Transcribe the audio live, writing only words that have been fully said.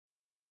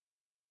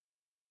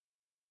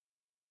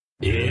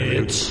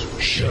It's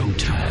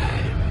showtime.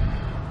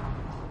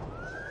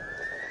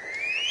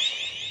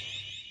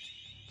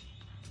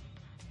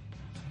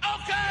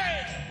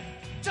 Okay,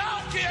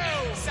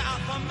 Tokyo,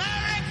 South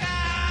America,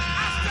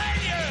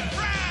 Australia,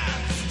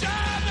 France,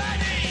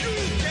 Germany,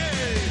 UK,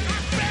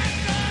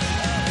 America.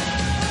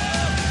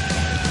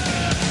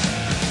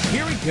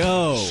 Here we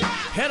go.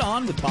 Head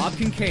on with Bob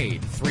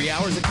Kincaid. 3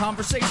 hours of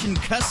conversation,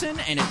 cussin'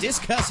 and a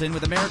discussin'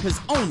 with America's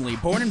only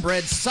born and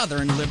bred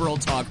Southern liberal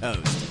talk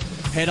host.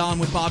 Head On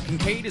with Bob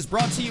Kincaid is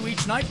brought to you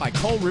each night by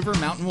Coal River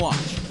Mountain Watch.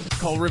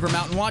 Coal River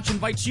Mountain Watch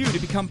invites you to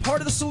become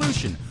part of the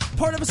solution,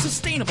 part of a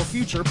sustainable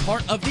future,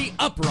 part of the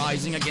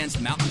uprising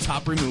against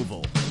mountaintop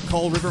removal.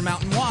 Coal River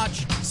Mountain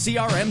Watch,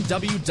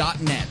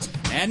 crmw.net.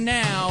 And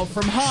now,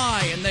 from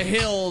high in the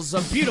hills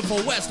of beautiful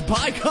West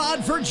Bicod,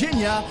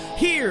 Virginia,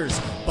 here's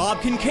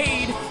Bob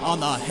Kincaid on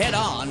the Head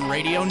On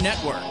Radio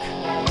Network.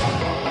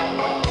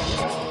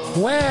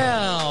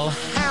 Well,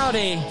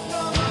 howdy.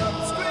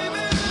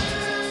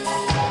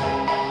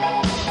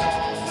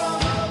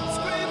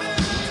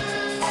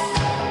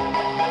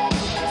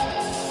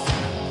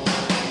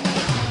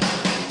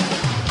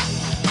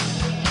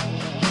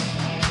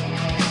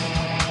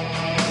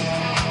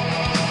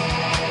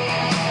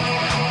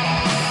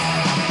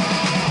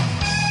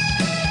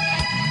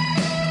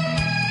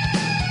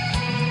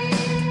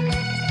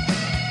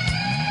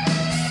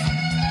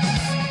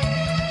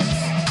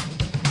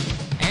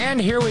 And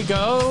here we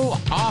go,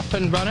 off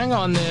and running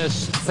on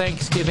this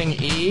Thanksgiving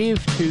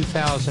Eve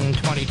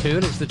 2022.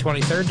 It is the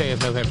 23rd day of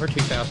November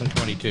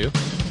 2022.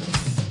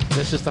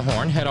 This is The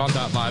Horn.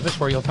 Headon.live is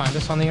where you'll find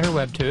us on the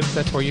interweb tubes.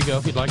 That's where you go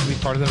if you'd like to be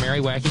part of the merry,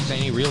 wacky,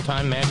 zany,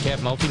 real-time, madcap,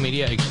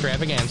 multimedia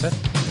extravaganza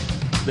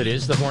that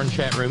is The Horn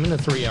chat room in the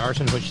 3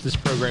 hours in which this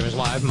program is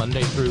live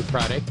Monday through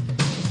Friday,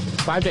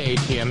 5 to 8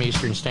 p.m.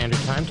 Eastern Standard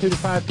Time, 2 to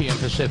 5 p.m.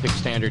 Pacific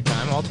Standard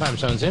Time, all time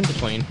zones in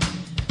between,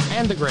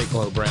 and the Great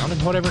Globe Round,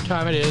 and whatever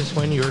time it is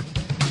when you're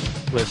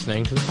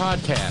listening to the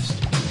podcast.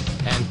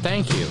 And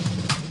thank you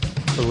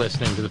for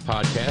listening to the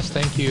podcast.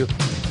 Thank you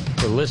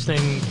for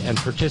listening and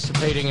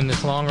participating in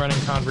this long-running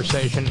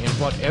conversation in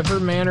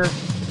whatever manner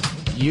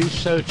you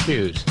so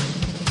choose.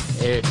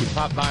 If you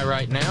pop by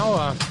right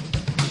now,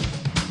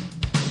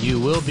 you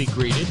will be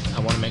greeted,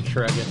 I want to make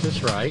sure I get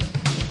this right,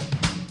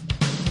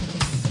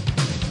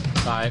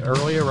 by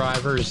early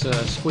arrivers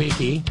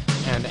Squeaky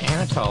and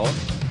Anatole,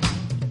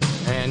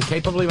 and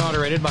capably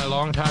moderated by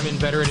longtime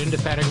inveterate,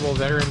 indefatigable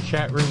veteran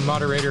chat room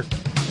moderator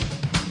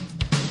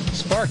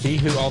Sparky,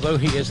 who, although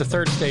he is a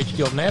third stage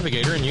guild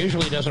navigator and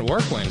usually doesn't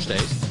work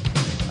Wednesdays,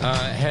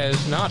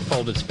 has not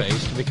folded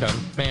space to become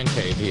Man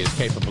Cave. He is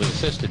capably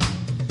assisted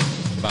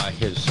by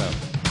his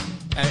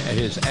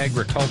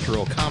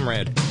agricultural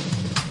comrade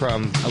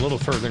from a little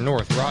further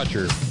north,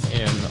 Roger,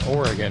 in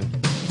Oregon.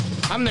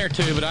 I'm there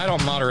too, but I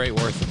don't moderate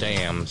worth a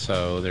damn,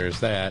 so there's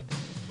that.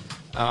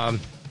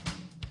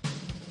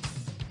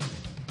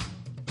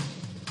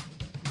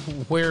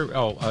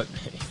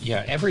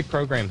 Every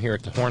program here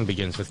at the Horn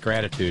begins with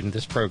gratitude, and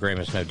this program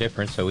is no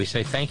different, so we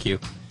say thank you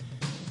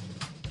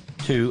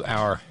to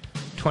our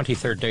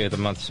 23rd day of the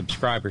month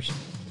subscribers.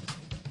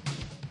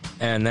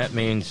 And that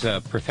means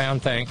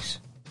profound thanks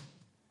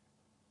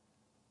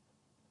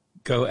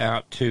go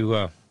out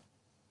to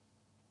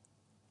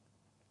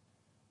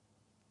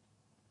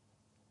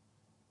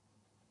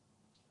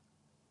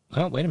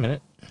wait a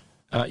minute.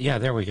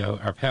 There we go.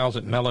 Our pals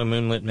at Mellow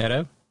Moonlit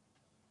Meadow.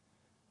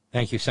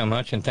 Thank you so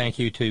much, and thank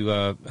you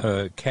to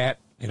Kat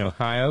in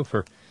Ohio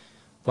for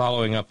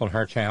following up on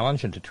her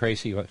challenge, and to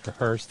Tracy for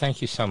hers.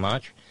 Thank you so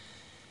much.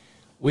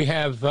 We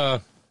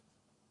have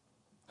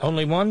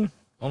only one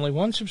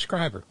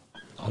subscriber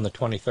on the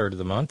 23rd of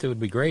the month. It would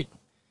be great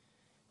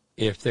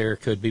if there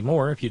could be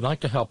more. If you'd like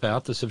to help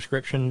out, the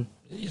subscription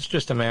is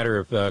just a matter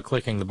of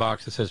clicking the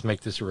box that says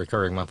make this a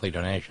recurring monthly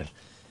donation,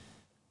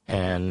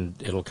 and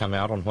it'll come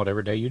out on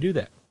whatever day you do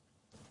that.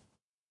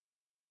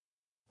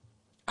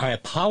 I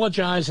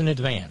apologize in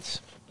advance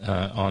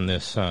on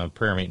this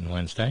prayer meeting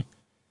Wednesday.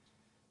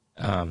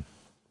 I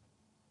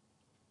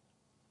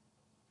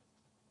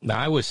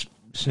was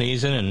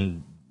sneezing,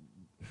 and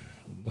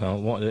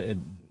there's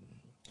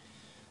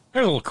a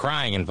little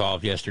crying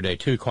involved yesterday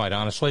too, quite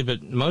honestly.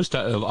 But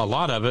a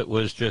lot of it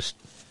was just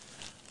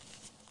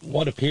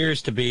what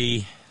appears to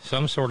be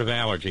some sort of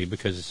allergy,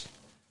 because,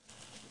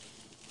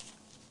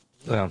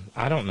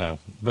 I don't know,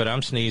 but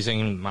I'm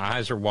sneezing, my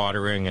eyes are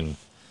watering, and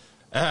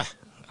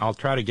I'll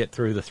try to get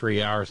through the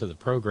 3 hours of the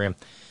program.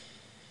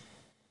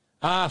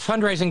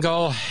 Fundraising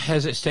goal,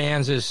 as it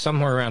stands, is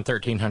somewhere around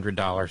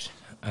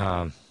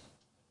 $1,300.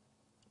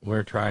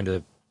 We're trying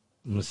to,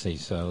 let's see,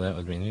 so that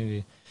would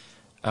be,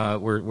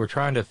 we're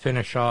trying to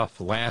finish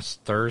off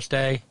last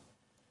Thursday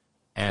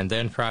and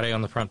then Friday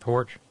on the front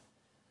porch.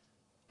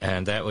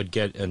 And that would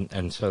get,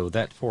 and so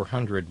that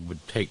 400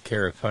 would take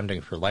care of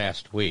funding for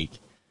last week.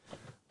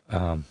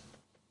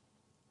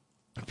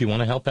 If you want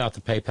to help out, the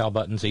PayPal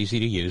button's easy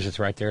to use. It's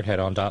right there at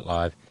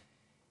headon.live.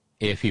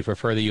 If you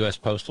prefer the U.S.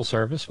 Postal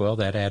Service, well,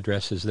 that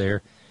address is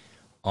there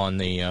on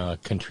the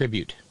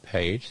Contribute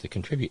page, the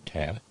Contribute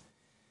tab.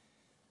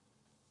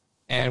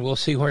 And we'll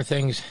see where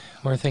things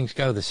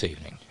go this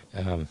evening.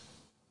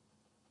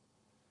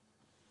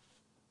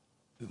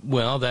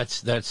 Well,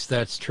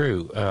 that's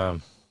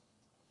true.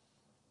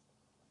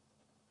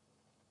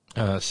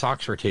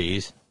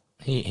 Socrates,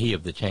 he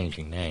of the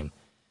changing name,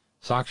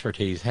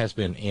 Socrates has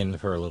been in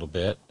for a little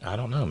bit. I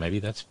don't know. Maybe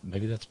that's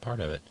part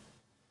of it.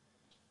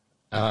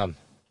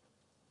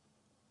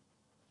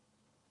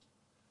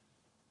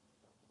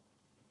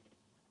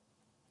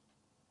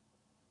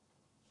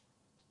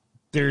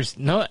 There's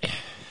no.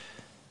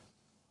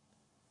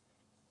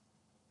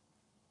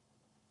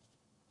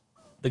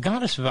 The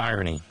goddess of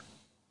irony,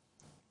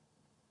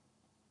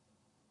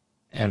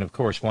 and of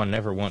course one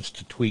never wants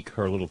to tweak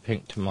her little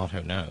pink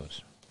tomato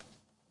nose.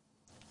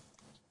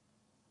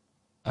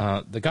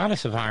 The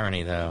goddess of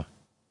irony, though,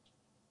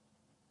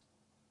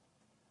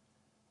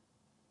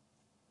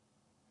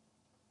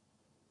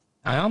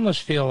 I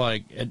almost feel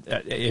like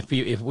if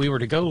we were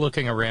to go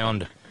looking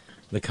around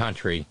the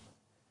country,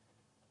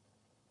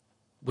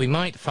 we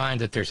might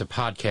find that there's a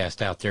podcast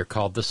out there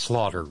called The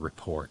Slaughter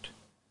Report.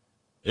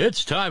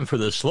 It's time for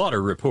the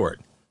Slaughter Report.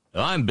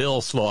 I'm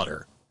Bill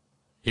Slaughter.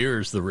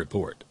 Here's the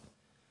report.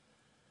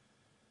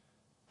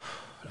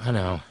 I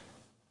know.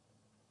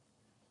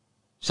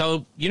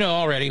 So, you know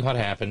already what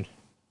happened.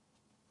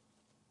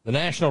 The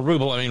National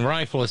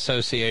Rifle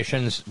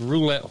Association's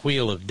roulette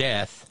wheel of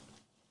death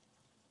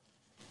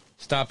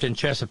stopped in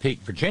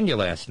Chesapeake, Virginia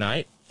last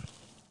night.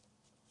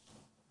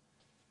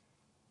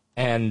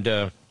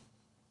 And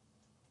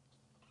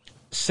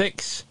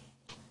 6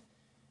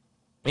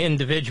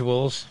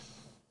 individuals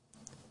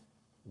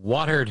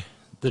watered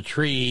the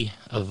tree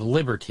of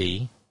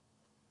liberty.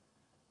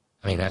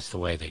 I mean, that's the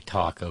way they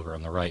talk over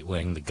on the right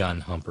wing, the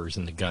gun humpers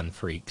and the gun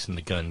freaks and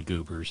the gun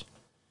goobers.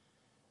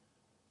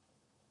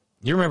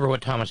 You remember what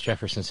Thomas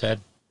Jefferson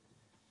said?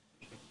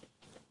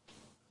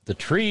 The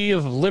tree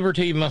of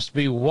liberty must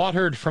be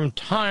watered from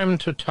time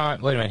to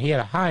time. Wait a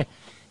minute,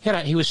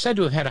 he was said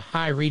to have had a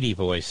high reedy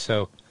voice,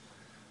 so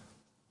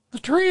the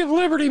tree of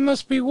liberty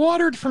must be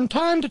watered from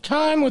time to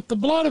time with the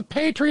blood of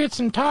patriots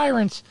and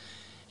tyrants.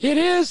 It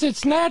is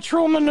its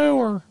natural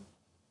manure.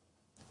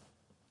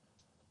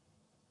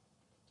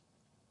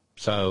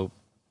 So,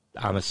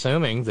 I'm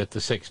assuming that the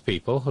 6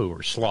 people who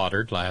were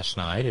slaughtered last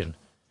night in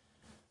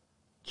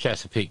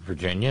Chesapeake,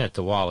 Virginia at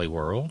the Wally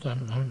World,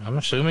 I'm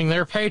assuming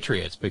they're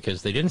patriots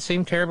because they didn't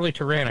seem terribly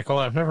tyrannical.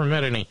 I've never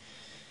met any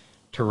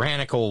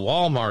tyrannical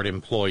Walmart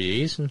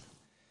employees, and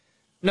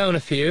know a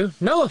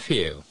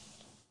few.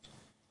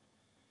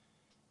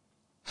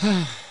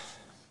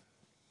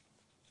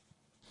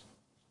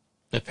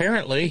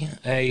 Apparently,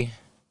 a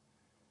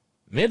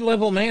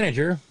mid-level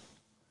manager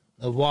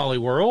of Wally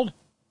World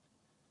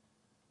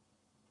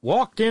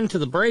walked into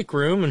the break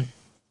room and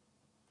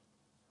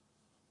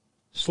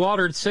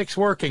slaughtered 6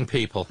 working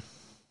people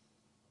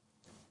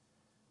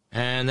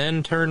and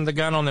then turned the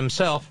gun on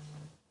himself.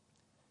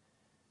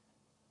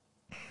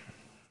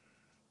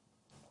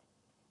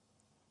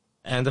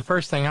 And the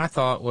first thing I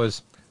thought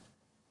was,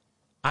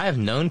 I have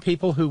known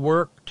people who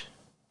worked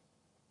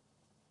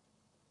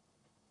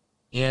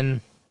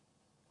in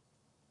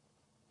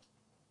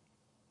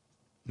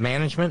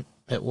management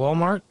at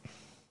Walmart,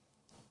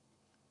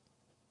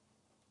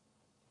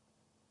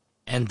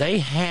 and they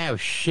have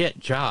shit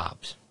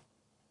jobs.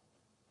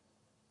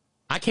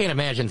 I can't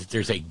imagine that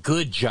there's a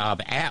good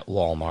job at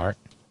Walmart.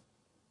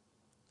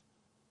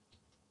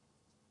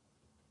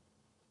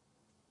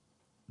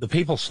 The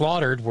people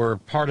slaughtered were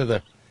part of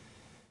the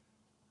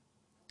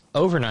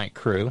overnight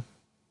crew.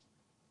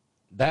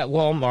 That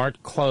Walmart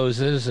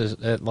closes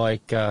at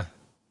like,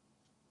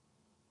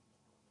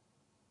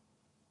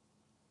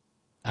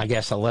 I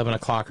guess 11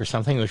 o'clock or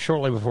something. It was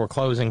shortly before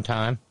closing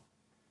time.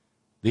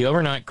 The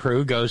overnight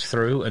crew goes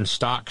through and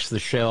stocks the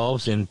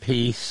shelves in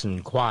peace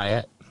and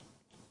quiet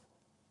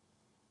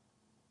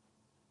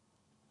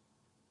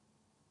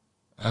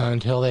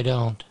until they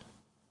don't.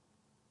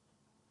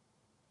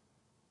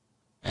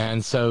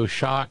 And so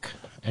shock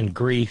and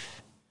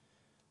grief,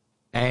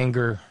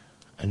 anger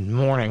and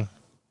mourning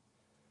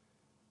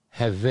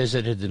have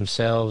visited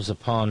themselves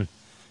upon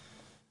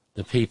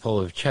the people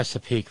of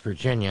Chesapeake,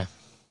 Virginia.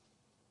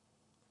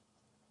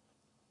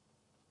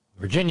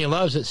 Virginia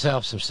loves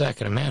itself some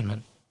Second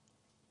Amendment.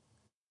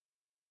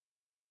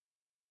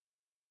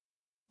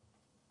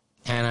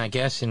 And I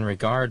guess in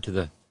regard to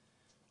the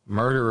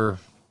murderer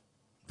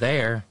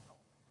there,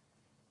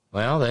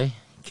 well, they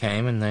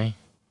came and they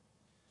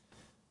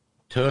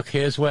took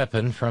his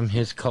weapon from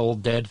his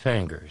cold, dead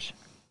fingers.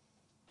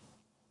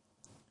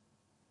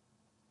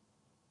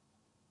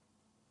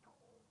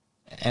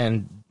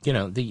 And, you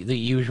know, the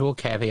usual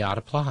caveat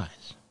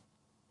applies.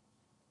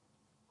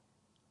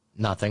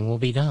 Nothing will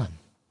be done.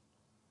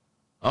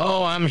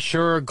 Oh, I'm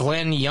sure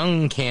Glenn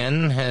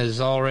Youngkin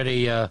has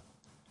already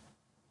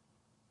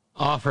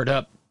offered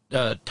up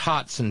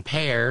tots and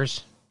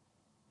pears.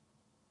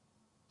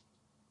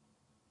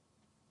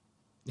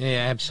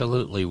 Yeah,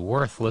 absolutely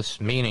worthless,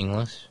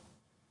 meaningless.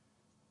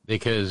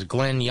 Because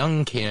Glenn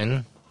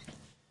Youngkin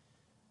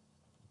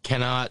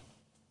cannot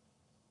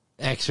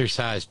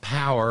exercise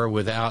power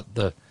without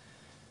the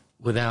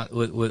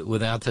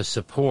without the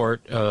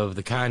support of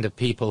the kind of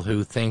people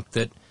who think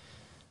that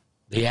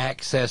the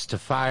access to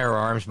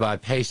firearms by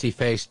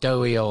pasty-faced,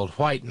 doughy old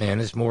white men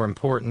is more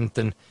important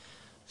than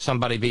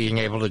somebody being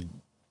able to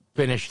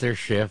finish their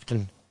shift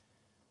and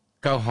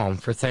go home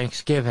for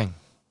Thanksgiving.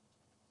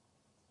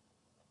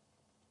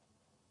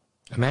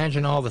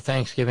 Imagine all the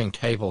Thanksgiving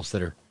tables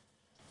that are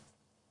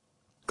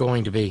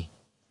going to be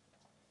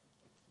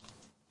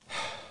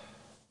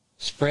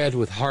spread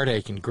with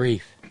heartache and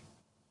grief.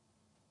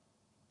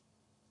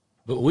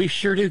 But we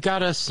sure do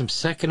got us some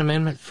Second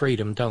Amendment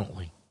freedom, don't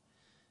we?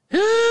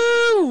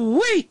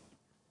 Ooh-wee!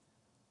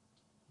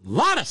 A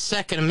lot of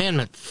Second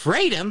Amendment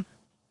freedom.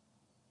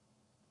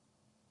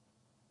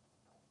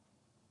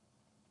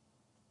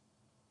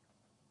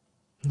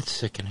 It's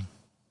sickening.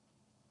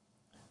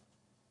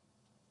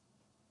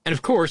 And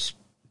of course,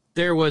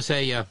 there was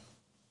a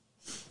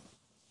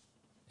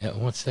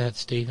what's that,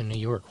 Steve, in New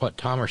York? What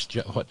Thomas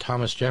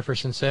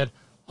Jefferson said?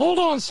 Hold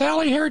on,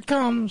 Sally, here it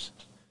comes.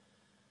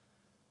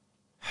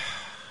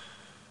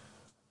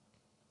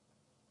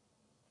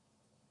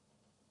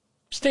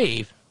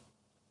 Steve,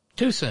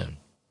 too soon.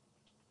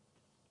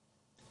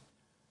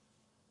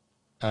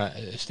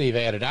 Steve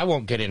added, I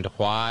won't get into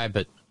why,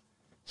 but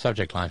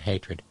subject line,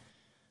 hatred.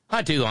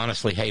 I do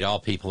honestly hate all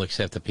people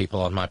except the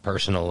people on my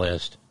personal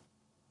list.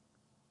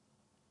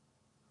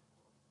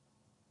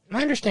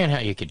 I understand how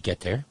you could get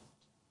there.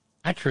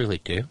 I truly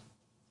do.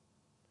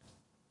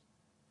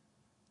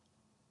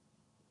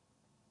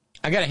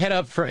 I got a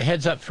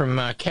heads up from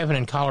Kevin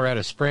in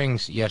Colorado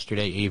Springs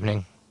yesterday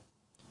evening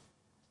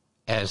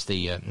as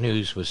the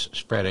news was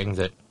spreading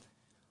that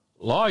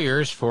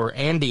lawyers for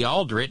Andy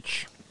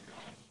Aldrich,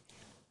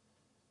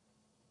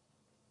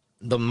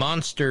 the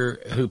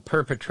monster who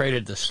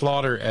perpetrated the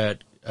slaughter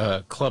at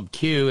Club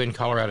Q in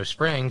Colorado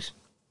Springs,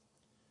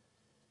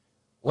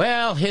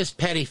 well, his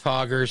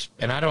pettifoggers,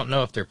 and I don't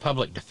know if they're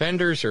public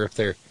defenders or if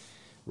they're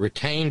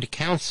retained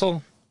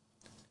counsel,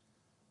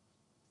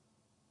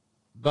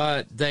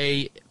 but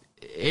they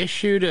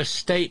issued a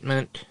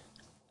statement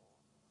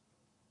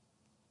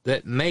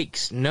that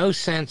makes no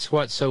sense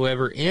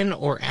whatsoever in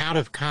or out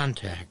of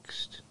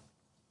context,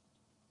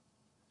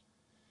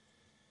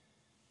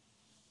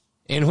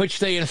 in which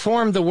they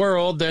informed the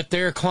world that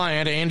their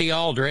client, Andy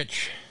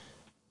Aldrich,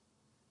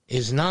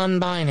 is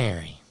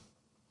non-binary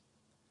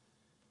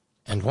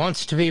and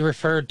wants to be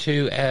referred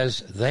to as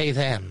they,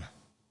 them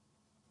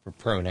for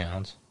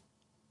pronouns.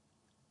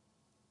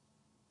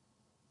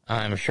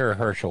 I'm sure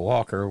Herschel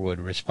Walker would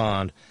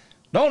respond,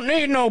 don't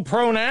need no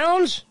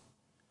pronouns.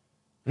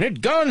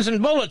 Need guns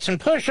and bullets and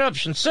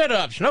push-ups and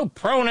sit-ups. No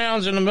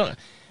pronouns in the middle.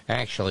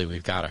 Actually,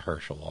 we've got a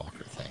Herschel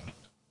Walker thing.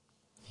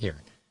 Here.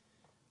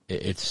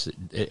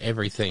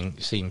 Everything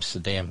seems so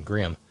damn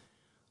grim.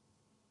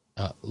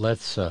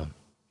 Let's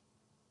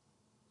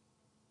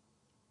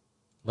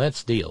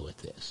deal with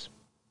this.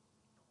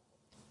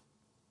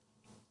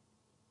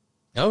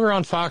 Over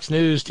on Fox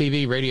News,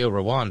 TV, Radio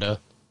Rwanda,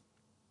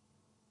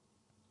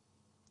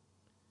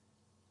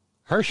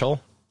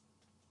 Herschel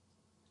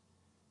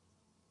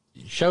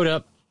showed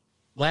up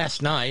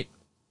last night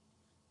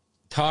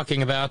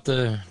talking about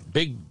the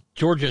big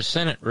Georgia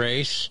Senate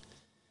race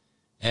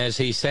as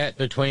he sat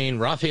between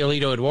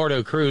Rafaelito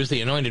Eduardo Cruz,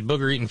 the anointed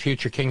booger-eating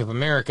future king of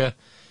America,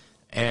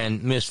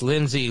 and Miss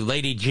Lindsey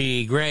Lady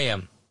G.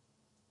 Graham.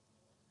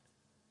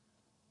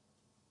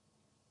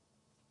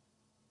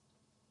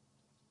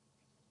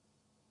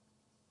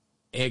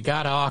 It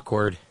got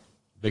awkward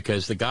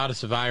because the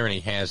goddess of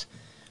irony has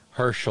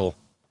Herschel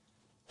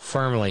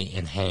firmly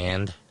in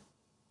hand.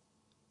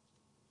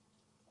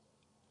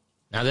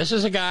 Now, this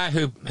is a guy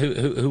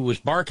who was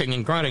barking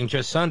and grunting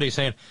just Sunday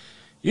saying,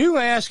 you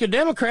ask a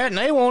Democrat and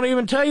they won't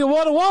even tell you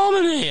what a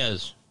woman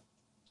is.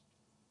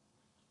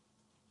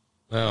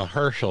 Well,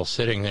 Herschel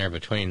sitting there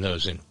between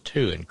those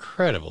two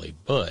incredibly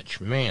butch,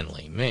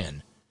 manly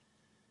men.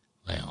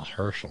 Well,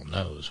 Herschel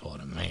knows what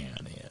a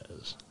man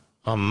is.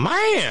 A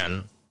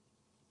man?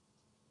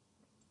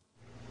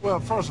 Well,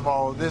 first of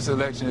all, this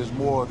election is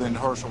more than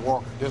Herschel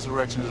Walker. This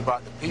election is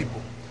about the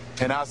people.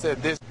 And I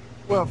said this.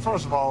 Well,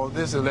 first of all,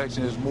 this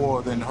election is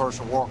more than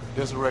Herschel Walker.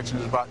 This election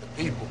is about the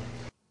people.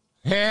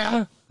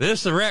 Yeah,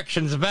 this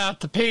election's about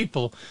the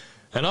people.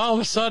 And all of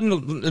a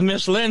sudden,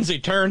 Miss Lindsay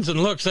turns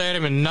and looks at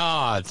him and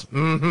nods.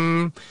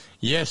 Mm-hmm.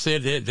 Yes,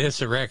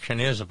 this election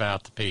is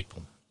about the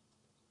people.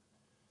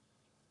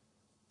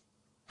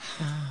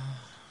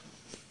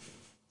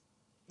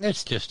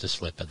 It's just a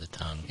slip of the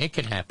tongue. It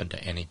could happen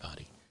to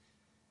anybody.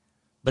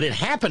 But it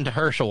happened to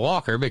Herschel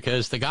Walker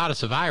because the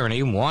goddess of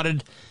irony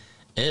wanted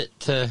it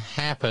to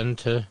happen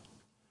to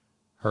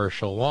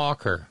Herschel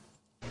Walker.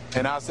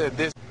 And I said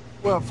this.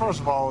 Well, first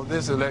of all,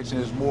 this election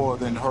is more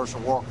than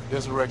Herschel Walker.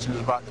 This election is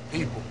about the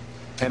people.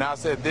 And I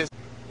said this.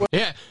 Well,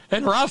 yeah,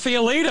 and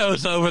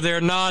Rafaelito's over there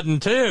nodding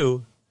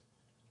too.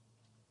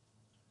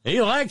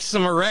 He likes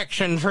some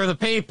erection for the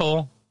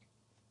people.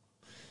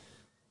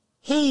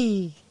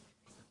 We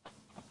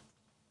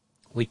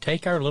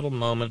take our little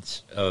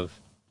moments of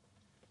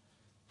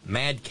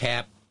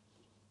madcap,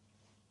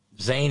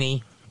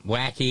 zany,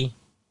 wacky,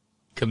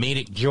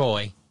 comedic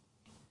joy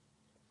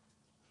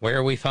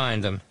where we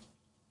find them.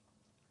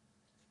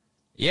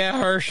 Yeah,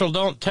 Herschel,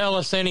 don't tell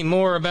us any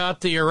more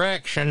about the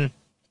erection.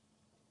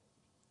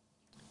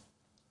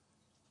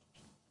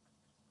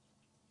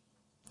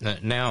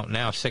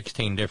 Now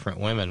 16 different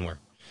women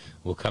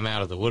will come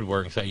out of the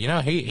woodwork and say, you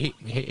know,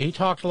 he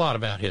talked a lot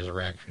about his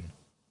erection.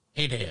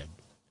 He did.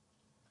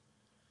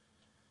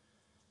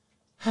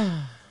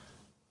 I'm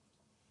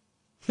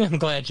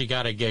glad you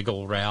got a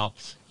giggle,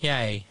 Ralph.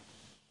 Yay.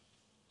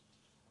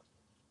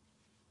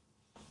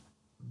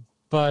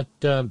 But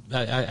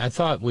I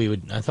thought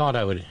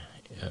I would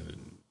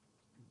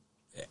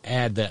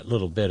add that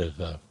little bit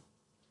of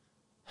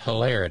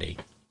hilarity.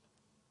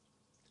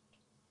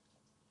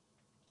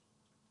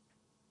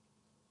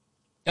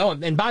 Oh,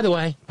 and by the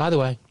way, as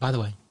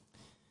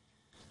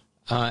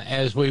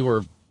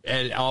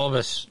all of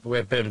us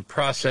have been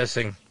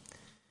processing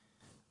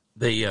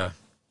the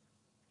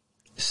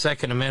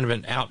Second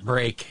Amendment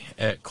outbreak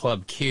at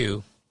Club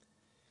Q,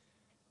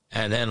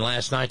 and then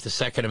last night the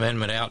Second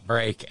Amendment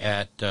outbreak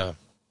at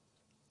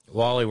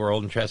Wally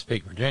World in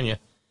Chesapeake, Virginia.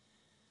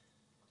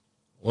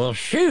 Well,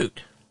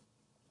 shoot.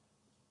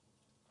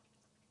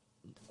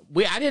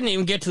 I didn't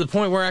even get to the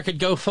point where I could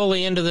go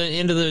fully into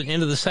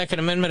the Second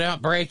Amendment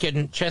outbreak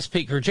in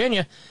Chesapeake,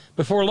 Virginia,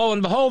 before lo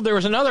and behold there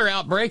was another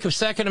outbreak of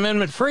Second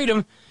Amendment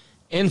freedom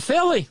in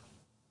Philly.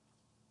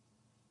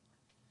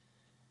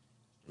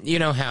 You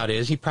know how it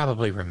is. You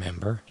probably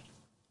remember.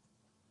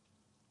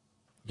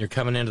 You're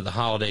coming into the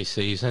holiday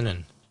season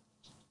and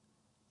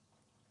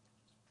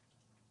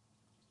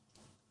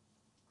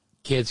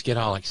kids get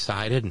all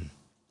excited and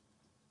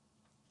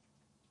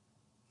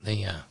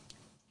they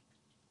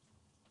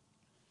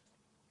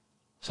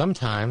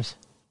sometimes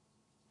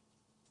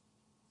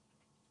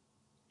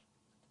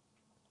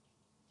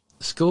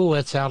school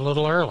lets out a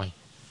little early.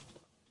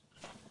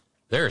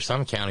 There are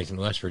some counties in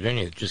West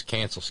Virginia that just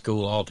cancel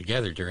school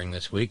altogether during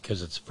this week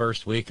because it's the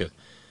first week of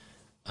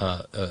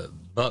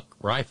buck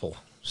rifle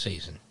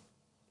season.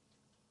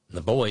 And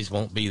the boys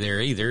won't be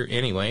there either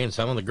anyway, and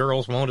some of the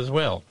girls won't as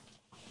well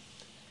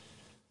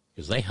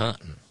because they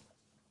hunting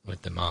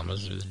with the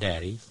mamas or the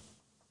daddies.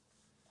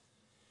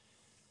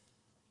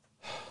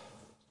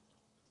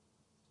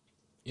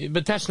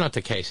 But that's not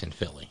the case in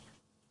Philly.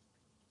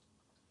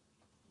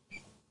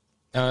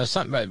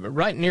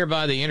 Right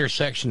nearby the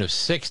intersection of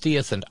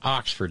 60th and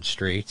Oxford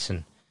Streets,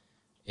 and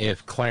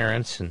if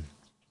Clarence and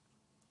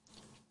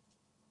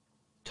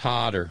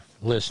Todd are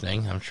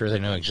listening, I'm sure they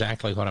know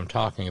exactly what I'm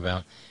talking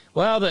about.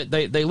 Well,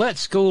 they let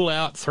school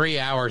out 3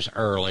 hours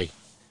early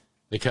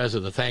because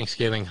of the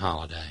Thanksgiving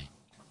holiday.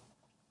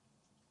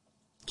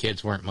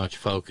 Kids weren't much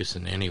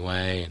focusing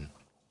anyway, and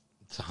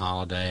it's a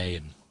holiday,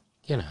 and,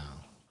 you know.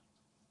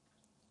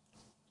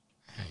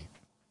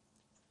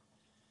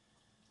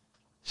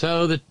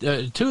 So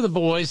the two of the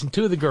boys and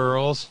two of the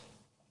girls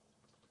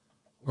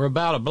were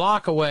about a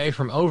block away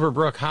from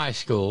Overbrook High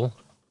School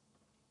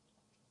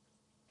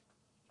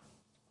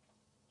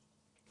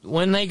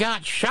when they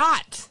got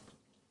shot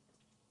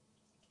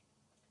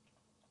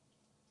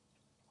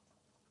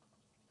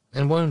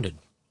and wounded.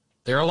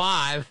 They're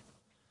alive.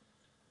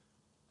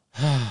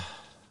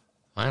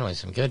 Finally,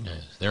 some good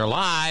news. They're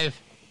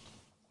alive.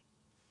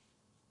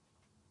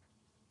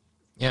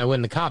 Yeah,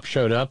 when the cops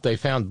showed up, they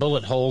found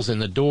bullet holes in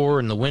the door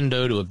and the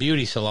window to a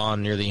beauty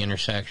salon near the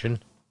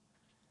intersection.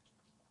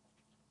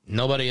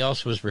 Nobody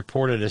else was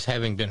reported as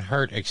having been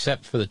hurt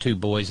except for the two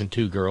boys and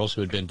two girls who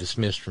had been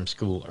dismissed from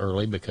school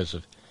early because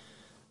of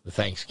the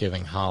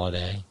Thanksgiving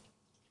holiday.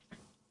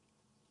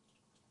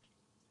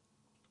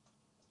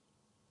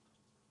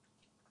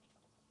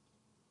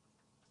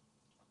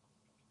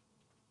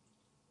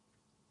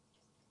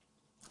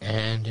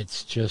 And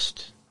it's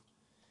just...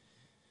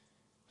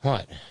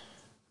 what?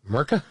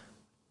 Merca? Is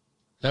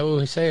that what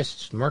we say?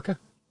 It's Merca?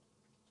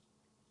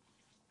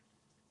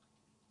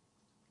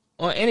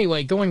 Well,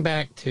 anyway, going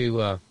back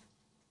to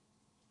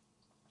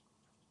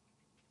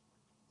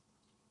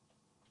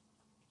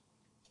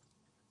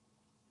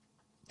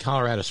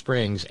Colorado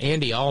Springs,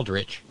 Andy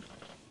Aldrich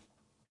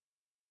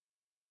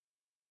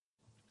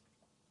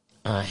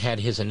had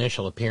his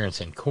initial appearance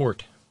in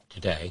court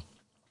today.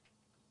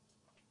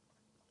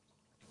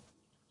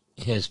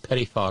 His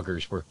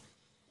pettifoggers were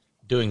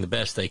doing the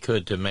best they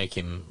could to make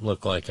him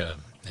look like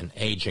an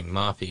aging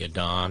mafia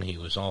don. He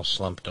was all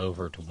slumped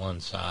over to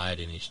one side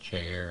in his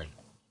chair, and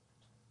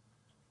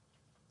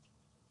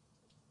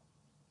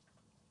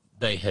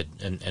they had,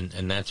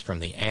 and that's from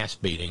the ass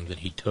beating that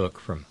he took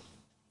from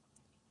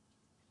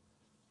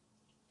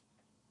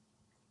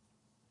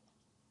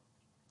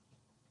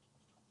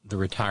the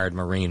retired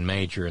Marine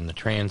major and the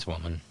trans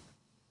woman.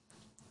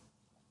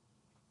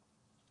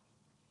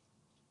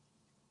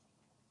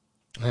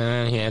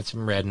 He had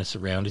some redness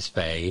around his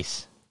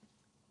face,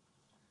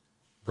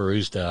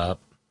 bruised up,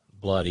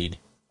 bloodied.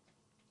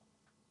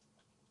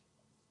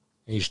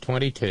 He's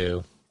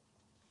 22.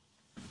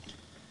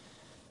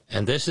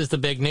 And this is the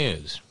big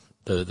news.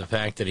 The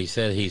fact that he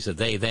said he's a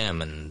they,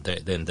 them, and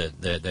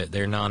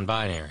they're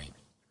non-binary.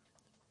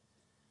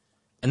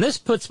 And this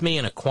puts me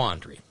in a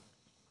quandary.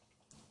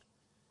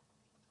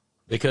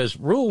 Because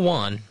Rule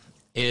 1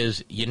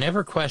 is you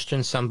never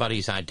question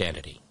somebody's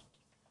identity.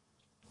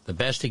 The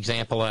best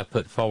example I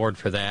put forward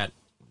for that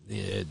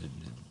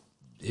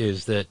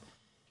is that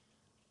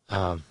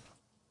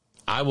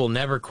I will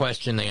never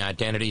question the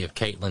identity of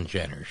Caitlyn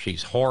Jenner.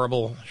 She's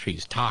horrible.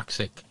 She's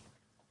toxic.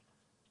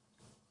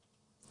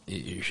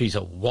 She's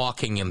a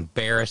walking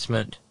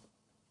embarrassment.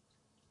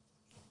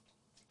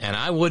 And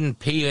I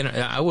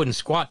wouldn't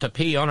squat to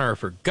pee on her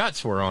if her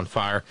guts were on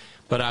fire,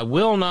 but I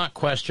will not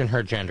question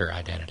her gender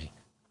identity.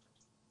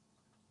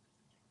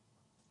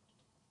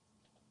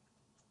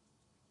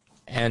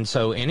 And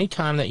so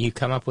anytime that you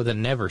come up with a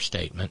never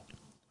statement,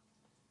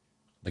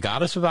 the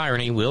goddess of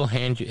irony will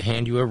hand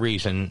you a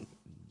reason.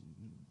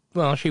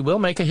 Well, she will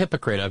make a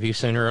hypocrite of you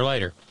sooner or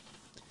later.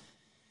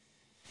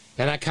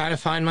 And I kind of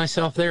find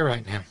myself there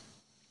right now.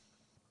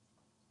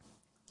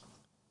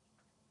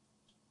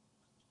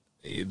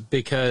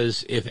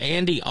 Because if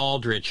Andy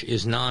Aldrich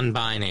is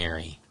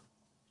non-binary,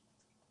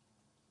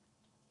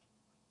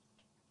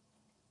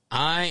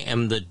 I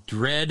am the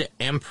dread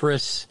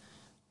empress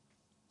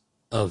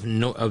of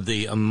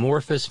the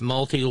amorphous,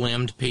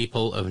 multi-limbed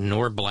people of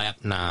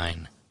Norblap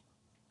 9.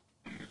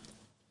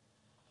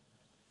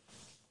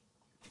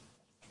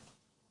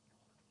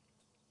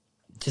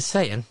 Just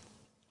saying.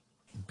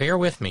 Bear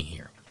with me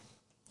here.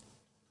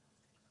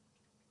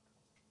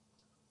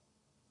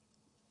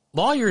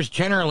 Lawyers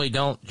generally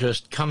don't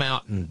just come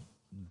out and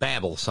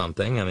babble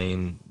something. I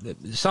mean,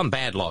 some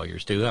bad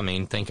lawyers do. I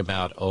mean, think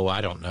about,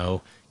 I don't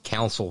know,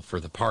 counsel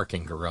for the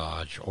parking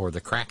garage or the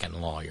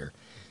Kraken lawyer.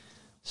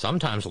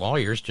 Sometimes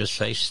lawyers just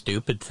say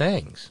stupid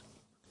things.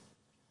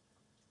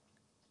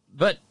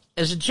 But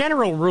as a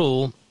general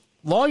rule,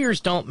 lawyers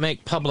don't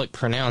make public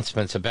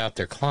pronouncements about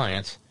their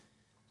clients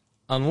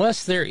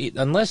unless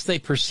they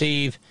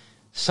perceive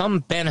some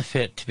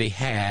benefit to be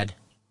had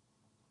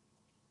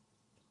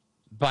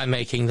by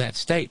making that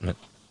statement.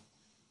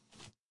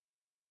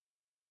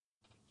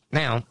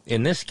 Now,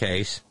 in this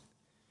case,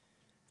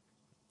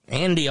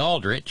 Andy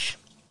Aldrich,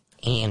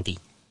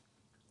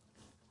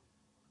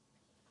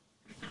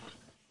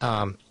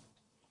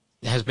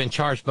 has been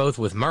charged both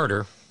with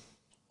murder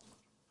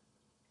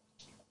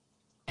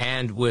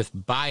and with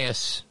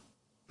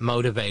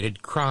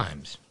bias-motivated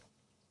crimes.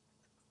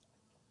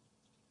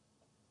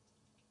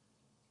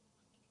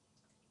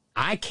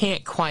 I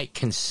can't quite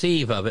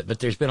conceive of it, but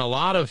there's been a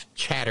lot of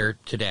chatter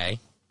today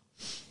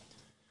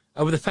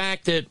over the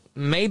fact that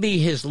maybe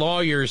his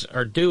lawyers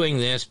are doing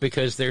this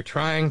because they're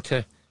trying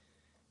to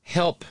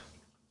help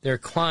their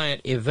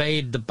client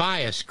evade the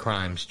bias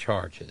crimes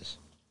charges.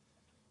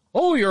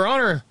 Oh, Your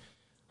Honor,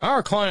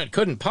 our client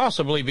couldn't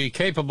possibly be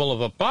capable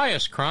of a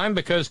bias crime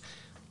because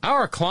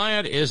our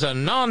client is a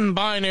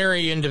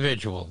non-binary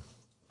individual.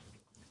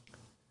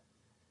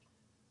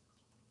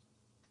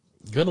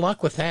 Good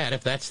luck with that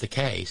if that's the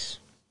case.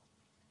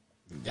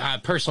 I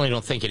personally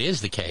don't think it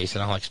is the case,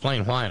 and I'll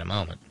explain why in a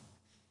moment.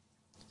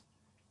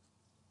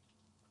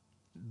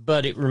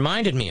 But it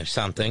reminded me of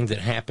something that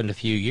happened a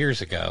few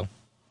years ago.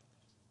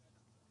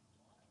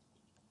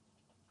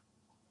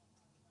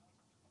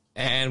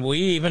 And we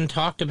even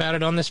talked about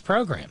it on this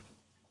program.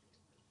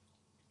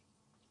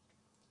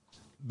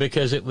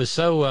 Because it was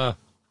so...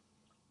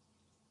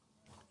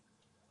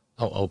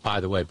 by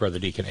the way, Brother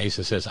Deacon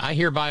Asa says, I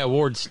hereby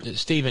award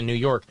Steve in New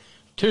York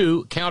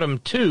two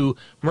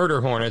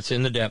murder hornets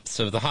in the depths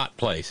of the hot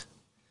place.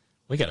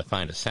 We got to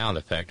find a sound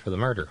effect for the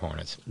murder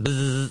hornets.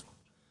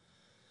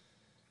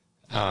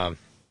 Yeah,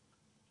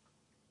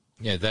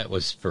 that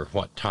was for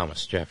what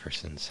Thomas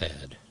Jefferson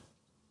said.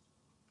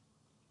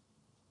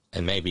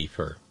 And maybe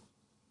for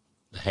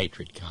the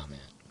hatred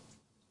comment.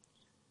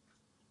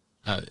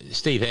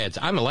 Steve adds,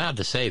 I'm allowed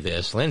to say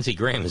this. Lindsey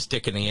Graham is a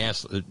dick in the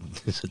ass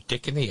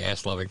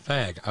loving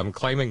fag. I'm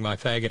claiming my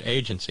faggot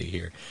agency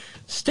here.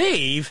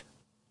 Steve,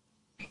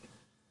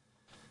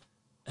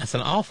 that's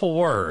an awful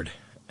word,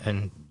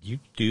 and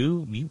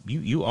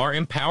you are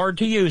empowered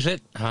to use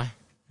it.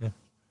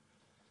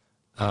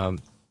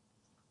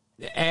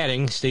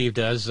 Adding, Steve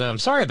does,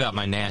 sorry about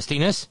my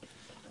nastiness.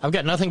 I've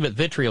got nothing but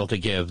vitriol to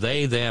give.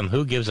 They, them,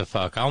 who gives a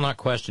fuck? I'll not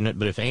question it,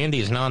 but if Andy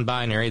is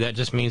non-binary, that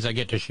just means I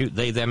get to shoot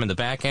they, them in the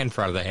back and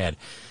front of the head.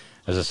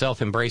 As a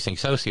self-embracing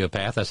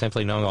sociopath, I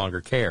simply no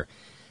longer care.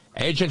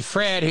 Agent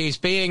Fred, he's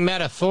being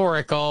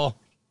metaphorical.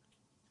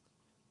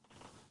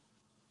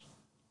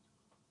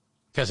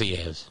 Because he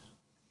is.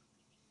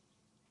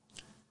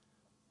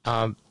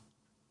 But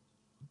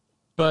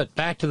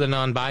back to the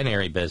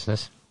non-binary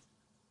business.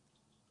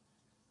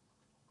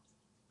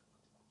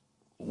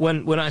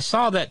 When I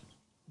saw that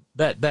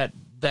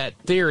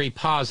theory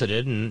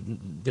posited,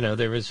 and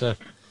there was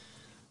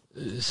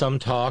some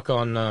talk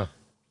on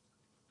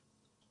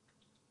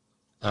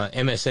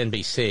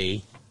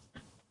MSNBC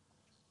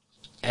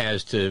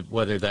as to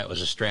whether that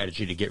was a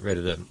strategy to get rid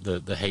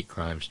of the hate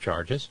crimes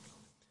charges.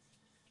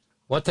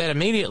 What that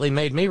immediately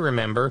made me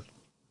remember,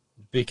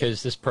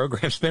 because this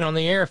program's been on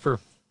the air for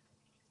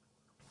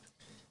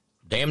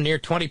damn near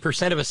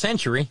 20% of a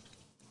century.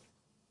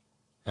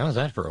 How's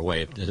that for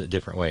a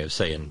different way of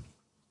saying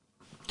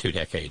 2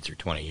 decades or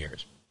 20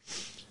 years?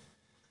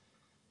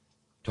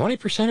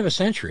 20% of a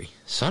century.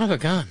 Son of a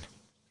gun.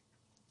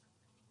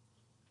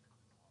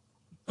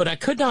 But I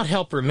could not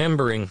help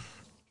remembering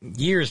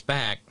years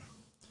back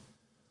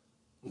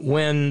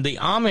when the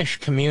Amish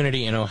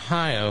community in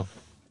Ohio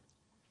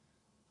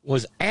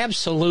was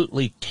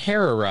absolutely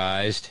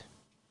terrorized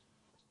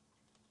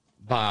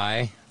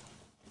by,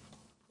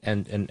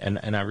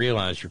 and I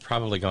realize you're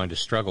probably going to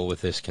struggle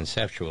with this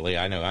conceptually.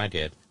 I know I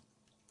did.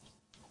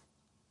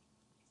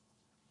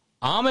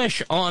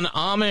 Amish on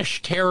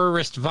Amish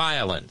terrorist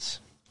violence.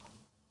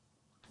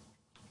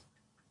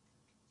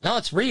 No,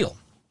 it's real.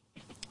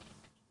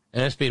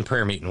 And it's being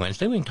prayer meeting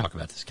Wednesday. We can talk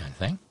about this kind of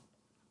thing.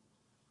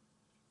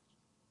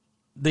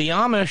 The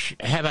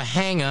Amish have a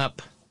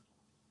hang-up.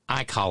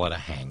 I call it a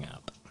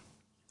hang-up.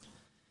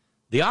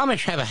 The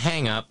Amish have a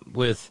hang-up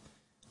with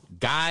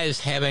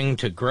guys having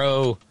to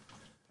grow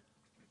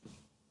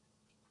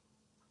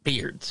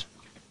beards.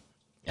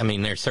 I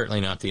mean, they're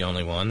certainly not the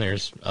only one.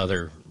 There's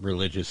other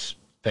religious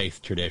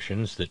faith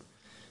traditions that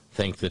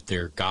think that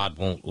their God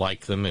won't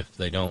like them if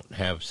they don't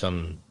have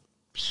some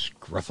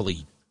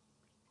scruffy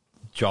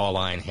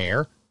jawline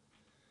hair.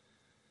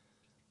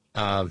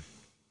 But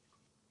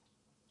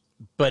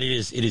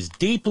it is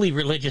deeply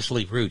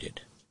religiously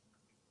rooted.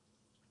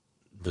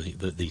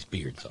 These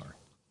beards are.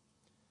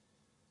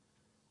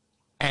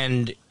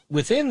 And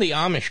within the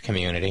Amish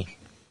community,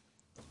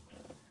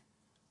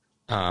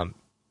 some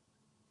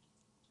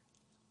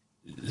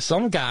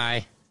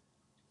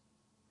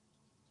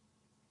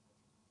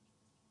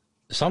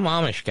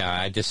Amish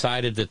guy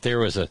decided that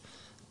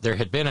there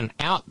had been an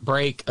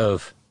outbreak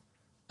of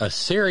a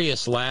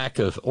serious lack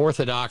of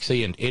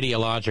orthodoxy and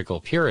ideological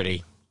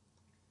purity,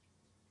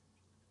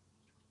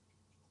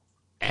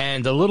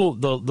 and the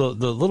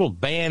little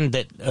band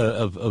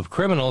of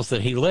criminals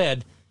that he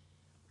led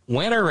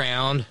went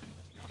around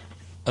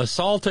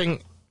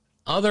assaulting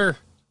other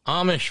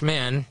Amish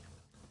men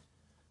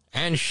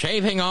and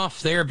shaving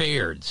off their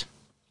beards,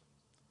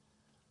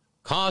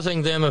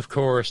 causing them, of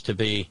course, to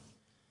be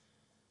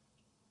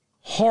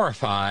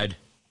horrified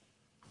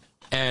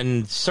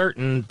and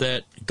certain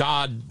that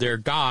their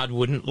God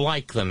wouldn't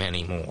like them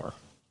anymore.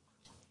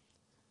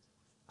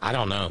 I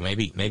don't know.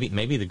 Maybe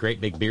the great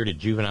big bearded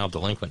juvenile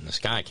delinquent in the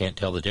sky can't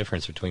tell the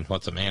difference between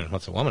what's a man and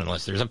what's a woman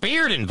unless there's a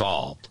beard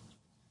involved.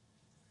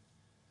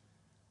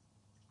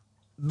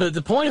 But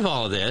the point of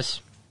all of this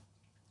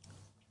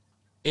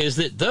is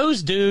that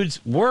those dudes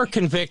were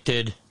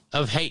convicted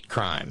of hate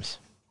crimes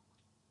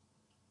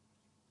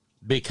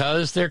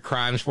because their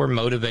crimes were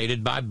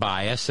motivated by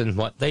bias, and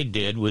what they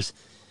did was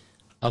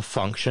a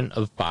function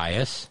of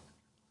bias.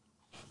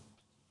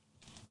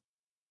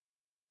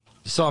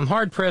 So I'm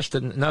hard-pressed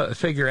to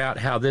figure out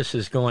how this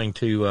is going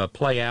to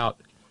play out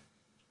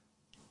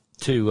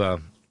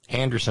to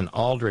Anderson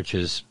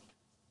Aldrich's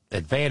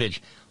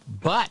advantage.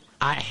 But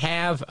I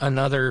have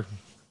another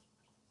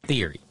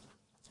theory.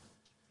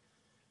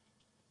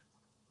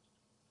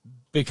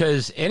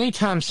 Because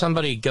anytime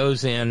somebody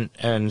goes in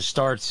and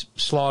starts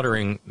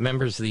slaughtering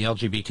members of the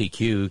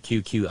LGBTQ,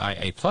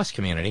 QQIA plus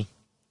community,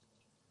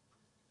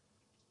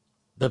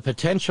 the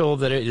potential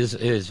that it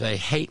is a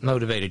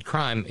hate-motivated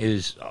crime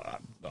is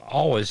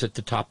always at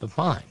the top of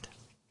mind.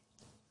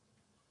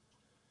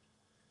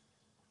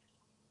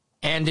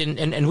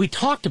 And we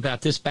talked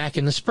about this back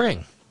in the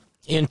spring.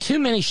 In too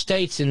many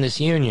states in this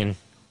union,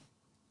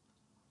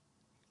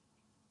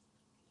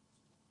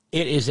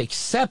 it is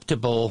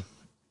acceptable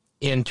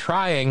in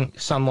trying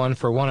someone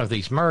for one of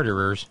these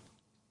murderers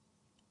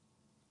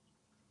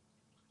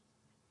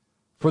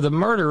for the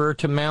murderer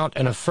to mount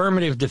an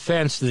affirmative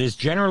defense that is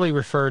generally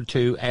referred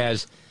to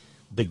as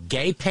the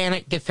gay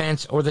panic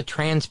defense or the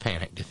trans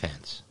panic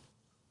defense.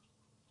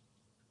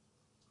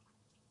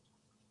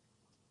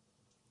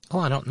 Oh,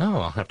 I don't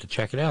know. I'll have to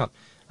check it out.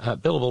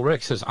 Billable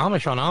Rick says,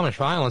 Amish on Amish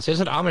violence.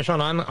 Isn't Amish on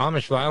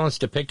Amish violence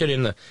depicted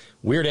in the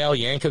Weird Al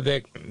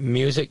Yankovic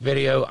music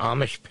video,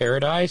 Amish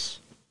Paradise?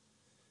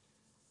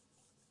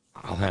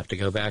 I'll have to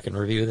go back and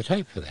review the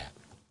tape for that.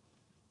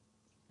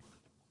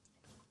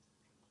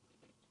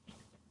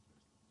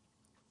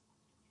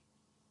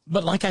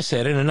 But like I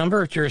said, in a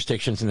number of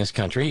jurisdictions in this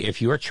country,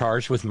 if you are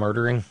charged with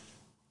murdering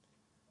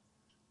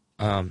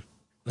a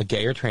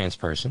gay or trans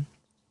person,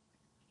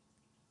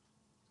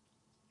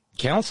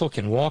 counsel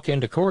can walk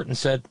into court and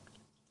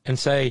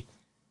say,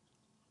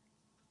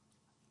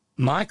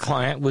 my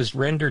client was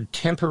rendered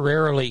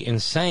temporarily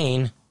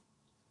insane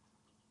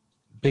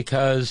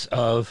because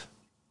of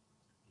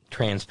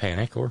trans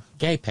panic or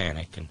gay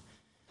panic and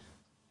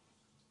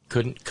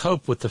couldn't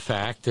cope with the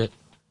fact that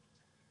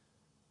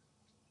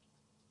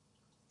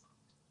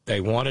they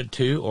wanted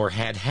to or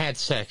had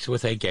sex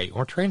with a gay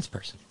or trans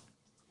person.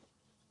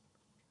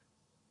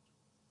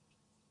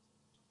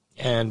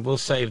 And we'll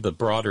save the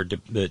broader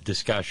the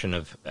discussion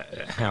of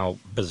how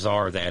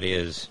bizarre that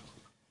is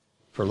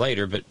for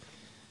later, but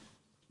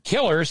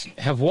killers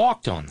have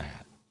walked on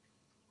that.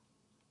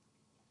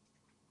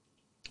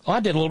 Well, I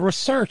did a little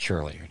research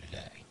earlier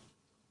today.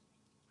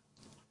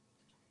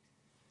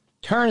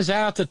 Turns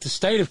out that the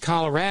state of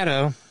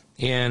Colorado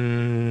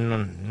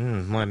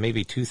in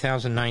maybe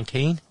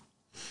 2019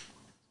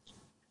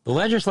 The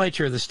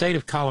legislature of the state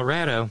of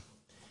Colorado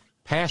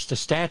passed a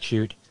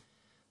statute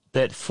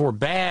that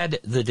forbade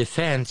the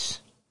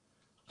defense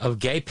of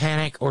gay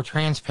panic or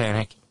trans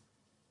panic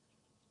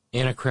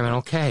in a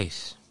criminal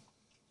case.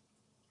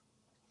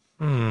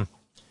 That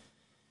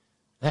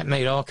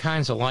made all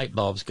kinds of light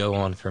bulbs go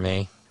on for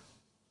me.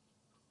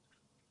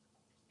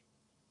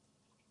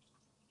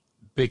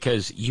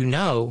 Because you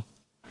know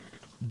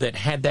that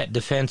had that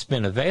defense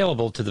been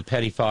available to the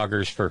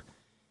pettifoggers for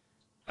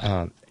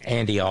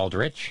Andy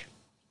Aldrich,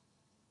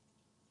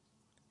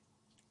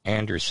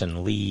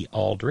 Anderson Lee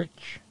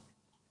Aldrich,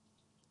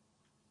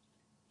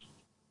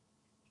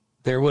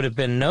 there would have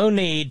been no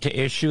need to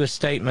issue a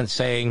statement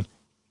saying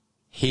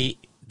he,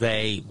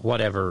 they,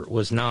 whatever,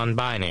 was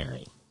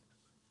non-binary.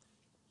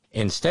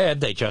 Instead,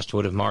 they just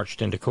would have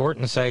marched into court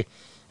and said,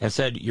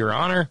 Your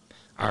Honor,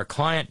 our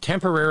client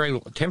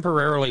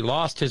temporarily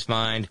lost his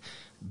mind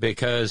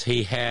because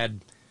he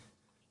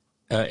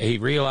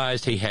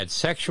realized he had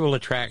sexual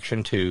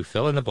attraction to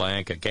fill in the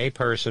blank, a gay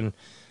person,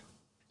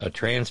 a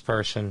trans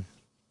person,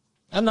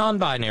 a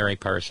non-binary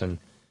person,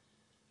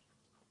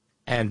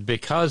 and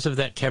because of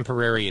that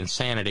temporary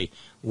insanity,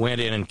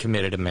 went in and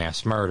committed a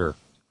mass murder.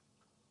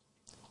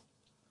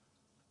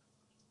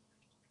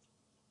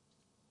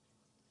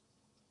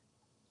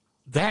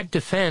 That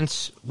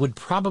defense would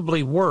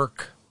probably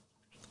work,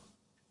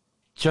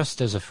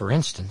 just as a for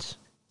instance,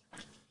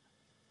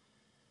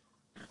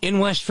 in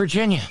West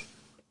Virginia,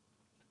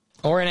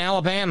 or in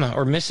Alabama,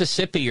 or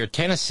Mississippi, or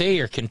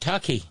Tennessee, or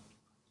Kentucky.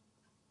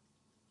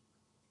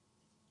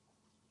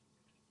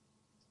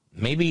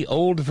 Maybe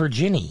Old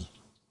Virginia,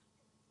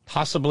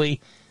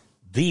 possibly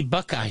the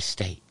Buckeye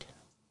State.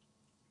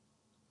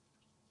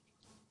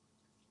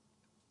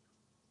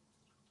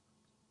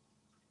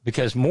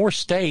 Because more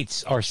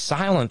states are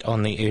silent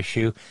on the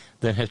issue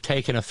than have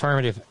taken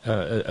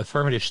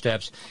affirmative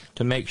steps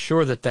to make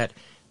sure that that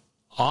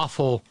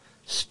awful,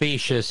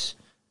 specious,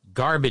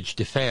 garbage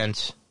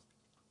defense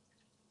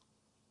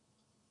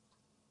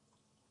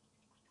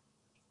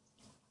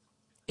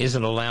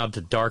isn't allowed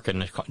to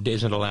darken a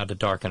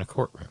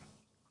courtroom.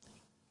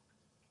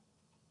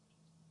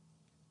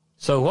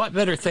 So what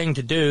better thing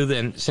to do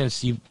than,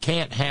 since you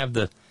can't have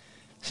the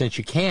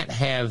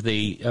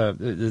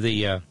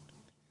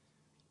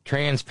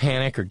trans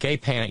panic or gay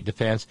panic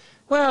defense,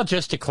 well,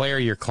 just declare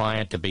your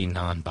client to be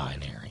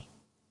non-binary.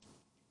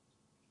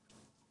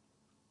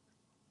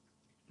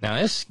 Now,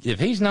 if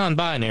he's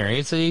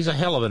non-binary, he's a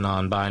hell of a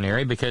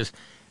non-binary, because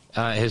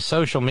his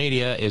social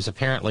media is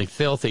apparently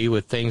filthy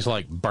with things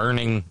like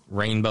burning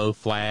rainbow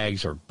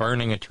flags or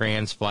burning a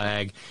trans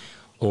flag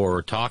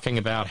or talking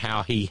about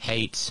how he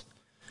hates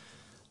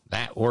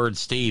that word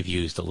Steve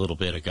used a little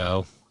bit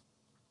ago.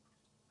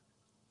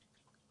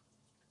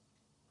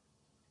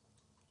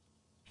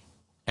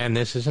 And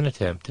this is an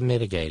attempt to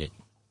mitigate it.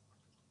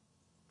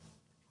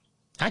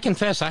 I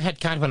confess I had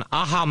kind of an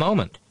aha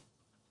moment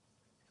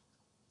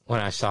when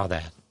I saw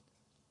that.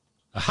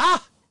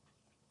 Aha!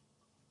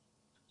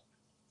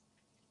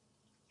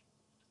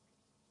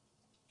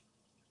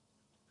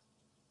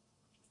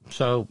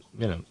 So,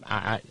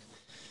 I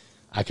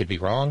could be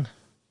wrong,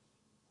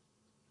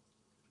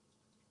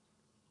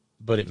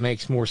 but it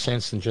makes more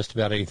sense than just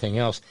about anything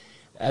else.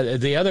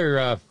 The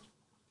other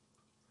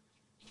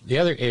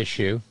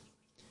issue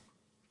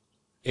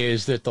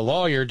is that the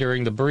lawyer,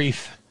 during the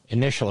brief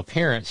initial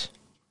appearance,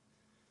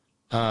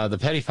 the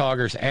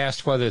pettifoggers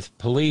asked whether the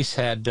police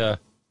had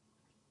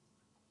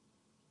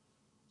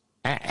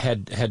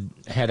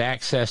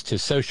access to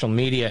social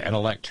media and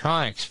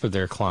electronics for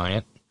their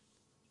client,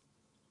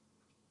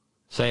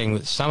 saying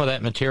that some of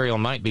that material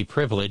might be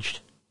privileged,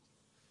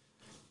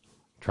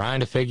 trying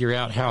to figure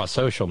out how a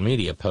social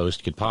media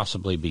post could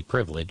possibly be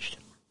privileged.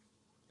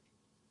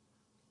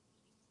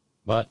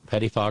 But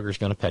pettifogger's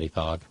going to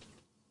pettifog.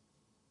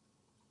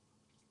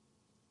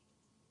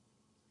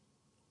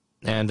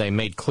 And they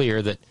made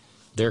clear that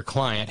their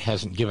client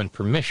hasn't given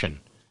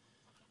permission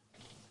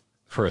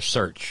for a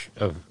search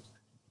of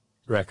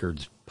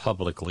records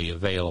publicly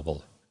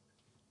available.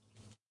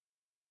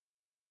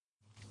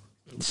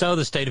 So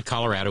the state of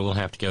Colorado will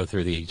have to go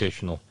through the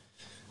additional,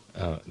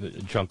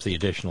 jump the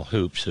additional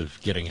hoops of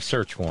getting a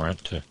search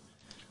warrant to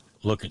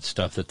look at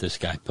stuff that this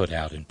guy put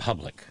out in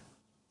public.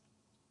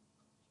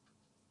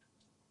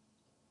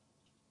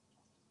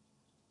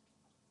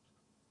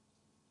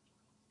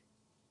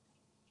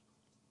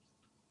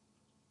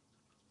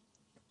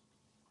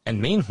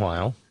 And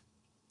meanwhile,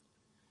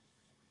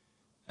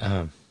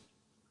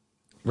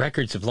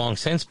 records have long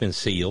since been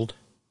sealed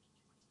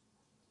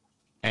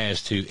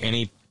as to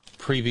any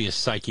previous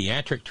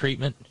psychiatric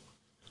treatment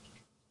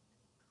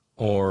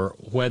or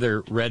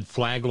whether red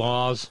flag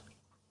laws,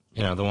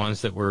 the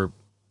ones that were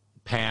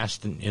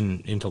passed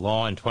into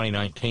law in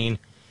 2019,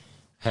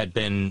 had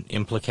been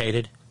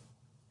implicated.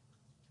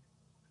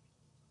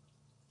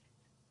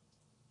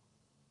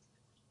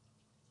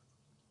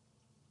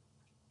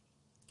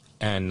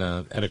 And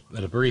at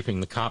a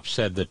briefing, the cops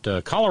said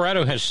that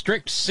Colorado has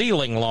strict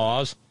sealing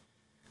laws,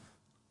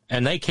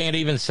 and they can't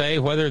even say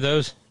whether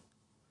those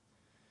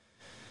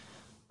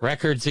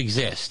records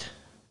exist.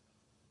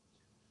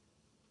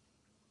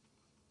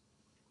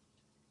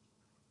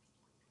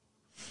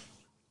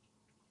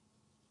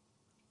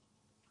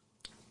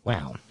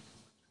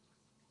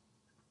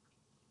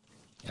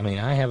 I mean,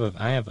 I have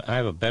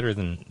a better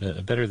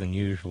than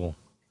usual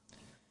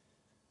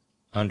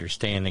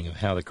understanding of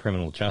how the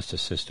criminal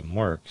justice system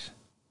works.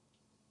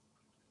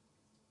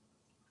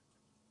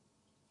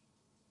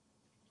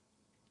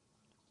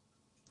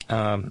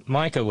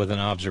 Micah with an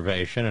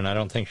observation, and I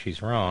don't think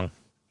she's wrong.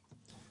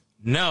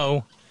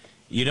 No,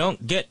 you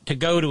don't get to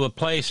go to a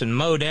place and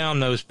mow down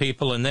those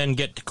people and then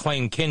get to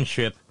claim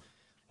kinship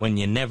when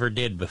you never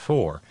did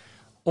before.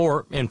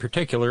 Or, in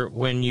particular,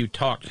 when you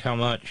talked how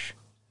much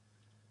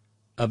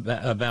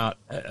about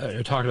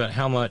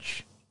how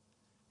much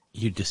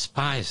you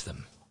despise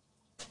them.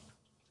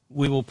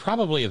 We will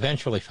probably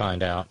eventually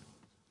find out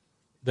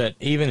that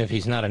even if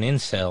he's not an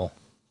incel,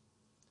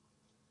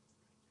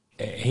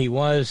 he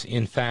was,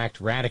 in fact,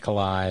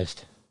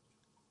 radicalized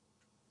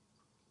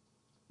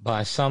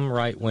by some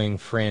right-wing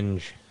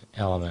fringe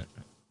element.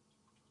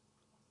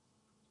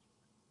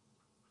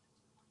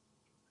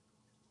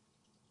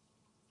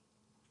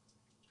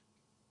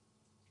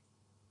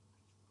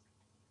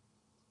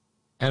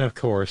 And, of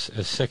course,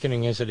 as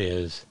sickening as it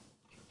is,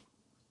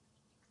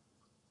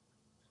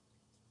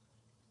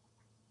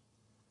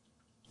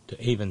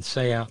 to even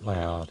say out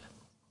loud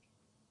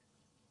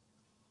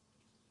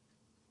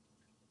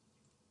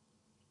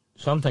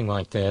something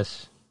like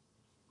this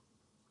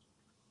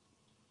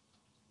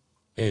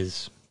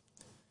is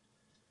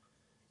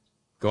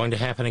going to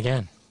happen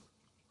again.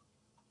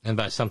 And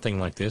by something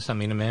like this, I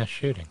mean a mass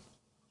shooting.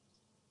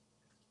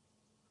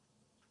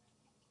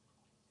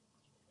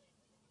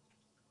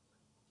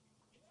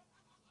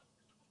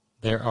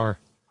 There are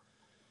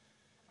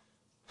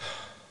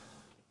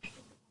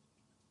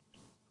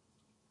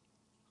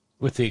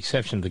with the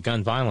exception of the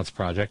Gun Violence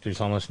Project,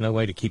 there's almost no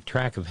way to keep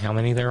track of how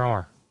many there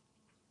are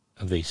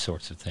of these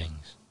sorts of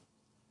things.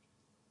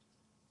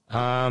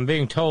 I'm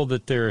being told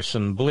that there are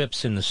some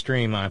blips in the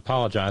stream. I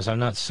apologize. I'm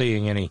not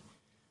seeing any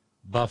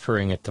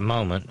buffering at the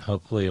moment.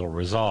 Hopefully it'll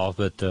resolve.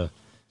 But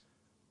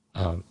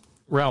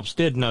Ralphs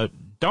did note,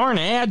 darn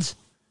ads,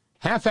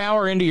 half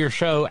hour into your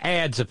show,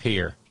 ads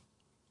appear.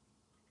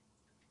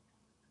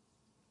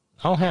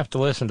 I'll have to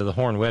listen to the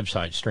Horn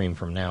website stream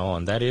from now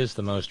on. That is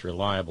the most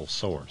reliable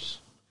source.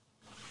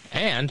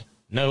 And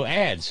no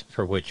ads,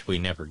 for which we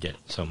never get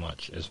so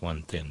much as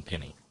one thin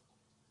penny.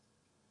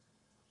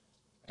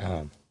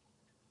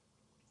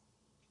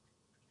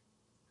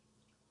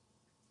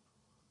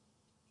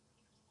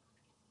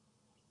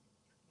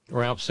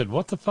 Ralph said,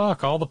 what the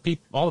fuck? All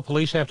the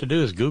police have to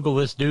do is Google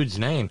this dude's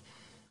name.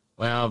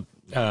 Well,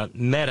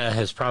 Meta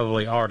has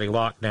probably already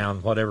locked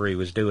down whatever he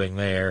was doing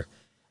there.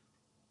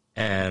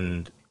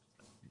 And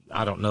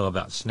I don't know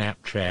about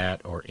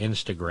Snapchat or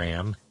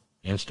Instagram.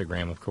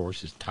 Instagram, of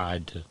course, is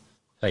tied to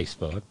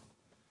Facebook.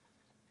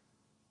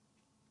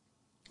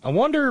 I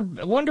wonder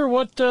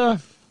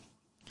what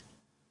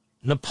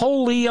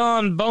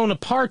Napoleon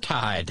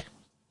Bonaparte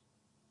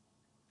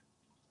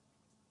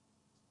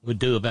would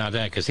do about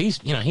that, because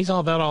he's all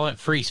about all that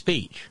free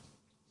speech.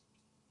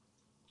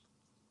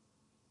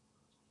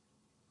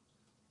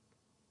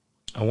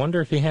 I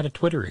wonder if he had a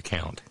Twitter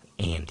account,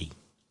 Andy.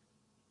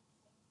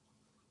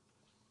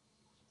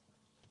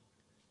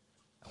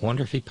 I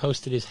wonder if he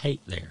posted his hate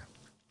there.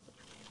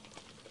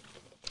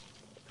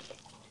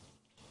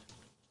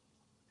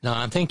 No,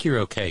 I think you're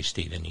okay,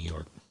 Steve, in New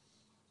York.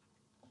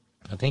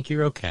 I think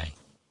you're okay.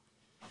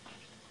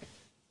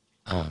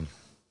 I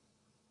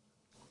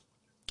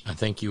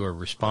think you are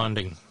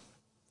responding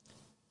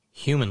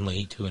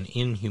humanly to an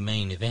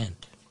inhumane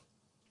event.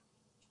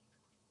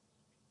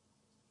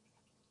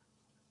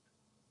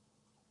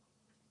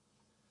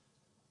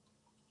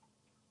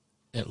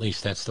 At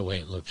least that's the way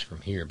it looks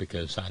from here,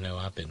 because I know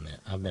I've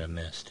been a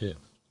mess too.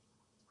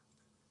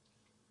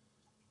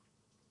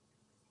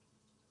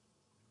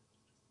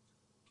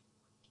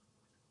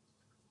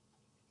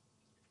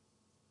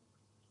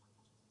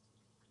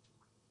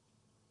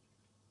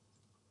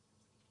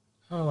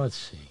 Oh, let's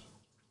see.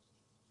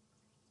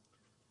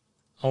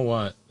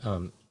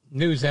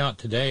 News out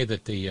today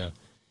that the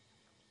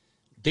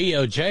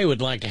DOJ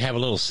would like to have a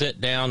little sit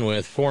down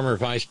with former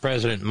Vice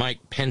President Mike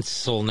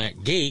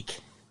Pencilneck Geek.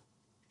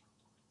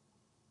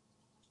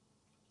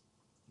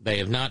 They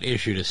have not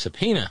issued a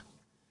subpoena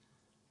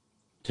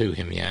to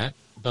him yet,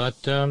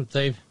 but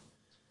they've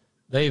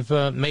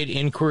made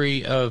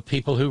inquiry of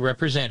people who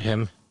represent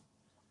him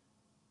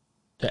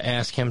to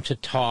ask him to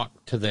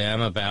talk to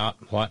them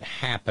about what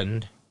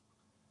happened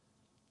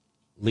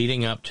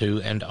leading up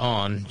to and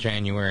on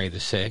January the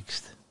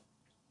 6th.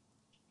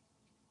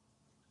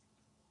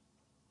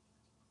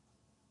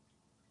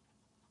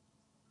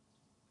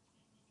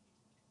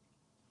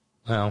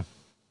 Well,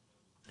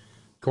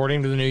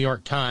 according to the New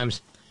York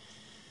Times,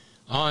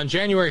 on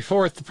January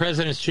 4th, the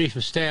President's Chief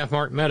of Staff,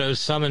 Mark Meadows,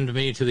 summoned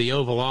me to the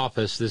Oval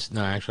Office. This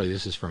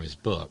is from his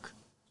book,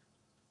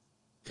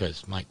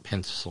 because Mike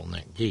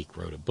Pencilneck Geek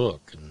wrote a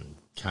book and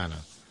kind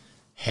of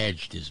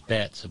hedged his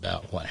bets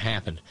about what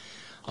happened.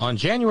 On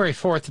January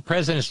 4th, the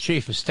President's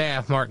Chief of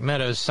Staff, Mark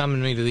Meadows,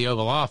 summoned me to the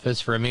Oval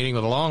Office for a meeting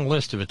with a long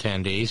list of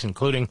attendees,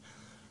 including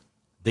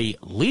the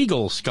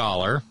legal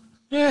scholar,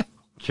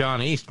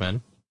 John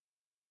Eastman,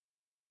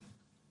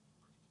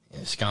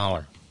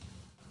 Scholar.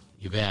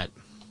 You bet.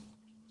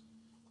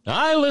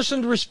 I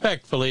listened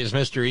respectfully as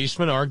Mr.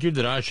 Eastman argued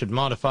that I should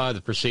modify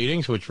the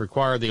proceedings which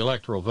require the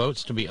electoral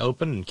votes to be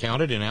opened and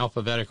counted in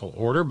alphabetical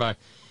order by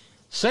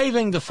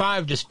saving the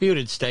 5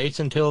 disputed states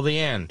until the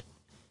end.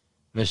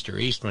 Mr.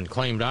 Eastman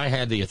claimed I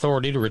had the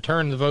authority to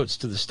return the votes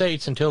to the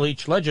states until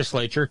each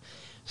legislature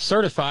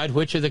certified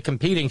which of the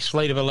competing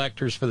slate of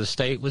electors for the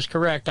state was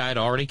correct. I had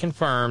already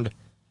confirmed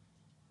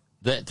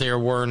that there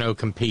were no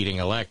competing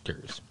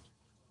electors.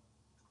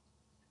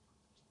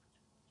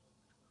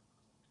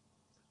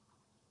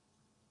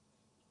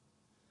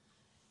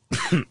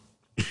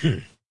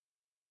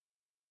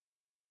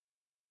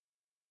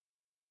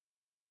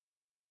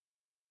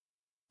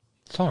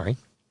 Sorry.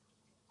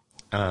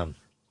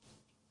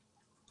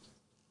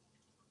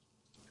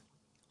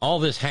 All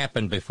this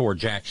happened before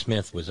Jack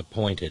Smith was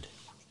appointed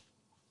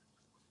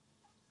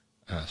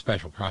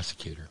special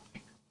prosecutor.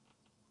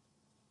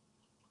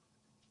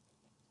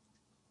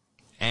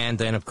 And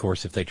then, of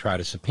course, if they try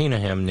to subpoena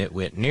him,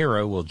 Nitwit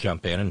Nero will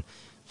jump in and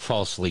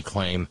falsely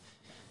claim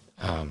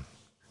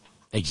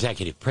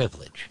executive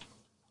privilege,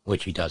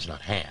 which he does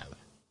not have.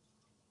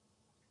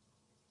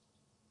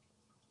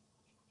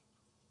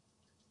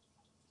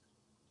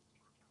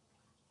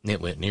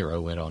 Nitwit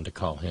Nero went on to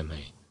call him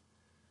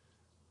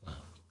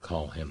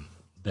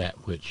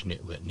that which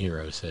Nitwit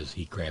Nero says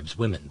he grabs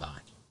women by.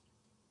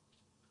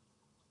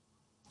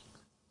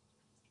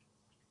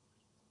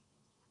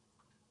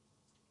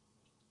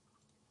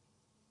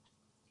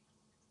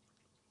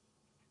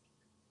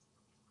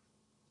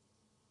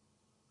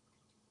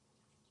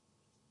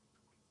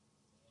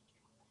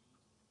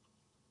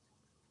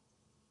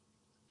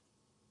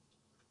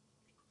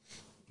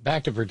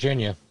 Back to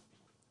Virginia.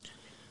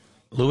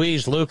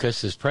 Louise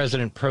Lucas is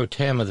president pro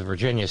tem of the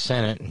Virginia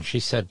Senate, and she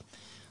said,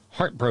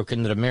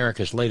 heartbroken that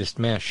America's latest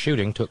mass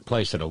shooting took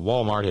place at a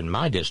Walmart in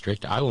my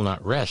district, I will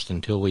not rest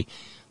until we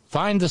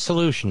find the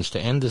solutions to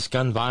end this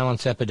gun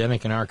violence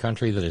epidemic in our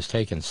country that has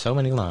taken so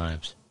many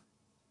lives.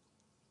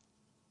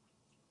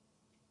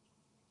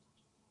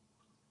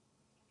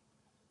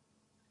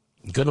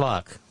 Good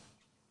luck.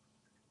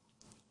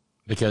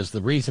 Because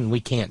the reason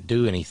we can't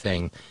do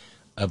anything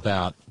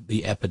about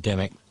the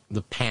epidemic,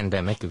 the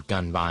pandemic of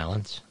gun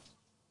violence,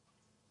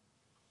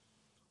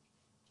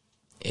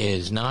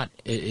 is not,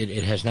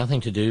 it has nothing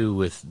to do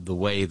with the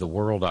way the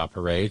world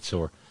operates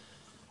or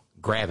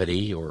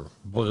gravity or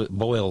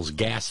Boyle's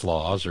gas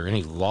laws or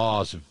any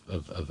laws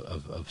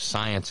of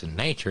science and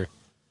nature.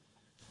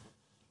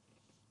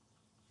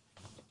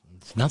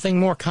 It's nothing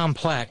more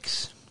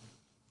complex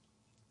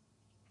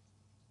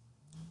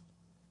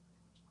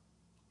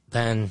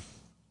than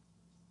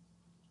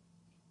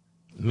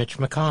Mitch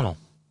McConnell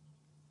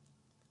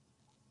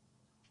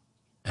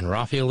and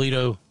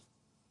Rafaelito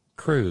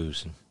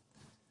Cruz and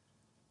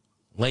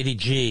Lady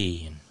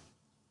G and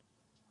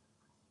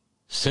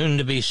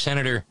soon-to-be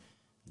Senator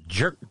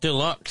Jerk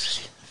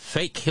Deluxe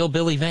Fake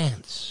Hillbilly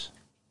Vance.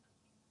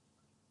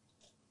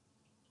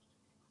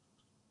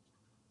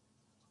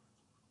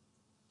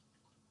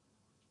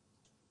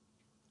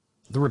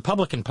 The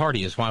Republican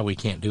Party is why we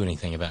can't do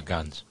anything about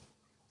guns.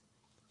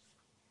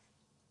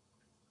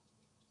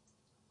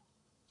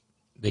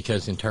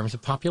 Because in terms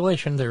of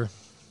population, they're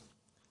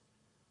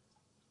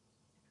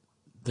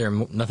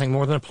nothing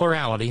more than a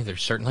plurality. They're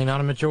certainly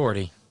not a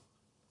majority.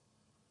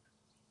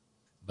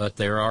 But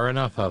there are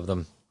enough of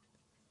them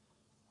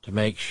to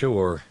make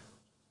sure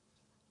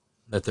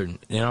that the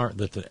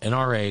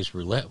NRA's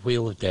roulette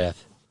wheel of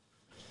death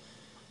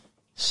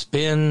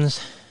spins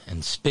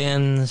and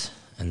spins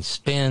and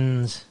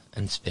spins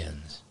and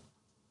spins.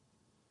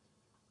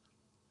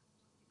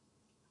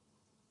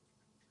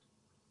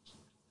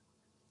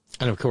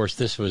 And, of course,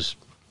 this was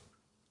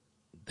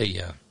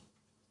the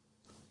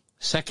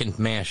second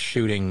mass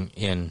shooting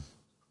in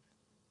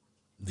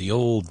the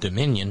Old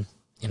Dominion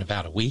in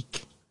about a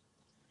week.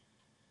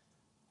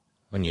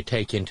 When you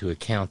take into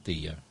account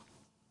the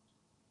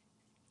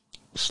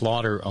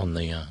slaughter on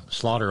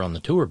the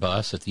tour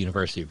bus at the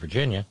University of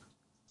Virginia.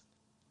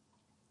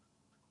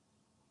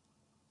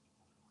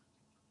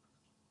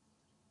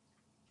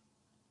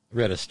 I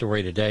read a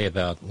story today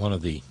about one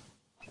of the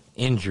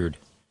injured.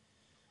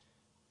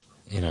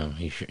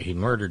 He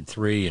murdered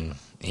 3 and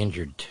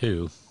injured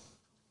 2.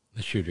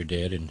 The shooter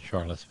did in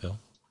Charlottesville.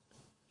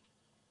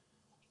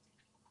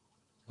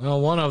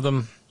 Well, one of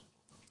them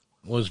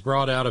was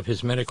brought out of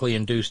his medically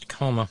induced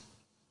coma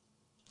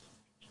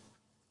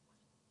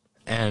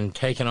and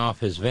taken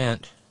off his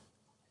vent.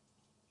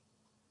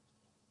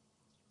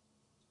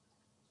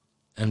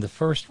 And the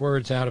first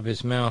words out of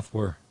his mouth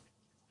were,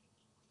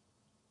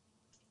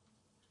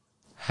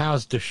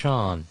 "How's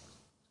Deshaun?"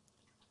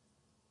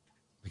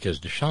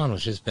 Because Deshaun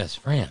was his best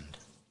friend.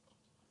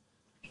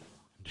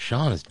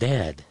 Deshaun is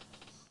dead.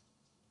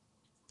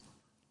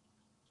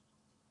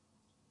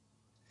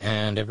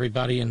 And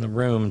everybody in the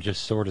room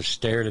just sort of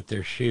stared at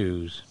their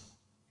shoes.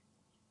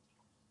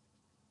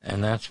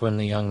 And that's when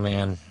the young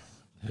man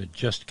who had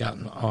just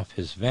gotten off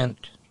his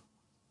vent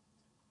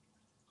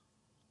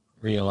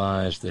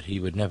realized that he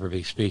would never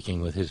be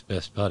speaking with his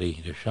best buddy,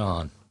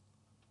 Deshaun.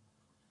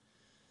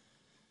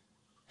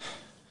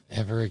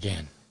 Ever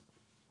again.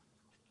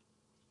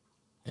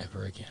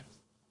 Ever again.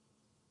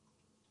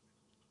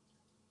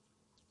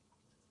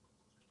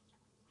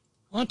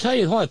 Well, I'll tell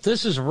you what,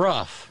 this is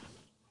rough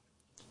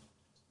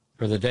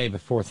for the day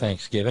before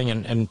Thanksgiving.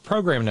 And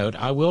program note,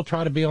 I will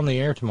try to be on the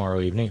air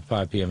tomorrow evening at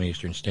 5 p.m.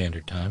 Eastern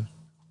Standard Time.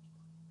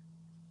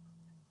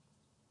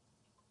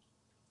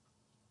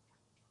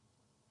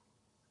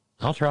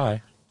 I'll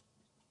try.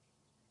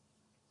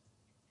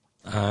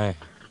 I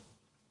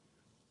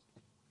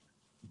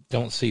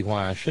don't see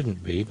why I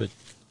shouldn't be, but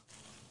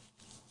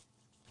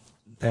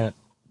that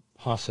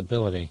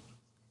possibility,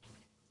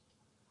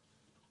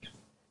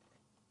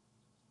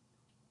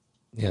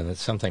 yeah, that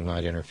something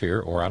might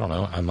interfere, or I don't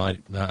know, I might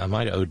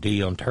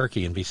OD on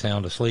turkey and be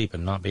sound asleep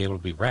and not be able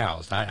to be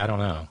roused. I don't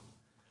know.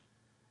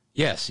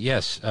 Yes,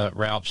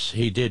 Ralphs,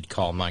 he did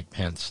call Mike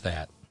Pence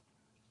that.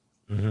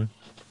 Mm-hmm.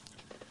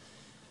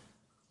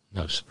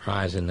 No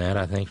surprise in that,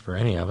 I think, for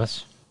any of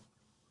us.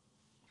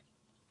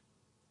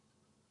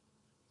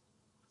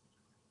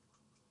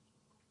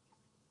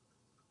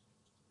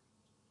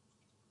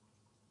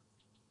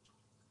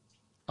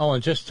 Oh,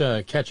 and just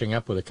catching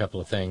up with a couple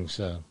of things.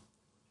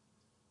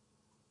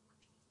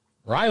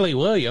 Riley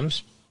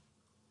Williams,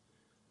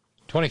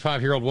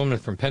 25-year-old woman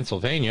from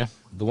Pennsylvania,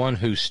 the one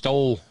who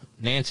stole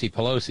Nancy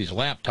Pelosi's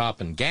laptop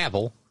and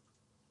gavel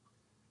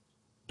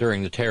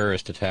during the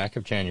terrorist attack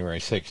of January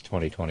 6,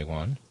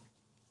 2021.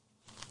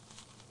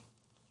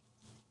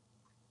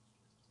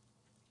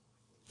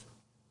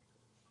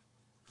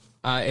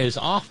 Is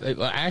off.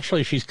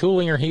 Actually, she's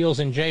cooling her heels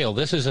in jail.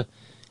 This is a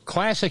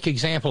classic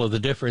example of the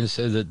difference.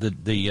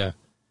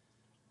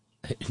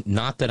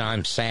 Not that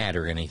I'm sad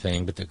or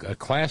anything, but a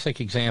classic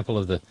example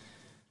of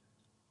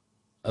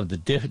the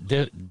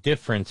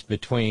difference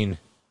between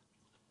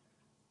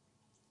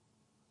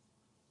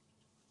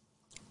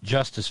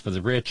justice for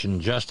the rich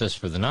and justice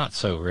for the not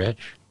so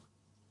rich.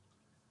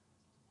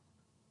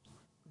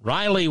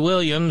 Riley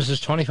Williams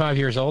is 25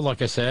 years old.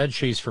 Like I said,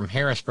 she's from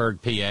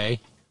Harrisburg, PA.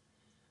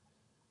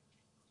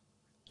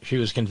 She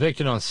was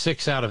convicted on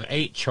 6 out of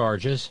 8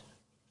 charges.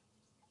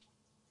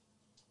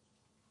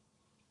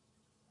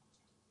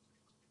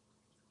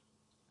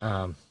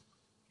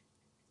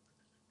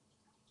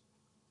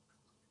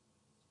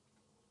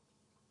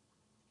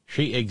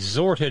 She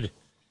exhorted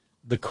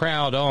the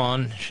crowd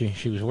on.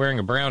 She was wearing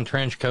a brown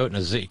trench coat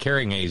and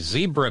carrying a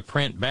zebra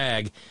print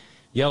bag,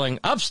 yelling,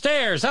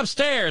 "Upstairs,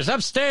 upstairs,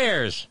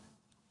 upstairs!"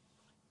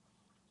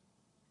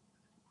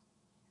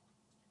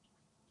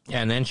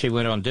 And then she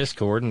went on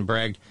Discord and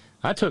bragged,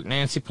 "I took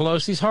Nancy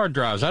Pelosi's hard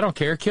drives. I don't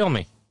care. Kill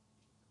me."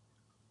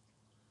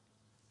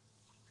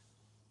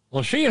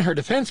 Well, she and her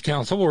defense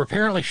counsel were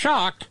apparently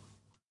shocked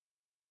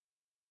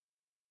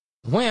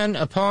when,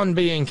 upon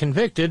being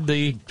convicted,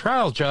 the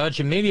trial judge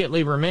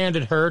immediately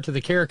remanded her to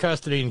the care,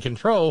 custody, and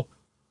control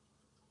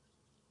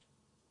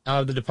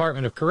of the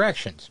Department of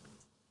Corrections,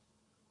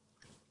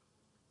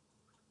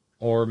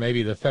 or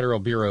maybe the Federal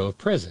Bureau of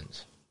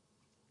Prisons.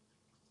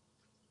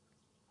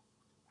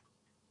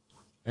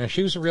 And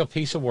she was a real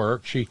piece of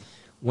work. She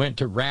went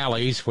to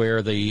rallies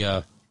where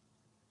the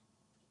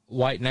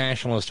white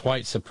nationalist,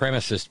 white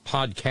supremacist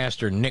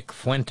podcaster Nick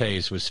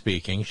Fuentes was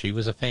speaking. She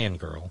was a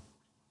fangirl.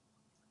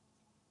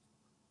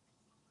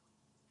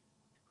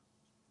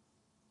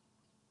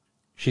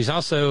 She's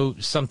also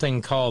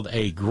something called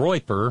a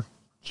groyper,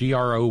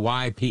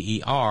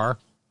 Groyper,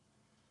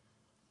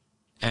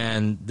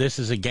 and this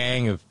is a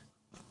gang of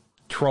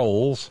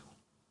trolls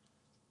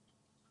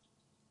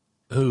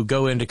who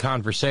go into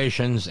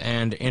conversations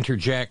and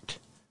interject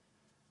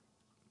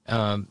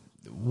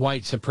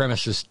white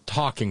supremacist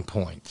talking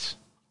points.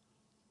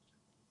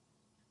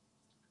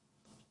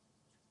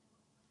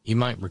 You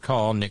might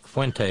recall Nick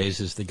Fuentes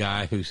is the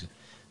guy who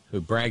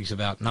brags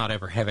about not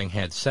ever having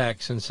had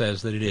sex and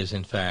says that it is,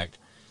 in fact,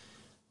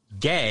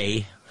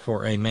 gay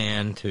for a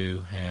man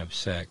to have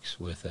sex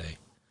with a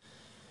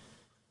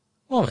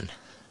woman.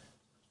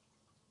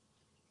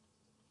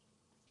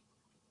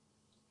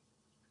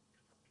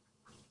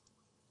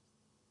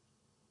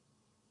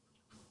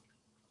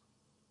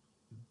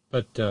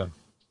 But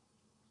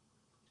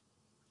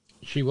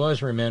she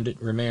was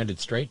remanded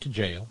straight to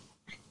jail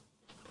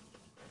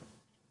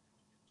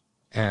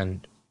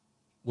and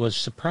was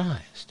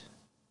surprised.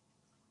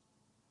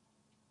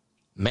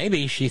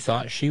 Maybe she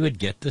thought she would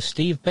get the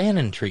Steve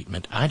Bannon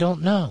treatment. I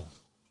don't know.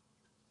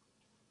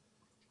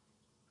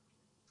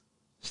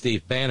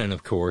 Steve Bannon,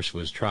 of course,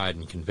 was tried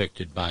and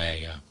convicted by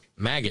a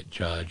maggot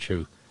judge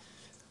who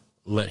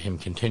let him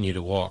continue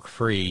to walk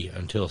free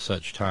until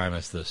such time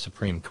as the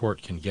Supreme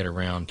Court can get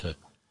around to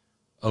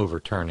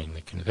overturning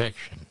the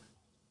conviction.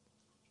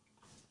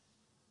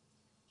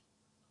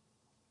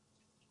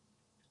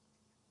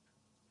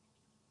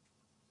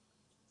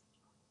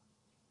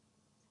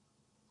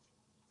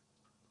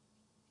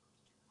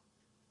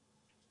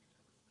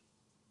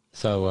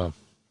 So,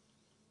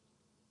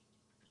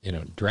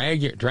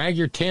 drag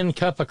your tin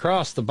cup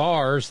across the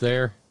bars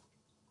there,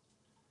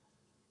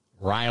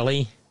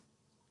 Riley.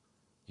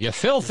 You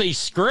filthy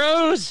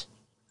screws!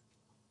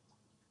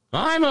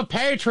 I'm a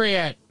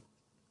patriot!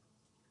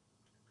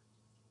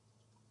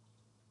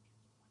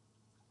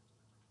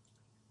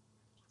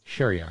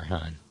 Sure you are,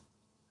 hon.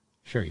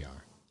 Sure you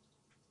are.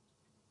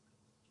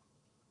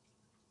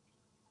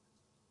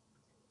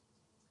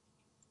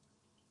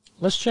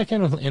 Let's check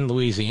in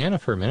Louisiana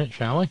for a minute,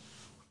 shall we?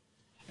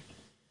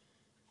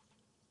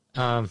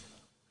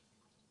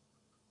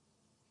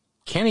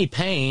 Kenny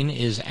Payne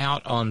is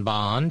out on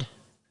bond.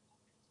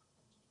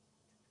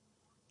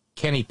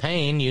 Kenny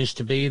Payne used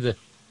to be the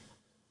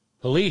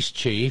police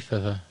chief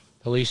of a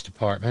police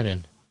department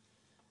in,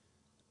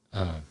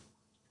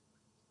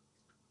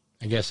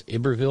 I guess,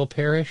 Iberville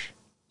Parish.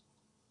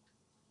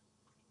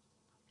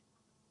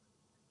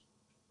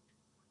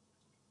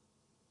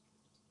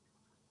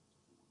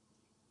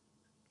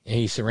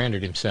 He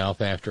surrendered himself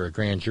after a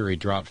grand jury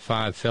dropped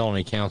 5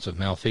 felony counts of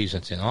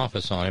malfeasance in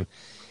office on him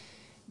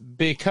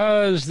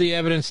because the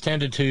evidence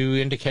tended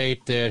to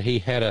indicate that he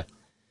had a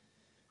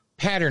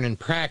pattern and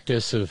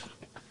practice of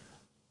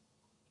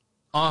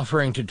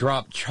offering to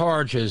drop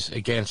charges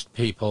against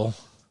people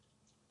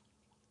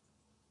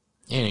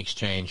in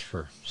exchange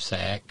for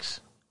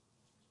sex.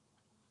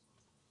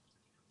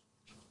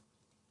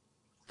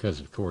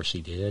 Because, of course,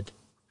 he did.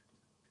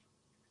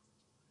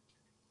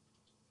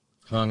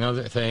 Among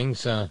other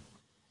things,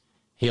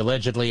 he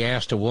allegedly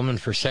asked a woman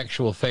for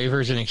sexual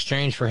favors in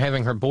exchange for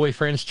having her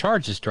boyfriend's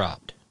charges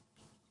dropped.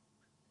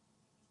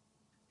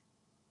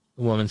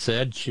 The woman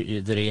said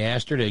that he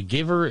asked her to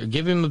give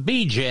him a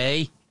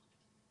BJ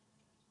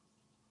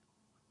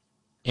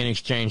in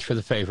exchange for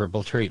the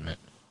favorable treatment.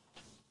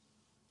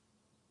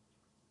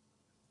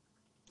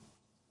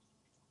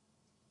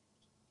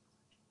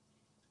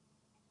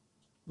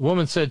 The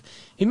woman said,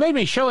 he made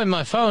me show him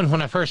my phone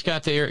when I first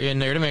got in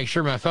there to make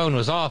sure my phone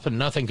was off and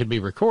nothing could be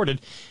recorded,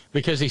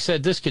 because he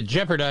said this could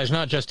jeopardize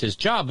not just his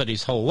job, but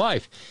his whole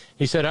life.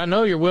 He said, I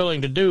know you're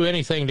willing to do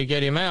anything to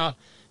get him out.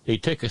 He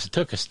took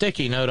a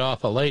sticky note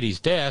off a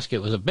lady's desk.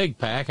 It was a big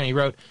pack, and he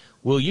wrote,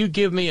 will you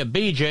give me a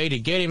BJ to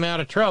get him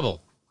out of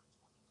trouble?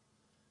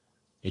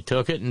 He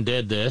took it and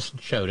did this and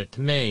showed it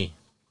to me.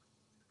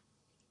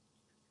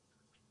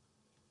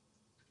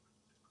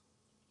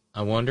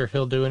 I wonder if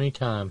he'll do any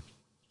time.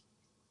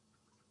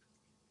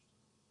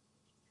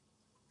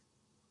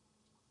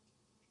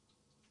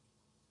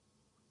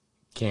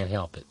 Can't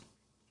help it.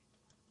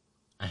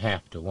 I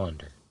have to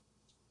wonder.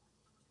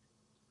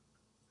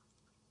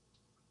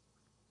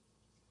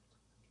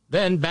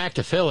 Then back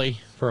to Philly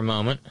for a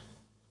moment. A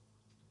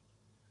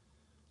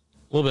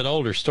little bit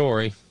older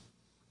story.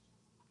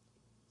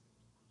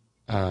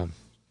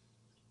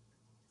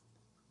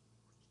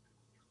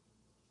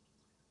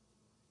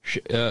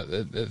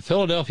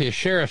 Philadelphia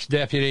Sheriff's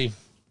Deputy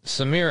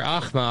Samir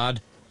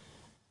Ahmad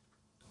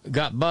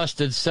got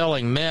busted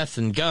selling meth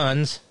and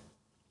guns.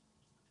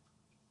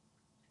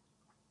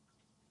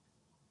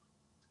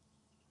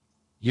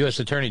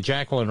 U.S. Attorney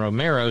Jacqueline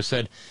Romero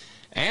said,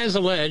 as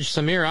alleged,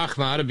 Samir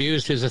Ahmad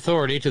abused his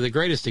authority to the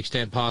greatest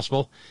extent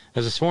possible.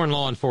 As a sworn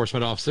law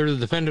enforcement officer, the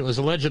defendant was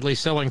allegedly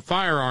selling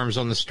firearms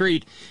on the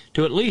street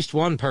to at least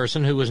one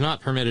person who was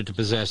not permitted to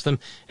possess them,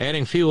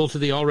 adding fuel to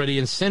the already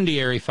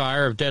incendiary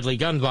fire of deadly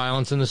gun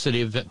violence in the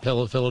city of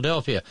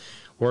Philadelphia.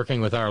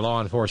 Working with our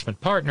law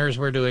enforcement partners,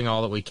 we're doing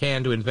all that we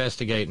can to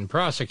investigate and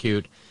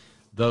prosecute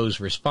those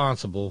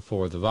responsible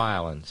for the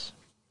violence.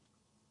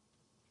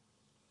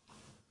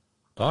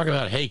 Talk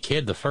about, hey,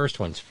 kid, the first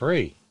one's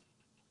free.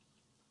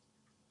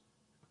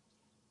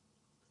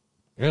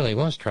 Really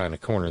was trying to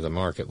corner the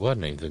market,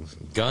 wasn't he? The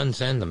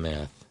guns and the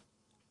meth.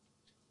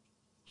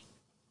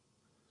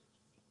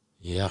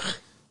 Yuck.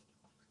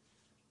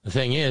 The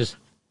thing is,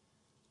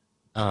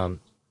 the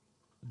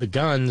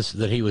guns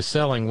that he was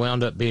selling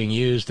wound up being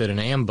used at an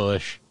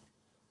ambush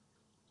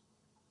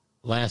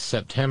last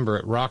September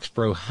at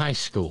Roxborough High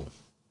School.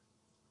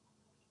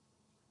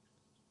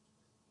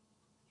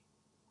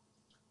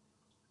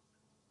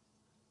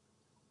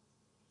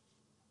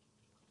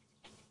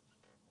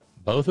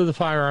 Both of the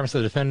firearms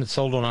the defendant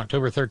sold on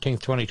October 13,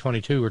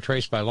 2022 were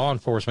traced by law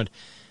enforcement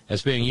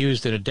as being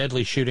used in a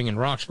deadly shooting in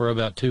Roxborough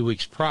about 2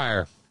 weeks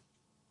prior.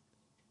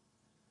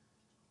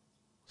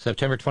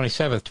 September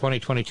 27,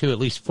 2022, at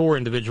least 4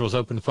 individuals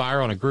opened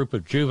fire on a group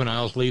of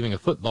juveniles leaving a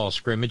football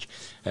scrimmage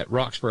at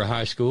Roxborough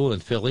High School in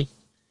Philly.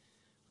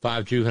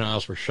 5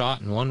 juveniles were shot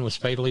and 1 was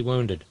fatally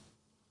wounded.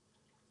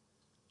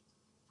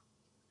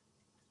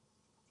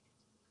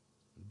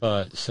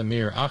 But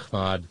Samir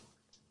Ahmad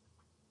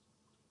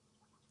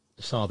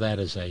saw that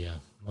as a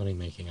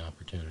money-making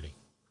opportunity.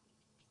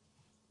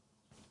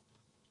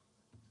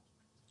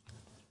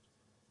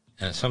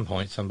 And at some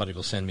point, somebody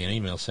will send me an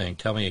email saying,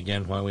 tell me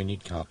again why we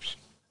need cops.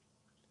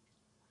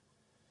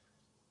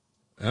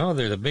 Oh,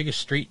 they're the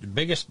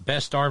biggest,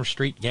 best armed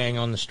street gang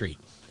on the street.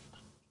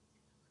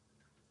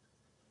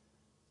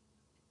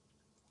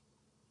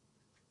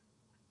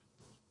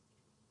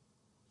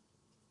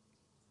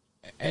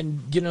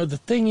 And, you know, the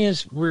thing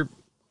is, we're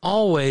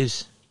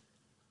always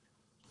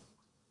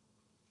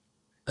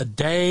a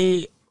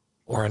day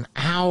or an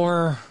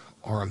hour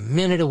or a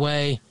minute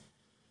away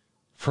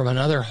from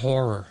another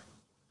horror.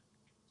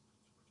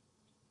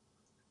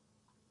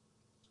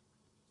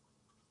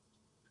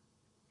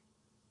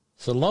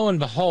 So lo and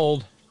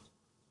behold,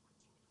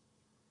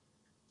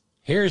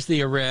 Here's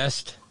the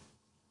arrest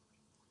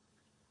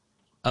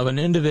of an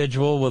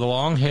individual with a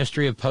long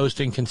history of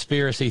posting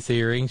conspiracy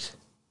theories,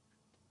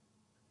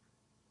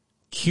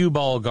 cue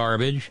ball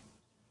garbage,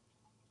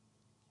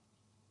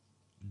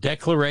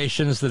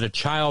 declarations that a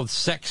child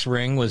sex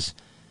ring was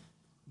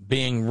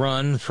being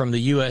run from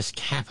the U.S.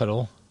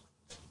 Capitol.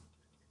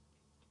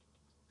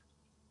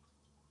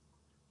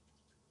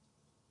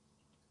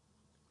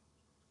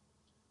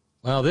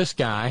 Well, this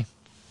guy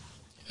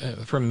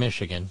from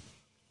Michigan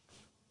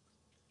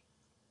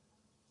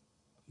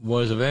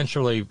was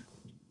eventually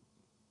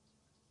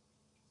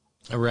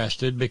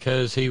arrested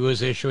because he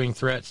was issuing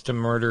threats to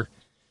murder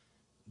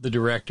the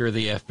director of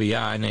the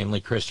FBI,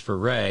 namely Christopher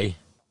Wray,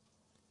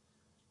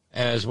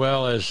 as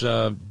well as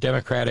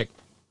Democratic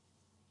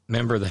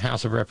member of the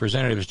House of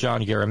Representatives,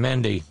 John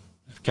Garamendi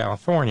of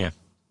California.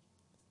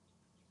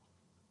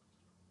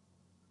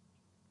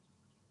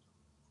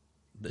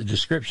 The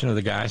description of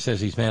the guy says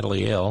he's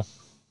mentally ill.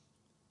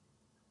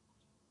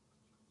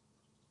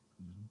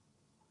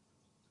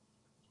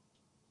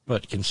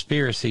 But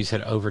conspiracies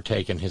had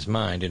overtaken his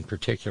mind, and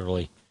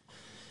particularly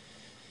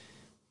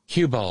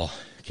cue ball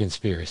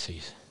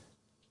conspiracies.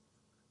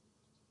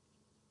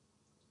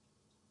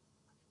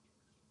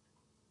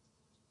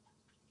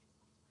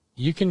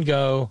 You can't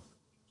go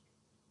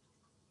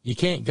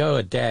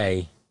a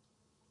day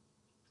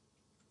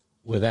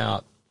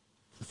without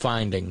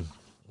finding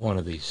one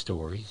of these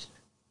stories.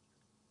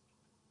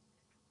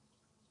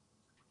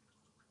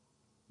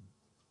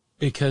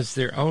 Because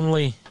they're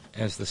only,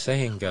 as the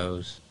saying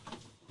goes,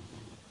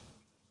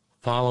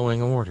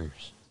 following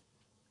orders.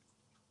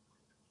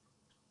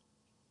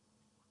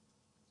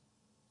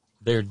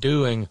 They're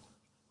doing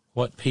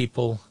what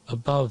people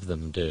above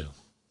them do.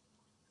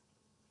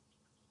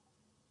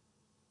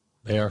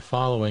 They are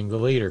following the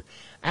leader.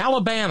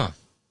 Alabama.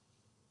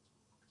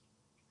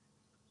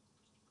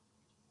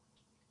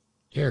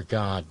 Dear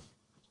God.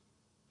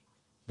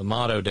 The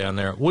motto down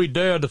there, we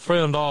dare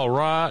defend all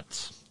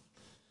rights.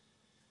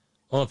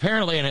 Well,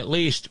 apparently in at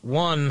least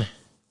one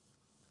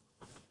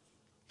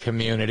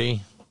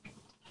community,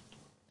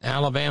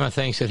 Alabama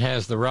thinks it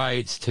has the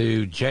rights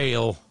to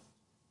jail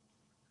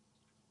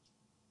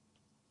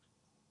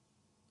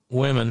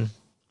women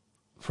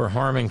for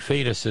harming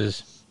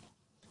fetuses,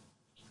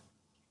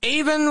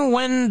 even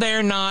when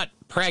they're not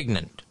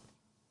pregnant.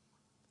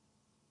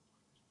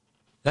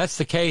 That's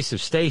the case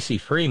of Stacey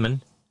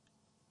Freeman.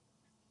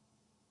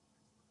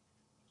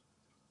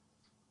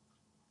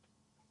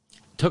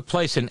 Took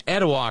place in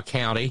Etowah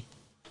County.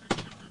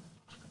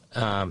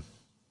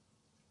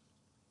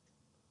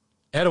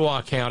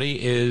 Etowah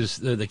County is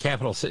the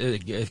capital.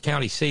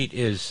 County seat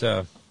is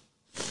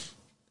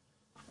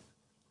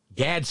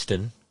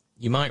Gadsden.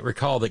 You might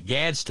recall that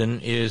Gadsden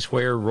is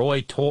where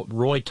Roy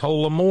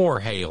Tola Moore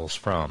hails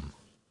from.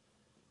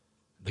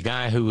 The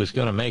guy who was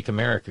going to make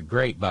America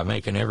great by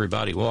making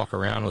everybody walk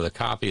around with a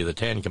copy of the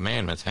Ten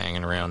Commandments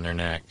hanging around their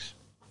necks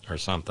or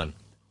something.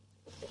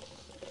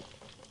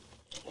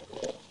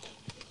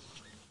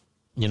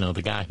 You know,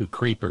 the guy who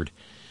creepered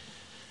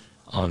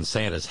on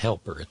Santa's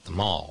helper at the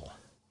mall,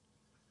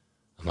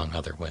 among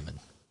other women.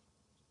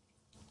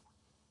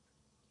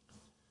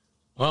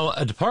 Well,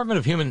 a Department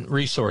of Human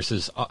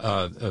Resources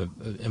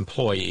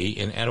employee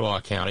in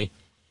Etowah County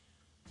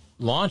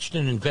launched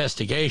an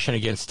investigation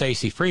against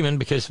Stacey Freeman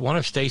because one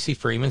of Stacey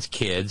Freeman's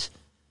kids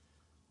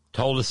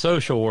told a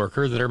social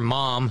worker that her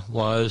mom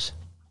was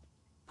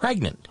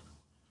pregnant.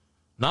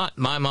 Not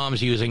my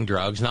mom's using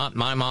drugs, not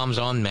my mom's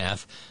on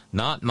meth,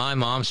 not my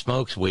mom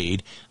smokes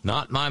weed,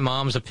 not my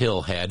mom's a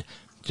pillhead,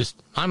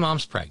 just my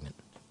mom's pregnant.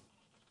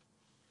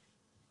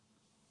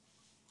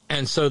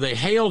 And so they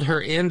hailed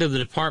her into the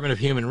Department of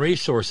Human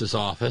Resources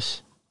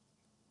office,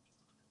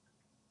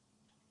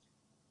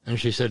 and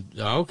she said,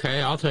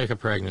 okay, I'll take a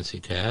pregnancy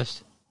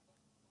test.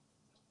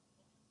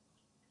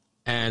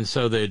 And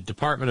so the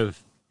Department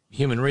of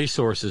Human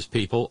Resources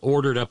people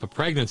ordered up a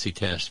pregnancy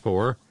test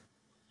for her,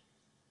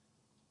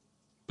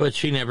 but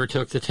she never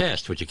took the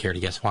test. Would you care to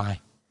guess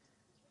why?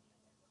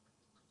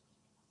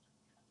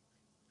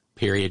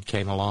 Period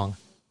came along.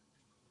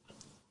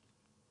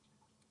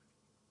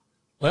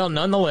 Well,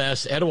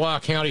 nonetheless, Etowah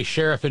County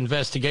Sheriff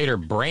Investigator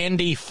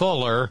Brandy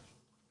Fuller.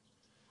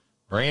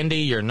 Brandy,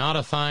 you're not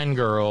a fine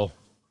girl.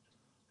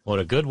 What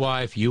a good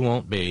wife you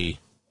won't be.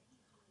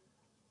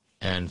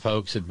 And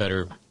folks had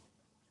better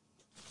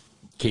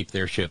keep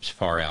their ships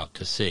far out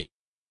to sea.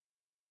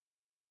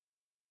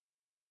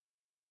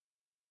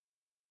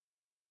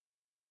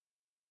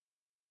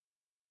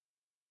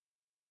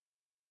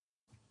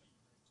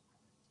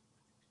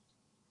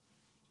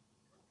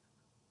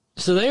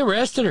 So they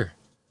arrested her.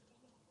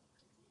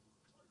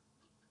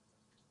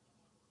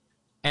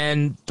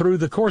 And through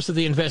the course of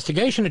the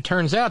investigation, it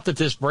turns out that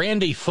this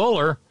Brandy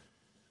Fuller,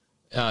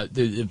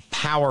 the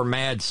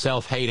power-mad,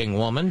 self-hating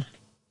woman,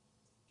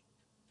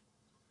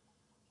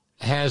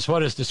 has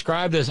what is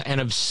described as an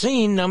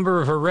obscene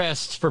number of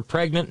arrests for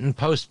pregnant and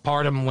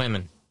postpartum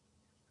women.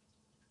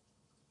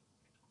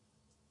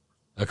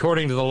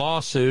 According to the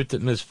lawsuit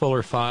that Ms.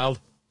 Fuller filed,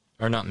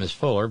 or not Ms.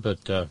 Fuller,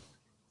 but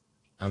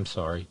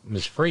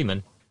Ms.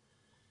 Freeman,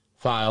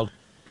 filed.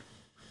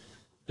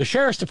 The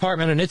Sheriff's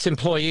Department and its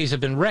employees have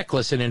been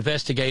reckless in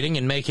investigating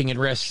and making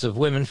arrests of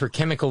women for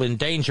chemical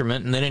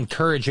endangerment and then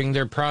encouraging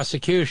their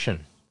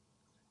prosecution.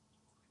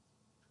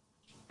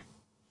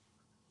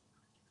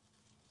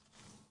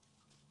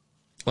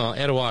 Well,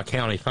 Etowah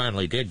County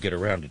finally did get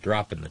around to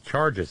dropping the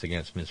charges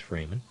against Ms.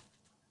 Freeman,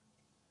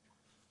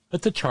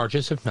 but the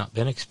charges have not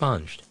been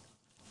expunged.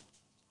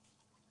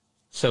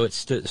 So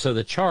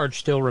the charge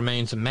still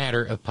remains a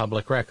matter of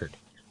public record.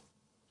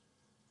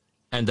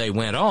 And they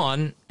went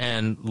on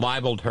and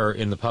libeled her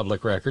in the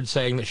public record,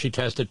 saying that she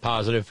tested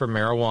positive for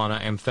marijuana,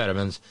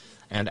 amphetamines,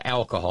 and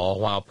alcohol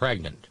while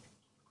pregnant.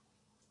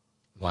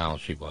 While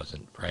she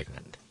wasn't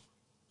pregnant.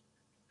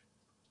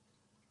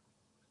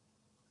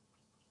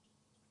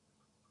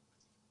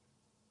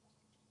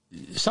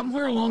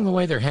 Somewhere along the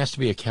way, there has to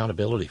be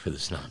accountability for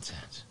this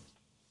nonsense.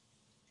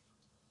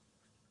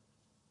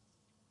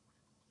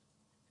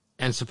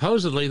 And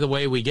supposedly the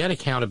way we get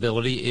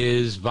accountability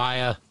is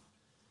via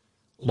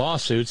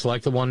lawsuits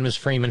like the one Ms.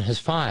 Freeman has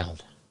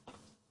filed.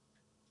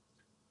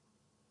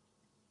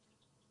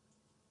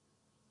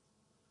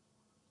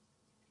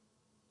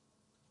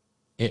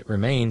 It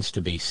remains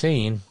to be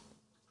seen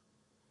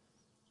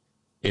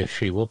if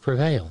she will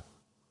prevail.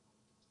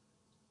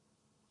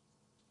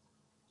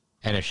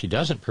 And if she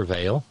doesn't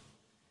prevail,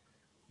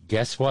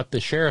 guess what the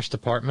Sheriff's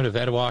Department of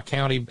Etowah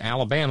County,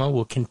 Alabama,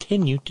 will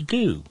continue to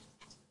do?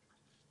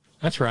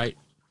 That's right.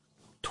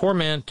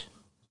 Torment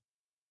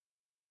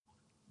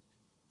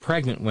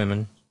pregnant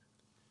women,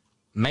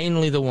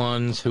 mainly the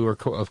ones who are,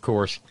 of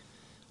course,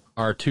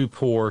 are too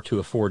poor to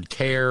afford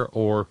care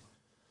or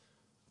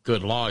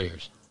good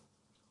lawyers.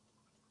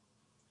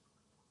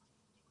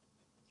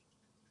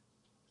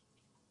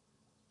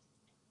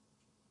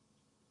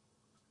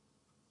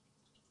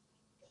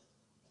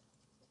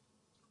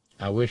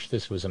 I wish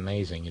this was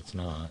amazing. It's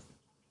not.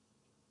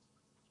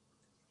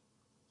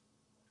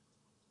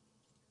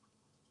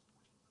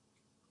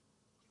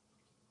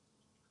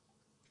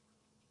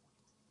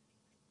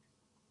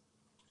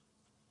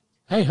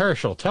 Hey,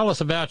 Herschel, tell us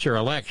about your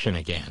election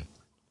again.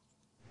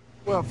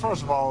 Well,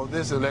 first of all,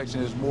 this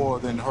election is more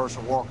than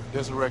Herschel Walker.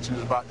 This election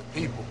is about the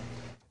people.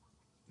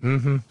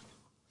 Mm-hmm.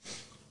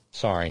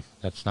 Sorry,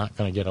 that's not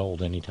going to get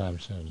old anytime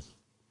soon.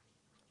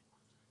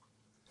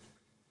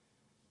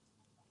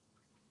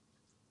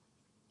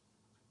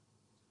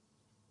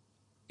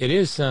 It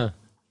is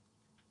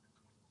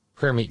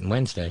prayer meeting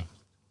Wednesday,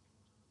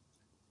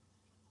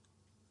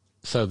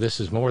 so this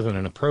is more than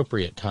an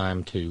appropriate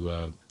time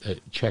to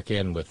check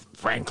in with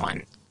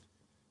Franklin,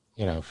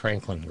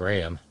 Franklin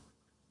Graham.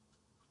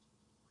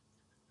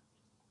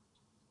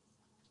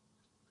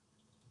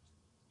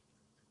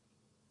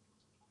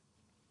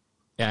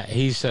 Yeah,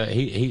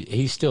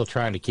 he's still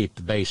trying to keep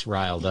the base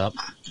riled up.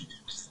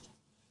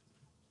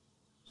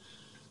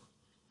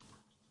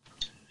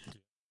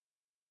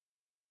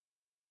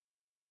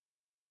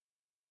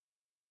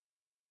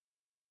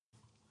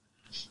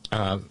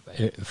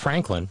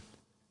 Franklin,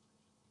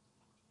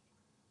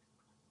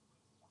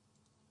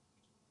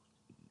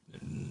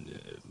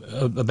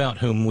 about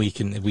whom we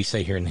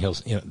say here in the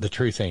Hills, the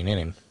truth ain't in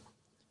him.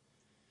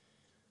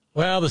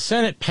 Well, the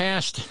Senate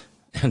passed,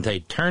 and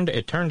it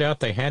turned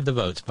out they had the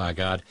votes, by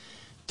God.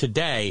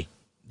 Today,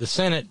 the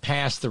Senate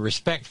passed the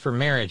Respect for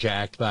Marriage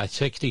Act by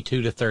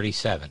 62 to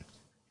 37.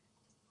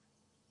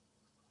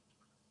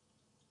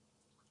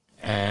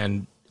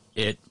 And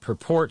it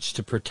purports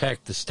to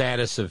protect the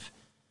status of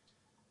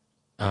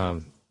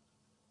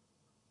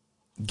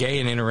gay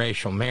and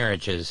interracial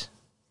marriages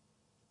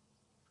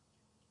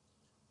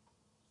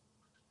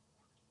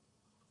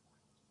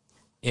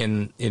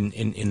in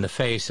the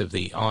face of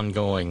the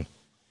ongoing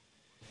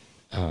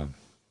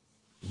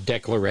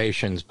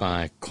declarations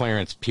by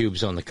Clarence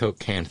Pubes on the Coke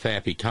can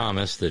Fappy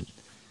Thomas that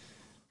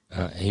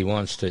he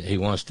wants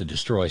to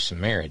destroy some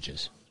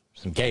marriages,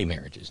 some gay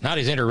marriages, not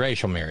his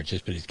interracial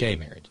marriages, but his gay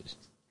marriages.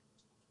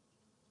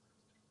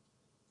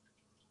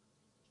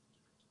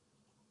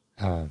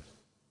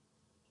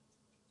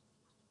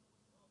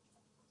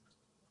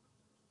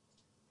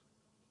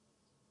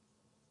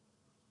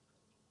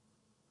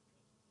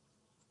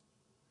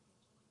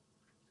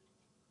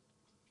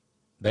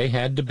 They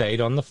had debate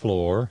on the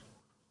floor.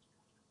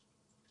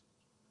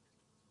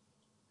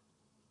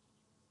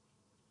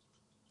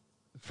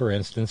 For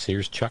instance,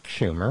 here's Chuck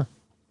Schumer.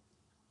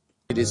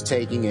 It is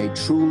taking a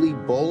truly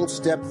bold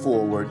step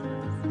forward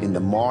in the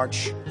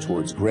march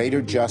towards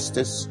greater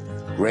justice,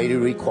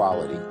 greater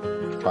equality,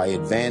 by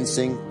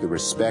advancing the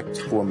Respect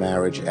for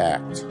Marriage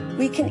Act.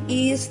 We can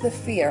ease the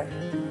fear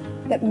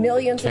that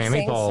millions of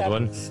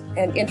same-sex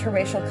and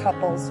interracial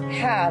couples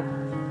have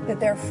that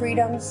their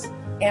freedoms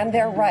and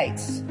their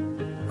rights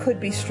could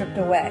be stripped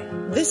away.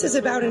 This is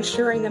about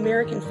ensuring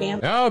American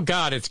families. Oh,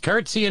 God, it's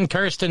Kurtzy and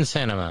Kirsten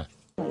Sinema.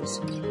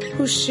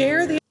 Who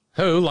share the...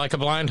 Who, like a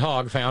blind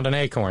hog, found an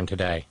acorn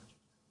today.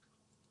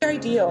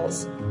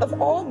 ...ideals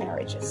of all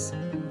marriages.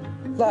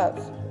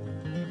 Love,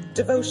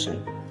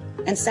 devotion,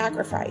 and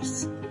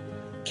sacrifice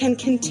can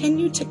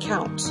continue to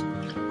count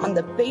on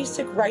the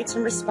basic rights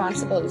and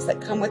responsibilities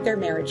that come with their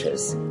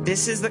marriages.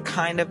 This is the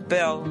kind of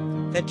bill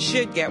that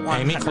should get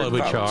 100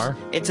 votes.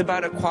 It's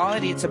about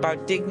equality, it's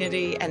about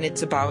dignity, and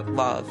it's about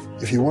love.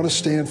 If you want to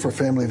stand for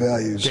family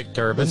values,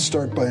 let's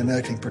start by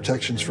enacting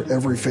protections for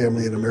every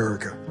family in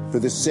America. For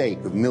the sake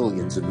of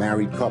millions of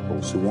married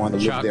couples who want to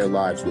live their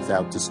lives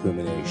without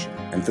discrimination,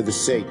 and for the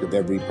sake of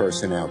every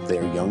person out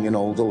there, young and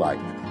old alike,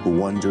 who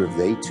wonder if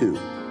they too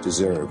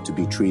deserve to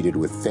be treated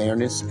with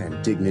fairness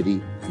and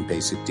dignity and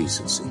basic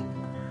decency.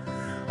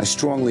 I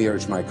strongly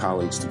urge my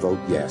colleagues to vote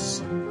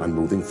yes on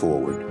moving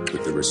forward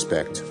with the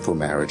Respect for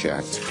Marriage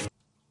Act.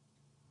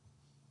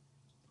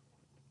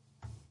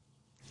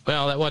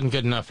 Well, that wasn't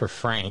good enough for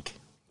Frank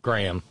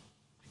Graham.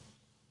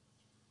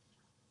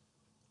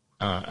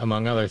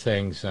 Among other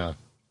things,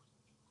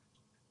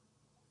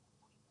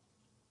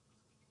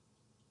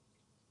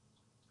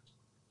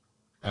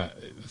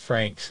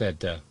 Frank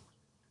said,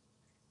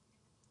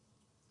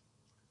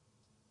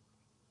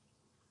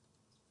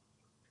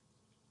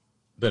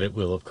 but it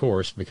will, of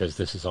course, because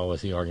this is always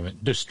the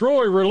argument,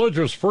 destroy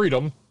religious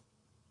freedom.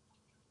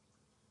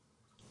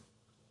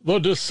 The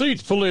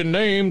deceitfully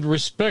named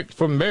Respect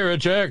for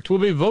Marriage Act will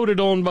be voted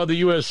on by the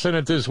U.S.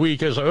 Senate this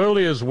week as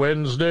early as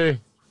Wednesday.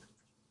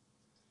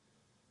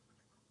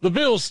 The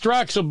bill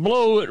strikes a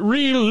blow at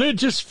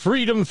religious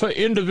freedom for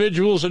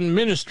individuals and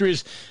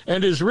ministries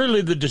and is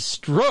really the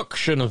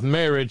destruction of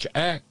Marriage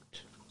Act.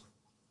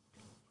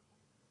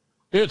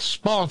 Its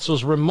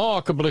sponsors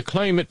remarkably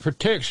claim it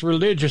protects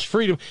religious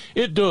freedom.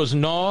 It does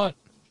not.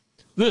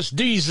 This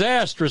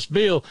disastrous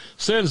bill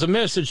sends a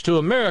message to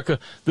America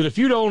that if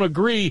you don't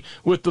agree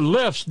with the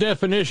left's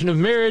definition of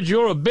marriage,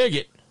 you're a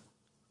bigot.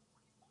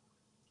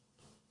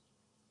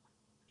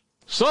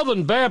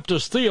 Southern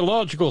Baptist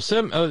Theological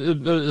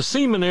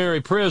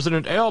Seminary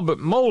President Albert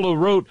Mohler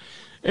wrote,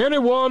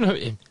 anyone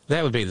who...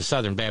 That would be the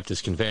Southern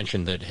Baptist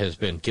Convention that has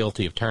been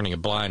guilty of turning a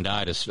blind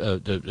eye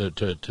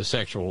to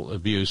sexual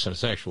abuse and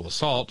sexual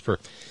assault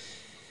for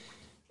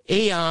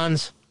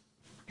eons.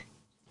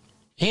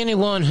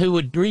 Anyone who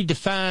would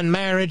redefine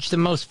marriage, the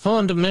most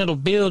fundamental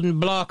building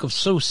block of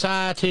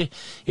society,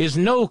 is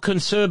no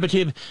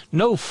conservative,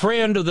 no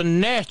friend of the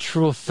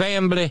natural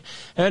family,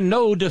 and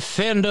no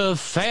defender of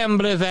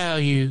family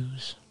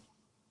values.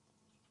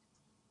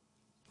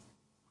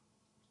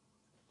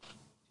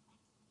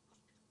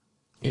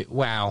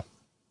 Wow.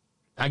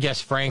 I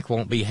guess Frank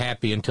won't be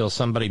happy until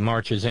somebody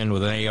marches in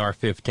with an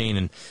AR-15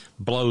 and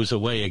blows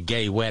away a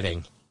gay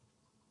wedding.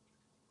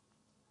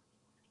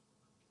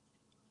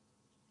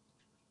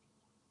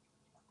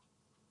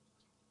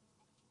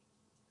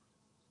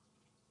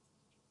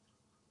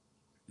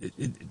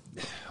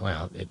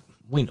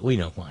 We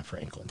know why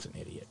Franklin's an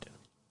idiot.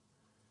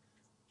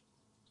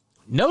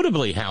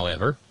 Notably,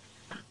 however,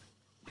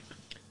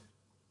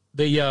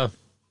 the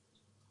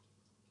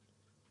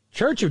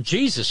Church of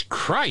Jesus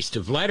Christ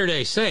of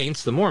Latter-day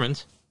Saints, the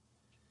Mormons,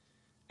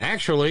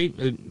 actually,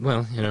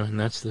 and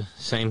that's the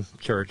same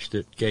church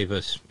that gave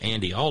us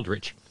Andy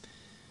Aldrich,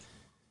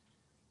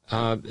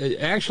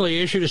 actually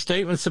issued a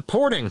statement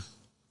supporting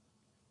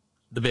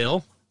the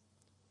bill.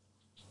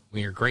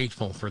 We are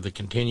grateful for the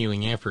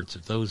continuing efforts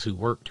of those who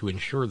work to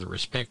ensure the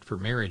Respect for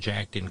Marriage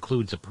Act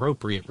includes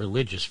appropriate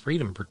religious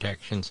freedom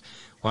protections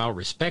while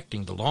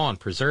respecting the law and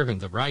preserving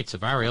the rights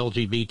of our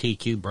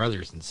LGBTQ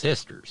brothers and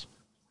sisters.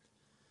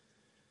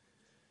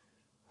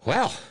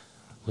 Well,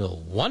 will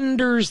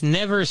wonders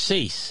never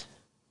cease?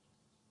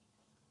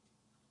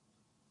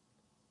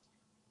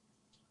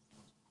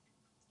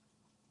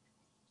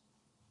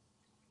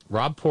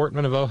 Rob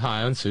Portman of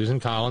Ohio and Susan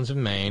Collins of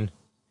Maine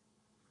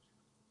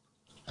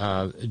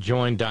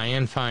joined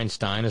Dianne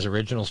Feinstein as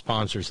original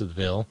sponsors of the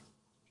bill,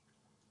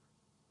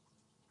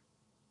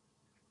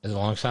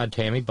 alongside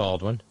Tammy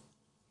Baldwin.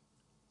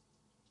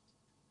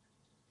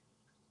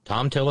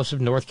 Tom Tillis of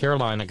North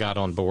Carolina got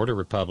on board, a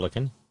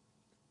Republican.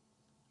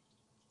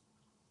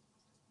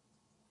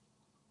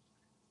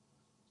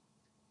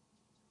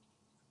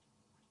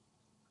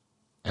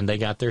 And they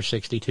got their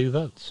 62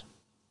 votes.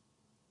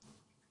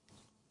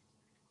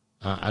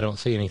 I don't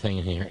see anything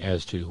in here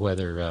as to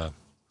whether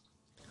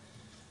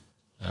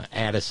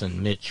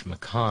Addison Mitch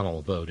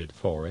McConnell voted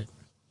for it.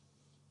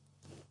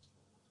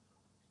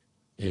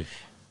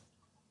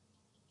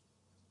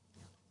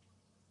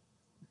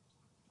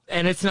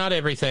 And it's not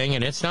everything,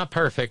 and it's not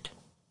perfect,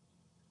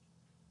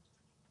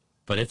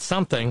 but it's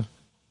something.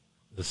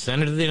 The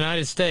Senate of the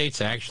United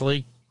States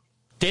actually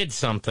did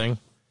something.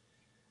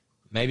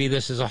 Maybe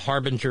this is a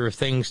harbinger of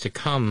things to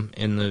come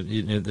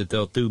that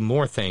they'll do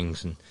more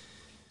things. And,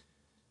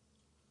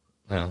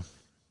 well,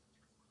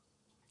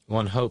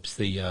 one hopes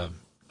the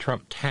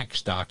Trump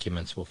tax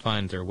documents will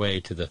find their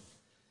way to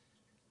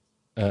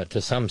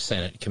some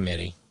Senate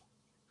committee.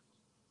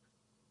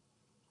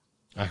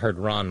 I heard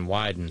Ron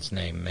Wyden's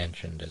name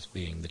mentioned as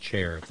being the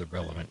chair of the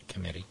relevant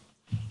committee.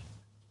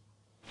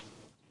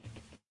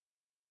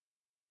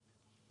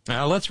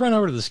 Now, let's run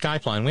over to the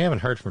Skype line. We haven't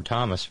heard from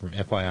Thomas from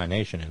FYI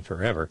Nation in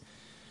forever.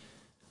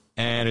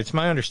 And it's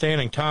my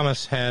understanding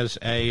Thomas has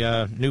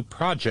a new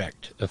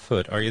project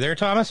afoot. Are you there,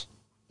 Thomas?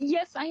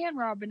 Yes, I am,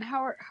 Robin.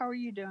 How are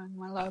you doing,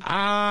 my love?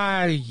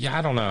 I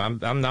don't know.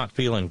 I'm not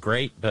feeling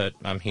great, but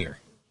I'm here.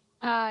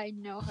 I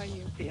know how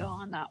you feel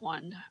on that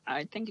one.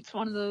 I think it's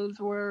one of those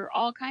we're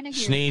all kind of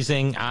here.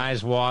 Sneezing,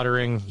 eyes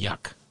watering,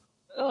 yuck.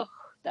 Ugh,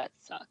 that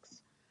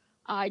sucks.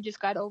 I just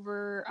got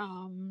over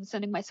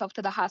sending myself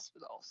to the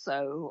hospital,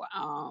 so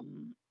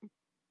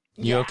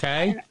you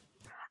okay?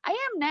 I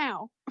am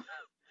now.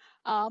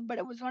 But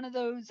it was one of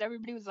those,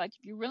 everybody was like,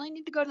 if you really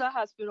need to go to the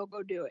hospital,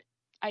 go do it.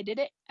 I did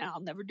it, and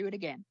I'll never do it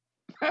again.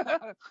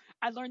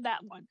 I learned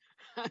that one.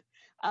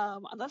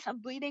 Unless I'm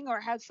bleeding or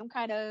have some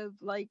kind of,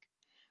 like,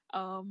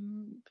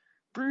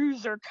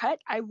 bruise or cut,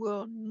 I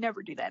will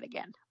never do that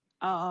again.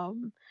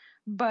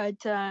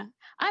 But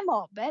I'm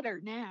all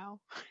better now,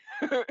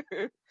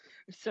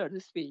 so to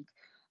speak.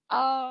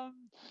 So,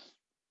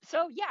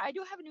 yeah, I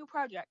do have a new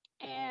project.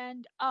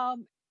 And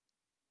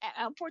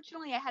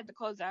unfortunately, I had to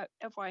close out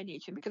FY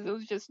Nation because it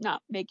was just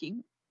not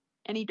making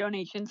any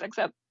donations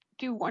except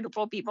two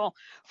wonderful people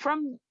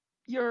from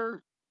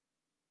your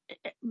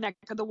neck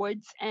of the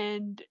woods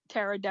and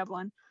Tara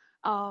Devlin,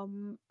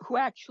 who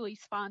actually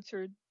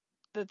sponsored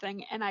the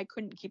thing, and I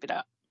couldn't keep it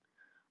up,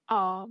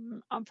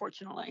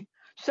 unfortunately.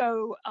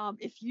 So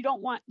if you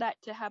don't want that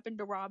to happen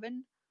to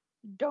Robin,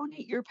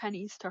 donate your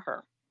pennies to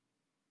her.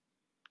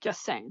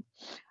 Just saying.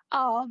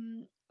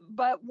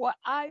 But what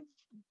I've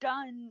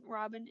done,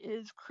 Robin,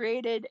 is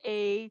created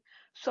a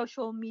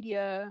social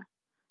media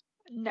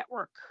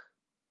network.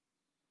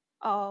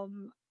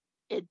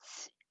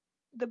 It's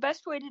the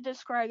best way to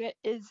describe it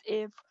is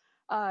if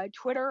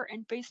Twitter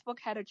and Facebook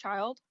had a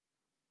child,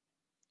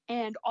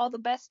 and all the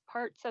best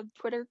parts of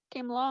Twitter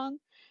came along,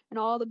 and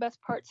all the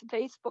best parts of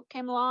Facebook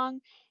came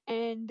along,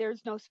 and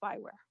there's no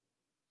spyware.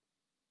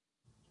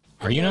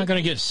 Are you not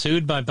going to get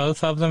sued by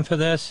both of them for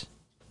this?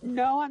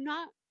 No, I'm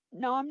not.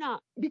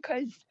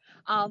 Because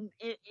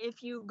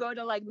if you go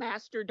to like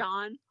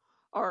Mastodon,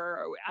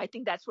 or I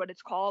think that's what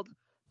it's called,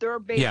 they're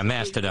basically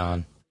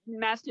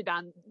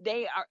Mastodon.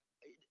 They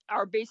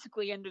are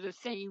basically under the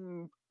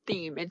same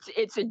theme.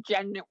 It's a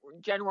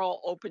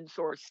general open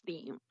source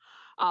theme.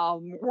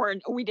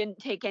 We didn't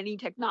take any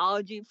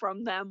technology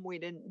from them. We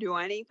didn't do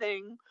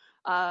anything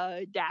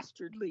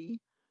dastardly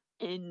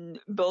in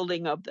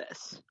building of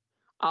this.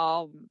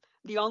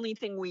 The only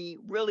thing we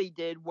really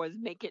did was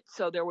make it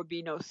so there would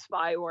be no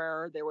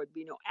spyware, there would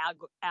be no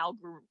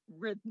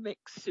algorithmic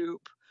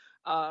soup,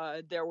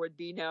 there would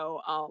be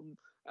no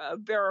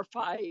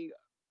verify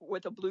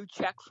with a blue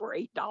check for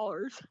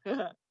 $8.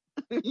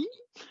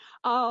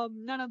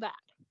 None of that.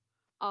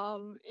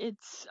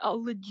 It's a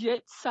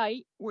legit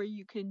site where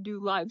you can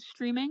do live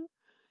streaming.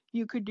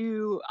 You could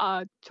do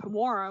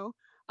tomorrow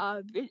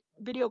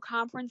video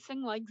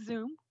conferencing like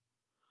Zoom.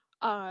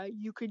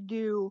 You could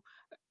do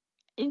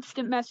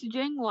instant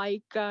messaging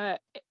like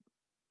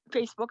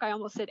Facebook. I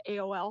almost said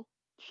AOL.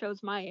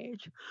 Shows my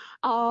age.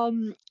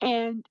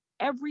 And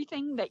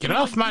everything that get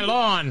off my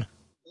lawn.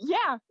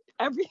 Yeah,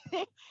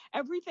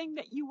 everything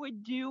that you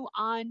would do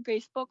on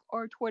Facebook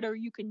or Twitter,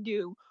 you can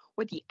do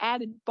with the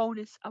added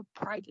bonus of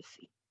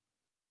privacy.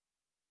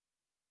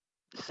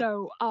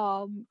 So,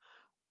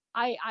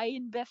 I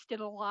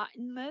invested a lot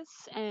in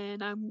this,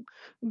 and I'm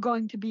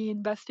going to be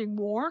investing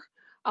more.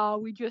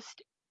 We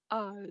just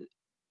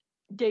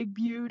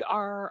debuted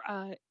our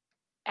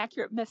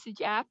Accurate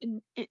Message app,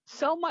 and it's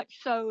so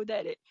much so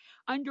that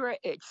under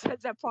it says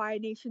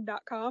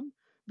FYNation.com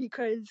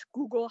because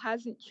Google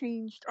hasn't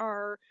changed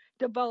our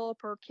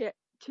developer kit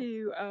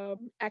to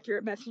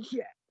Accurate Message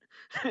yet.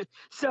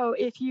 So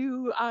if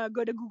you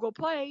go to Google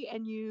Play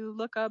and you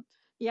look up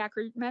the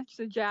Accurate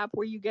Message app,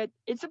 where you get,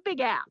 it's a big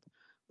app,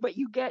 but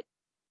you get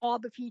all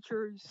the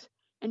features,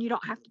 and you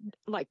don't have to,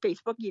 like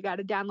Facebook, you got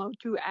to download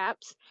 2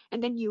 apps,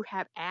 and then you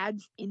have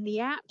ads in the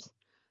apps.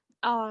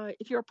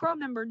 If you're a pro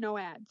member, no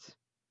ads.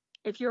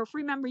 If you're a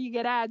free member, you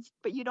get ads,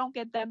 but you don't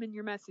get them in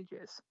your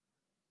messages.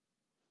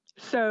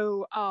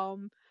 So,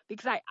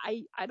 because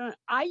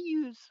I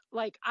use,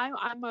 like,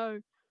 I'm a,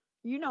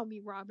 you know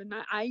me, Robin,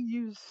 I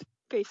use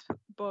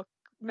Facebook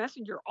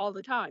Messenger all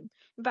the time.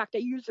 In fact, I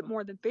use it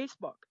more than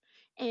Facebook.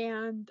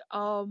 And,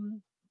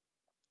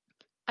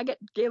 I get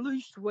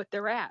deluged with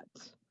their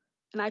ads,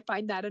 and I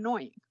find that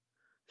annoying.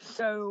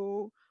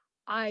 So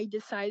I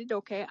decided,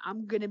 okay,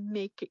 I'm going to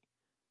make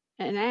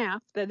an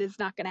app that is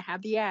not going to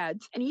have the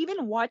ads. And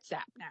even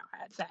WhatsApp now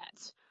has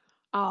ads.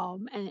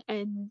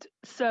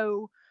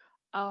 So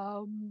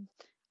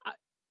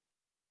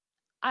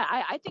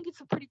I think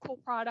it's a pretty cool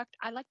product.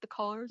 I like the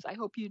colors. I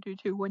hope you do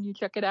too when you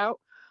check it out.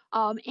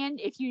 And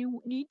if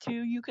you need to,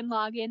 you can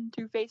log in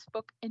through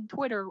Facebook and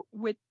Twitter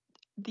with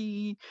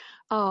the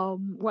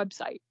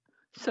website.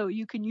 So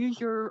you can use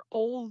your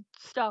old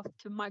stuff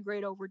to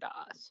migrate over to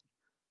us.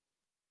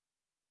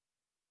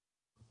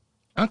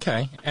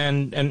 Okay.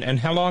 And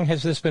how long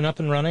has this been up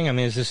and running? I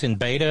mean, is this in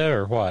beta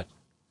or what?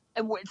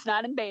 It's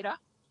not in beta.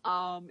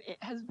 It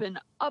has been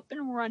up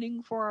and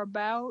running for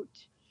about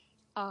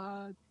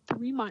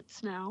 3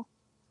 months now,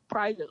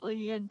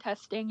 privately and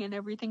testing and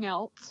everything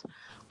else.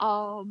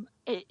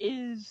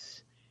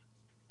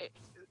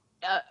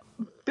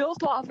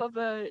 built off of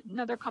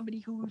another company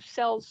who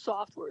sells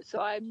software. So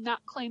I'm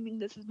not claiming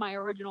this is my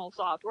original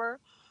software,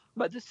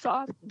 but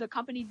the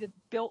company that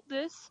built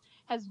this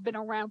has been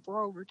around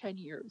for over 10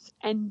 years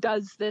and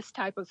does this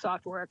type of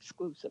software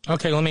exclusively.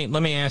 Okay,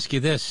 let me ask you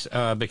this,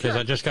 because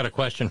I just got a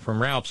question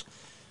from Ralphs.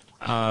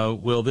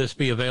 Will this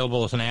be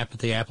available as an app at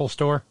the Apple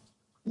Store?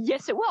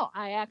 Yes, it will.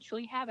 I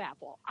actually have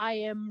Apple. I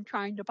am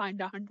trying to find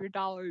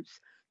 $100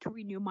 to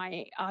renew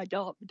my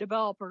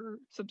developer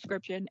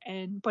subscription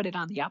and put it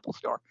on the Apple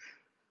Store.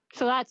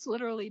 So that's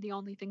literally the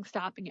only thing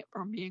stopping it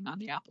from being on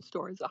the Apple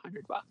Store is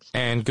 $100.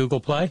 And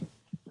Google Play?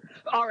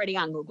 Already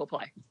on Google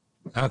Play.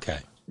 Okay.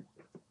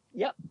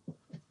 Yep.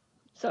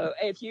 So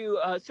if you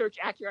search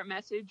Accurate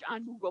Message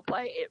on Google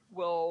Play, it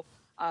will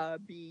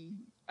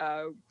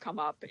come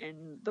up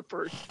in the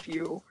first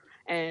few,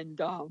 and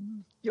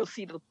you'll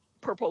see the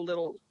purple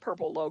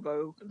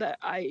logo that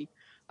I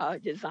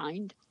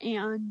designed.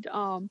 And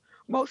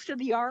most of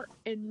the art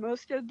and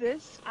most of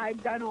this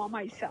I've done all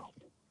myself.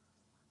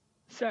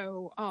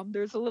 So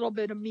there's a little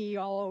bit of me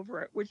all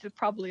over it, which is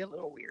probably a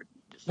little weird.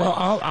 Well,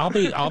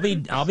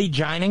 I'll be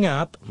joining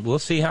up. We'll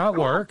see how it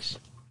works.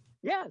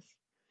 Yes,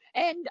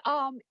 and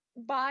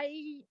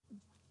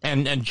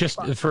and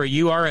just for a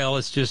URL,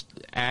 it's just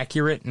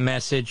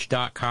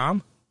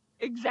accuratemessage.com.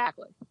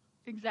 Exactly.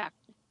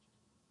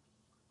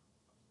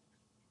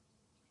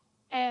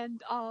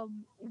 And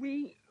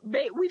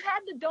we've had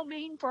the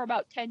domain for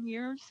about 10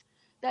 years.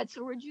 That's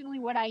originally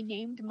what I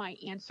named my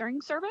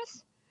answering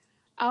service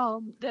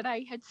that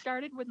I had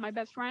started with my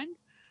best friend,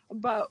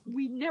 but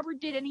we never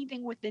did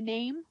anything with the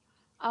name.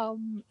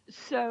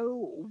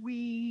 So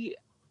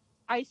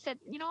I said,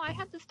 I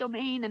have this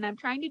domain and I'm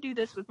trying to do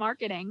this with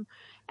marketing.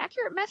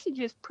 Accurate Message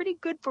is pretty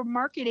good for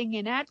marketing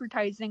and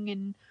advertising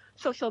and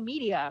social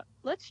media.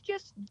 Let's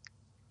just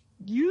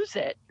use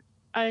it.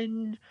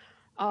 And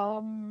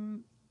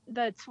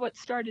that's what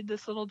started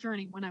this little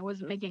journey when I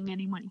wasn't making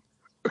any money.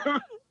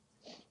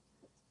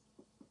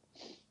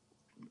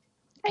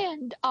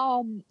 And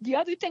the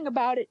other thing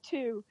about it,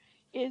 too,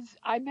 is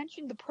I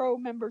mentioned the pro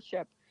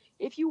membership.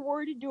 If you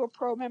were to do a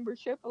pro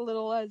membership, a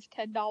little as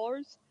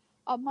 $10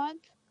 a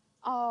month,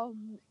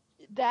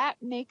 that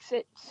makes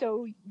it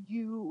so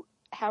you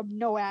have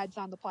no ads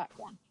on the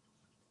platform.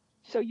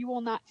 So you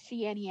will not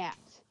see any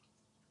ads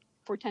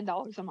for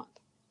 $10 a month.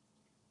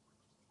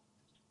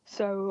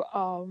 So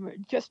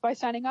just by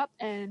signing up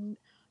and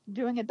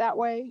doing it that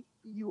way,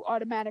 you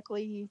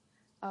automatically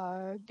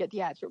get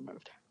the ads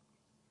removed.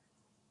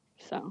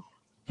 So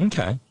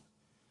okay.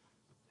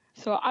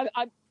 So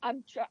I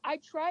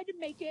try to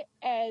make it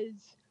as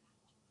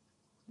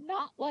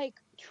not like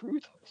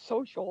Truth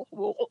Social.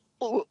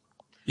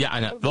 Yeah, I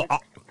know.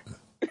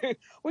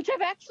 Which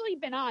I've actually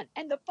been on.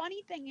 And the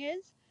funny thing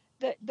is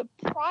that the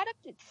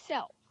product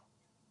itself,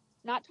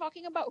 not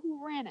talking about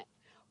who ran it,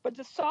 but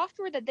the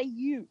software that they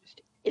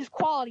used is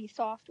quality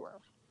software.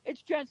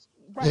 It's just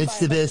it's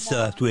the best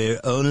software,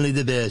 only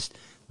the best.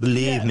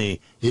 Believe me,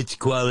 it's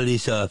quality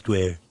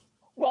software.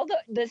 Well,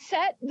 the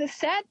sad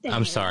thing.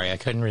 I'm sorry, I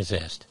couldn't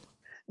resist.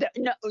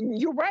 No,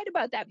 you're right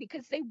about that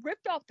because they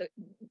ripped off the.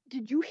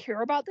 Did you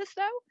hear about this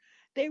though?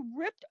 They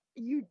ripped.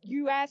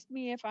 You asked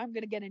me if I'm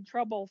going to get in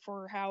trouble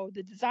for how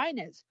the design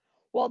is.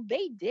 Well,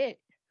 they did.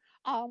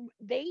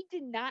 They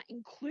did not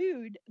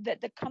include that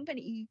the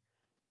company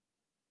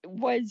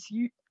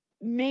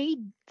made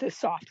the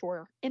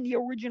software in the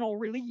original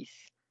release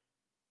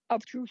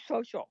of Truth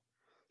Social.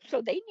 So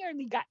they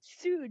nearly got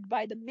sued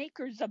by the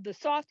makers of the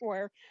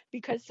software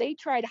because they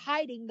tried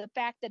hiding the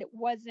fact that it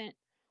wasn't,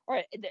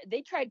 or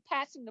they tried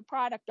passing the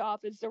product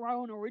off as their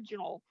own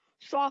original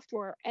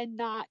software and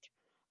not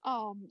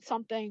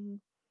something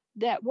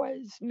that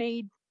was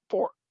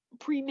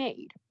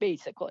pre-made,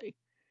 basically.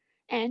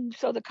 And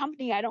so the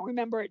company, I don't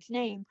remember its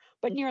name,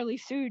 but nearly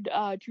sued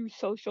Truth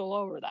Social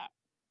over that.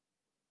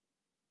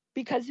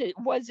 Because it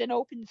was an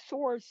open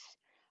source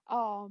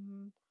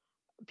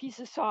piece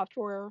of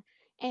software,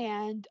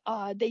 and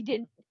they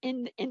didn't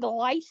in the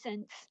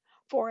license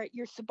for it.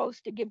 You're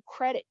supposed to give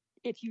credit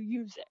if you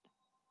use it,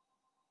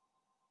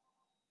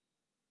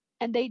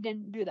 and they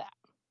didn't do that.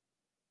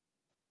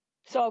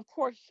 So of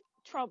course,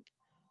 Trump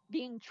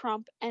being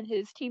Trump and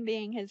his team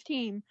being his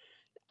team,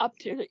 up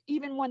to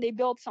even when they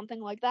build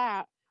something like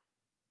that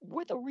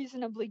with a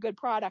reasonably good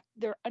product,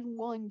 they're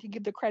unwilling to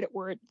give the credit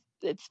where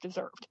it's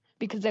deserved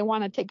because they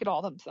want to take it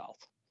all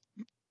themselves.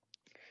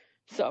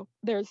 So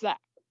there's that.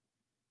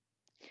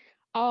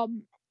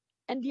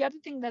 And the other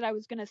thing that I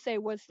was going to say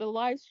was the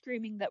live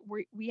streaming that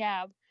we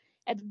have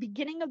at the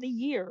beginning of the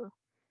year.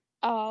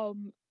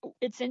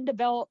 It's in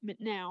development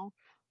now.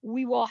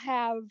 We will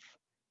have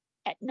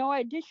at no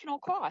additional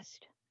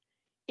cost.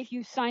 If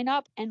you sign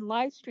up and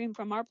live stream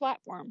from our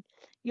platform,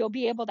 you'll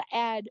be able to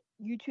add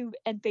YouTube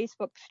and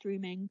Facebook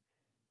streaming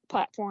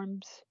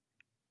platforms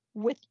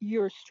with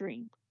your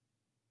stream.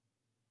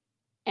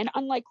 And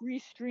unlike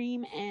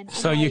Restream and...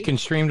 So you can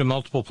stream to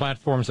multiple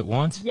platforms at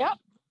once? Yep.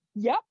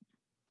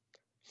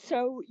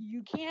 So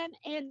you can.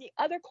 And the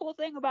other cool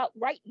thing about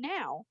right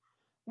now,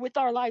 with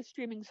our live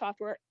streaming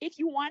software, if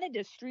you wanted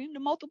to stream to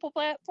multiple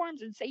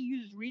platforms and say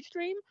use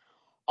Restream,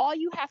 all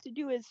you have to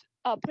do is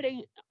put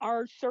in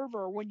our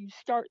server when you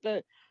start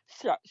it,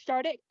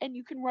 and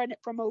you can run it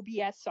from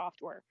OBS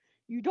software.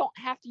 You don't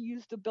have to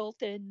use the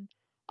built-in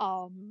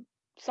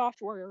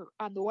software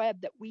on the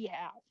web that we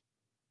have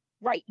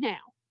right now.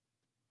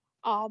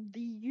 The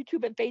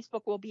YouTube and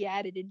Facebook will be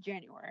added in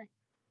January.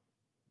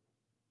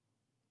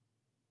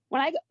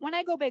 When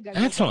I go big, I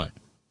go excellent.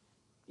 Big.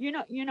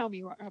 You know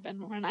me,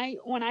 Robin.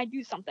 When I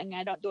do something,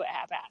 I don't do it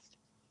half-assed.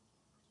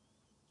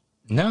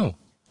 No.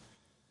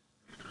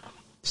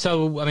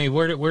 So, I mean,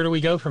 where do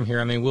we go from here?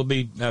 I mean, we'll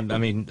be.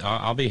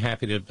 I'll be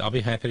happy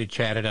to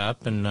chat it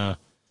up and.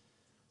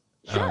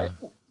 Sure.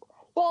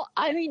 Well,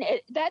 I mean,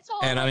 that's all.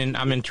 And I mean,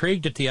 I'm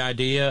intrigued at the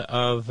idea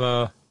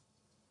of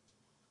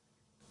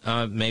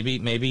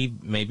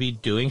maybe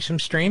doing some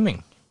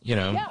streaming.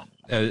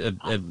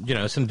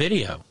 Some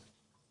video.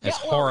 As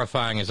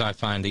horrifying as I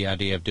find the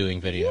idea of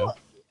doing video.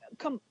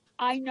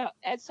 I know,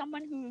 as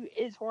someone who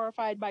is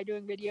horrified by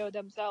doing video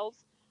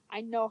themselves, I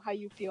know how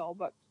you feel,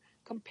 but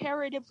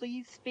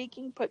comparatively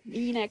speaking, put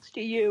me next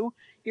to you,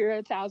 you're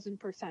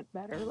 1,000%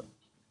 better.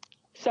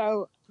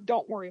 So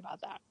don't worry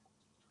about that.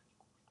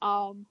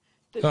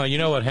 Well, you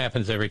know what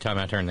happens every time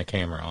I turn the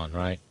camera on,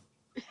 right?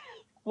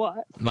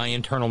 What? My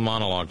internal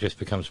monologue just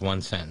becomes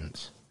one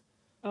sentence.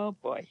 Oh,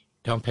 boy.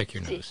 Don't pick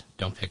your nose.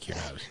 Don't pick your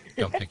nose.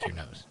 Don't pick your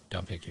nose.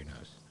 Don't pick your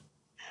nose.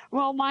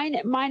 Well, mine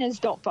is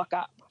don't fuck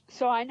up.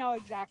 So I know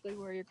exactly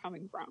where you're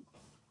coming from.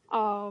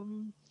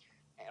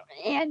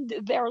 And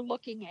they're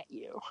looking at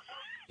you.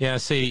 Yeah,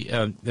 see,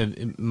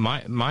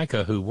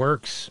 Micah, who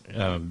works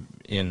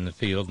in the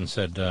field, and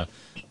said, the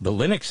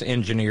Linux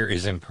engineer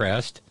is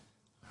impressed.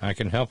 I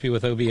can help you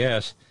with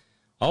OBS.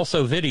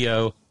 Also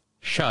video,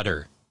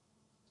 Shudder.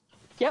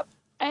 Yep.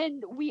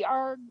 And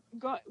I'm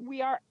not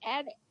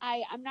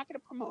going to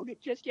promote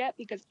it just yet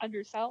because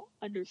undersell.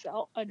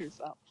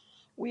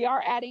 We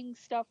are adding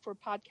stuff for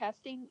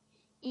podcasting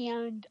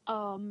and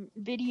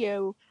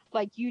video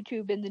like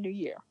YouTube in the new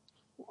year.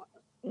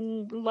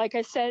 Like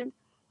I said,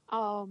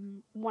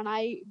 when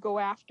I go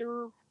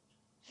after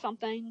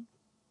something,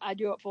 I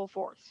do it full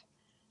force.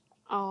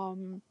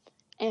 And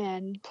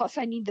plus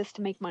I need this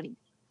to make money.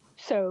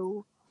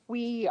 So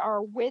we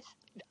are with,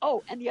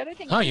 and the other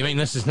thing. Oh, you mean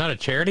this is not a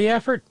charity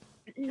effort?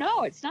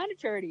 No, it's not a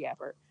charity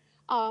effort.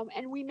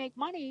 And we make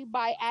money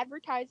by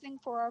advertising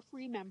for our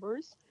free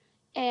members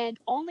and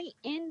only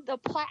in the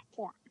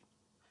platform.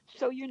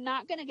 So you're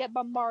not going to get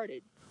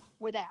bombarded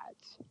with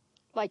ads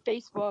like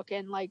Facebook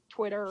and like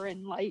Twitter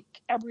and like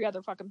every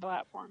other fucking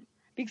platform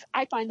because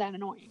I find that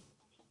annoying.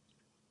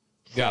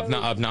 Yeah,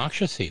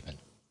 obnoxious even.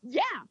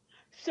 Yeah.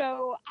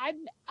 So I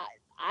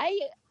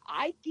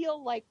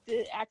feel like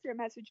the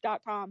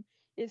AccurateMessage.com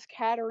is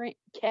catering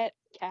to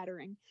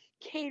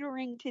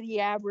the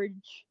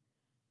average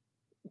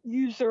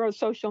user of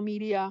social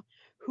media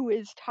who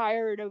is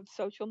tired of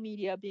social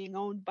media being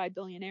owned by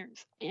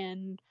billionaires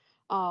and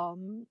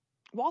Wall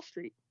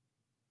Street,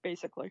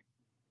 basically.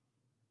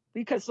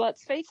 Because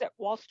let's face it,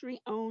 Wall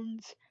Street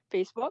owns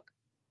Facebook,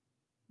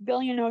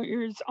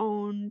 billionaires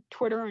own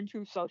Twitter and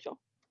Truth Social.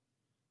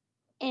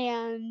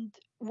 And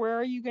where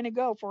are you going to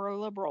go for a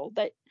liberal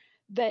that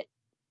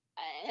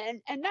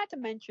and not to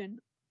mention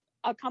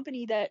a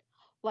company that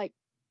like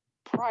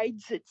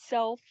prides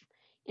itself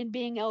in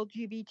being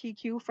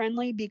LGBTQ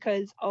friendly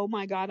because, oh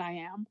my God,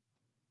 I am.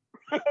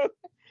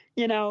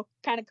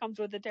 Kind of comes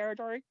with the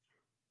territory.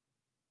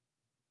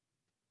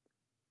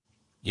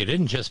 You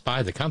didn't just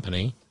buy the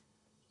company.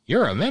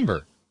 You're a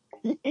member.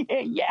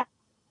 Yeah.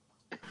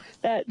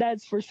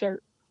 That's for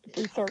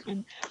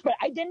certain. But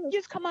I didn't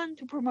just come on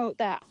to promote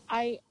that.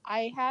 I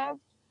have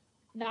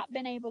not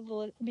been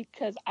able to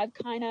because I've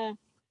kind of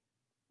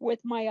with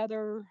my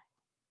other.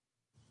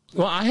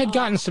 Well, I had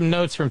gotten some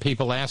notes from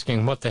people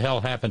asking what the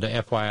hell happened to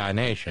FYI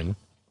Nation.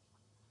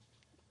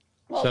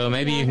 Well, so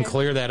maybe you can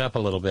clear that up a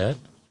little bit.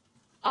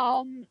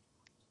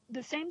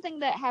 The same thing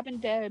that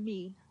happened to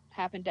me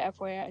happened to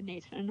FYI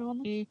Nation.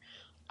 Only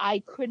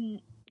I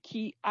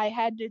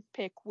had to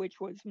pick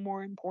which was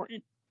more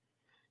important.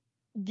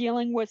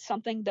 Dealing with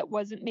something that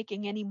wasn't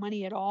making any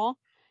money at all,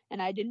 and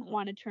I didn't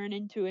want to turn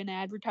into an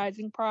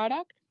advertising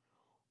product,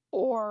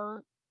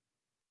 or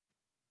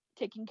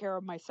taking care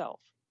of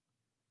myself.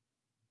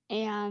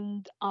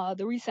 And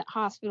the recent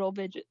hospital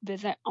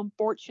visit,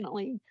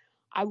 unfortunately,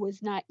 I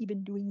was not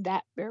even doing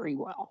that very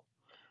well.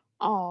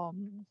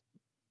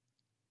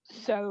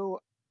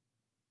 So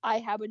I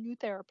have a new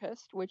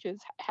therapist, which is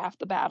half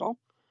the battle.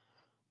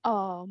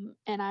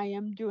 And I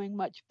am doing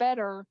much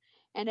better.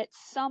 And at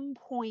some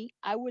point,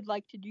 I would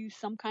like to do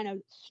some kind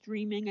of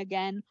streaming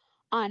again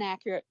on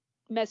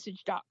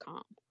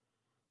AccurateMessage.com,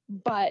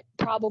 but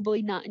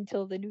probably not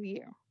until the new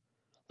year.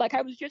 Like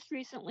I was just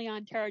recently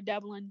on Tara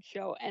Devlin's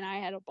show, and I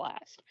had a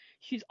blast.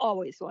 She's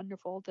always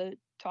wonderful to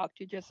talk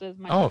to, just as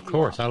my. Oh, of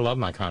course, I love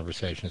my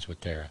conversations with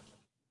Tara.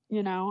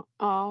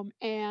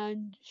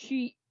 And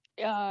she's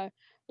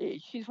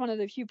one of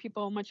the few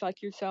people, much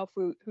like yourself,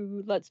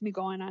 who lets me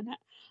go on and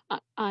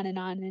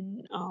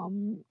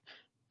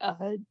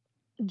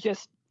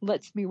just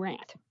lets me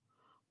rant,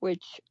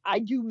 which I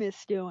do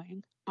miss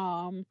doing.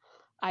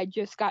 I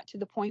just got to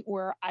the point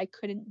where I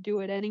couldn't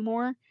do it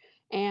anymore,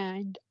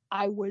 and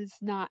I was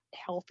not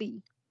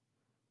healthy.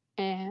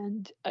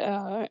 And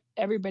I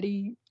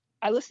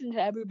listened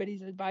to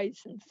everybody's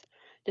advice and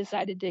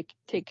decided to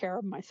take care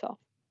of myself,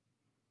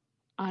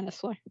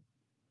 honestly.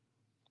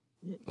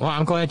 Well,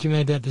 I'm glad you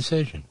made that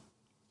decision.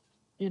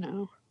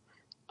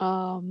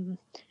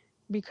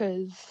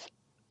 Because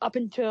up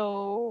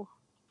until,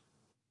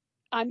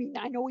 I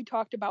know we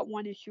talked about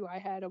one issue I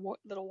had a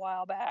little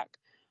while back,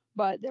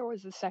 but there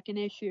was a second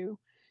issue,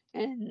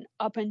 and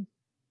I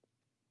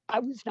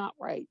was not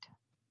right.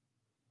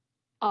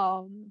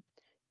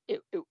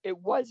 It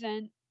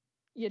wasn't,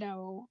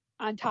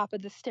 on top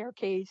of the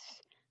staircase,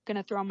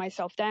 gonna throw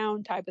myself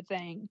down type of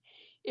thing.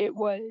 It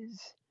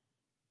was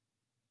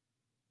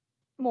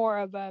more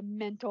of a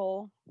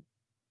mental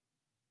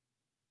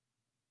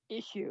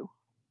issue,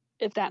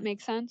 if that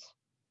makes sense.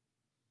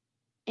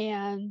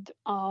 And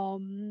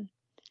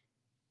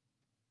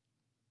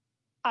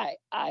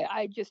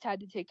I just had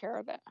to take care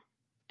of it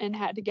and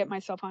had to get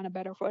myself on a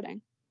better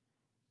footing,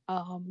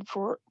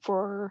 for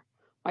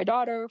my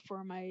daughter,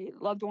 for my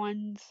loved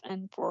ones,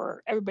 and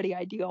for everybody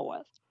I deal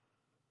with.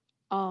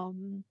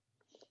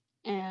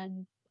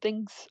 And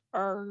things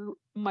are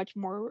much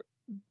more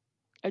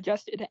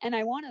adjusted. And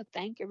I want to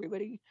thank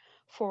everybody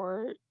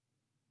for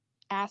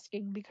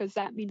asking, because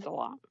that means a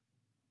lot.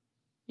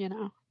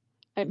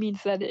 It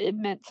means that it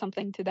meant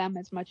something to them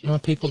as much as... Well,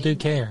 people do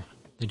care.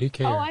 They do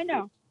care. Oh, I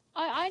know.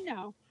 I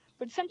know.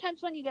 But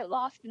sometimes when you get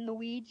lost in the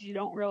weeds, you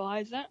don't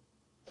realize it.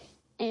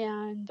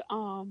 And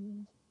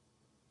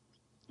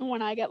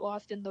when I get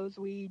lost in those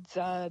weeds,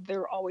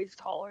 they're always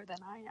taller than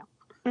I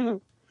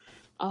am.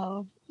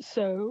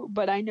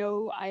 But I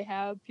know I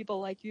have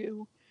people like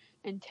you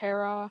and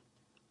Tara.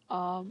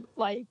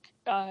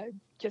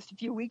 Just a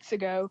few weeks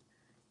ago,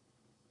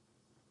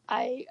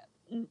 I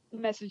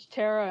messaged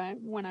Tara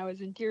when I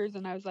was in tears,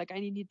 and I was like, I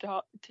need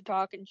to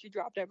talk, and she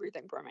dropped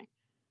everything for me.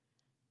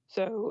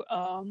 So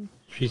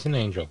she's an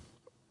angel.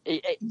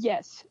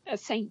 Yes, a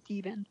saint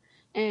even.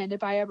 And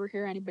if I ever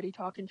hear anybody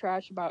talking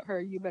trash about her,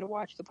 you better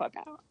watch the fuck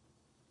out,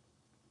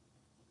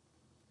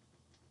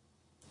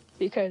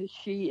 because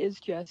she is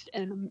just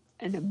an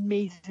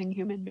amazing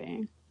human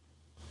being.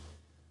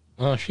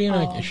 Well, she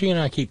and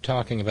I keep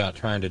talking about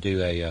trying to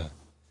do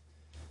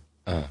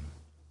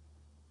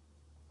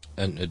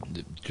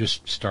and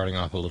just starting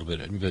off a little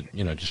bit, but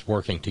just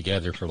working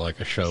together for like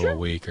a show a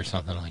week or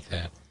something like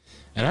that.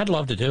 And I'd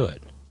love to do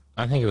it.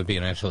 I think it would be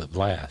an absolute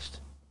blast.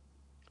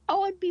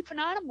 Oh, it'd be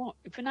phenomenal.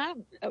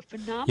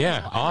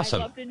 Yeah,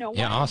 awesome. I'd love to know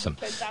when, awesome.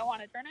 Because I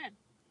want to turn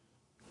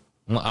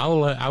in.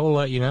 Well, I will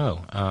let you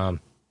know.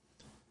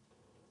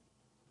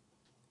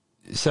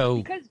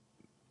 So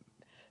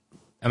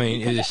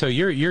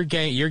you're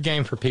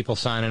game for people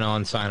signing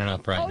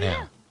up right now.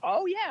 Yeah.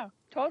 Oh yeah,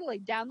 totally.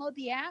 Download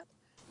the app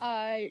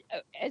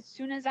as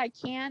soon as I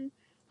can.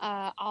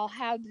 I'll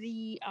have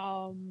the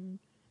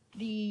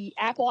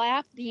Apple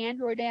app. The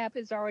Android app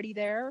is already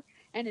there,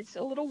 and it's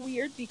a little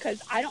weird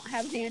because I don't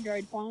have an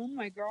Android phone.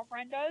 My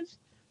girlfriend does,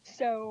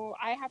 so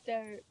I have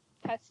to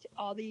test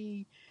all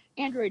the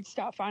Android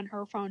stuff on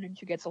her phone, and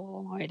she gets a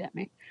little annoyed at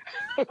me.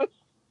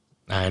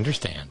 I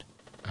understand.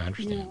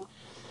 Yeah.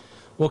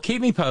 Well,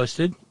 keep me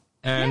posted,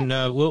 and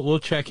we'll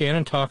check in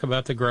and talk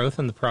about the growth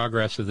and the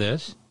progress of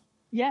this.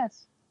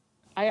 Yes,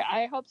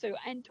 I hope so.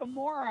 And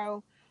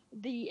tomorrow,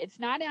 it's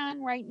not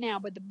on right now,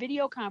 but the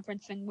video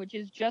conferencing, which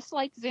is just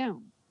like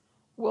Zoom,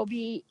 will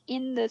be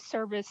in the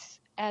service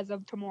as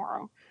of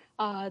tomorrow.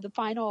 The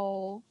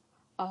final,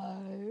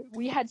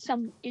 we had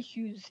some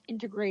issues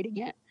integrating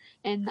it,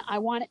 and I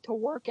want it to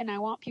work, and I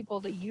want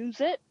people to use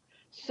it.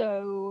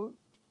 So,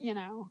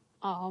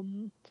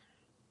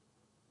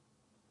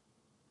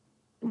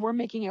 we're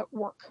making it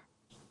work.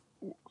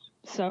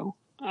 So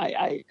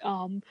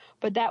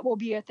but that will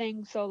be a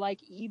thing. So like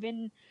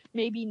even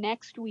maybe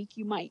next week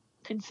you might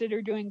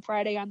consider doing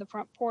Friday on the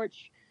Front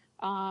Porch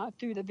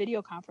through the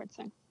video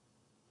conferencing.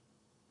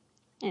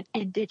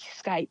 And ditch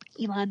Skype.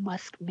 Elon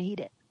Musk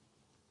made it.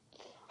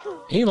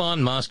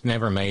 Elon Musk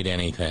never made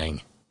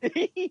anything.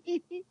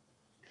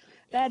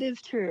 That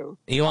is true.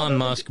 Elon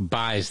Musk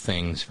buys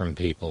things from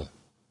people.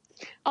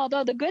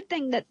 Although the good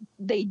thing that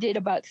they did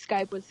about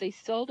Skype was they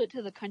sold it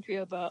to the country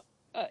of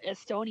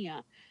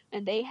Estonia,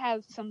 and they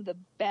have some of the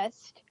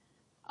best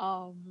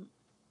cyber.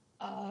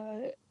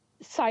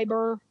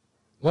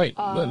 Wait,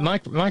 but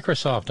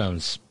Microsoft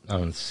owns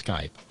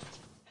Skype.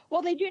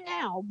 Well, they do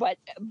now, but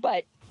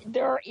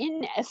they're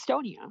in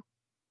Estonia.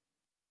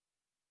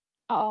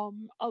 A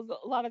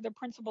lot of the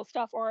principal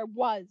stuff, or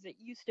it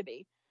used to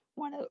be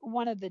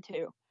one of the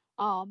two.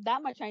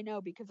 That much I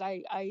know because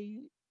I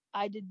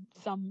did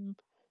some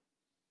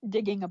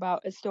digging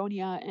about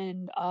Estonia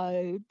and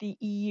the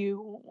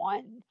EU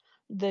when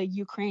the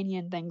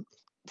Ukrainian thing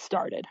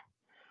started.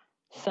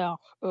 So,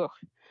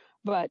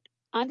 but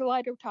on to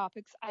lighter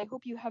topics. I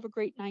hope you have a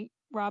great night,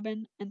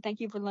 Robin, and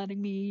thank you for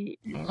letting me.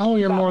 Oh,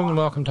 you're more than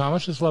welcome,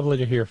 Thomas. It's lovely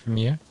to hear from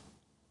you.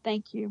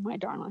 Thank you, my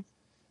darling.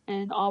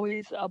 and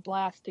always a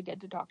blast to get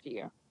to talk to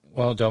you.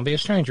 Well, don't be a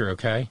stranger,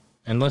 okay?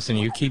 And listen,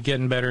 you keep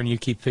getting better and you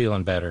keep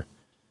feeling better.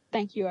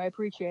 Thank you. I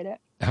appreciate it.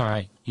 All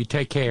right. You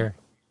take care.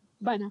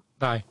 Bye now.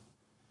 Bye.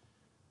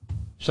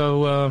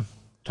 So,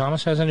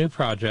 Thomas has a new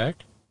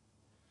project.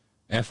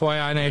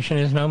 FYI Nation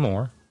is no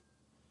more.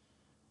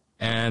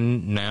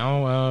 And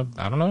now,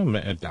 I don't know,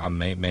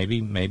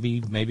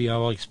 maybe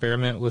I'll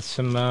experiment with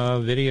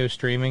some video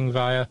streaming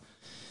via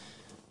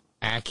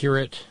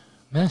Accurate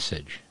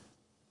Message.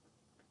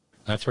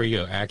 That's where you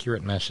go,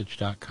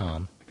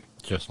 accuratemessage.com,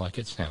 just like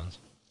it sounds.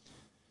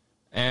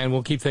 And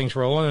we'll keep things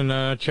rolling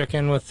and check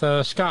in with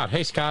Scott.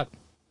 Hey, Scott.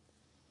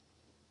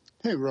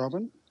 Hey,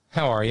 Robin.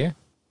 How are you?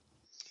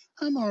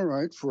 I'm all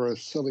right for a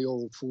silly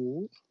old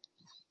fool.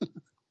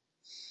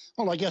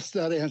 Well, I guess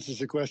that answers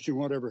the question,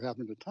 whatever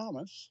happened to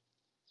Thomas?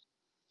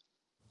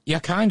 Yeah,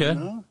 kind of.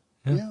 You know?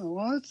 Yeah,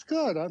 well, it's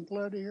good. I'm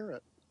glad to hear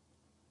it.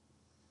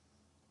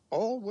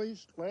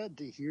 Always glad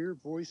to hear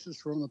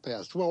voices from the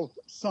past. Well,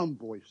 some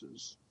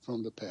voices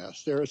from the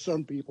past. There are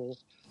some people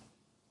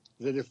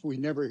that if we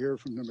never hear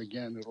from them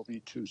again, it'll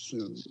be too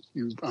soon.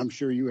 I'm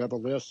sure you have a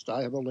list.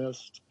 I have a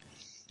list.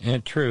 Yeah,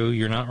 true.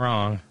 You're not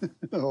wrong.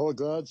 All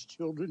God's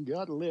children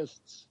got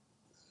lists.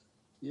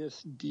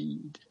 Yes,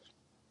 indeed.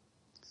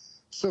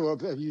 So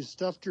have you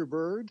stuffed your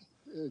bird,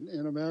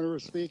 in a manner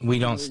of speaking? We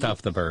don't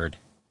stuff the bird.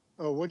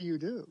 Oh, what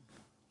do?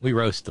 We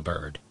roast the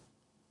bird.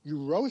 You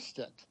roast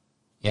it?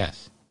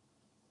 Yes.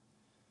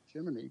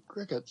 Jiminy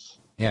crickets.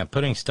 Yeah,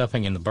 putting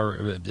stuffing in the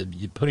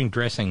bird, putting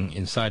dressing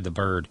inside the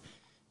bird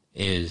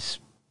is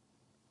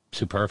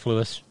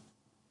superfluous.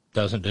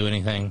 Doesn't do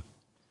anything.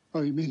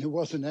 Oh, you mean it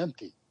wasn't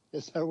empty?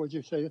 Is that what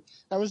you're saying?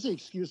 That was the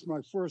excuse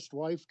my first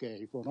wife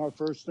gave on our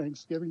first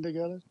Thanksgiving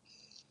together.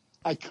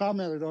 I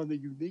commented on the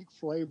unique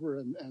flavor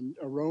and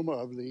aroma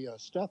of the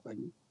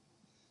stuffing.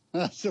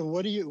 So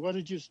what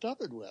did you stuff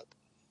it with?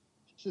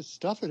 She said,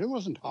 stuff it. It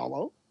wasn't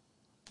hollow.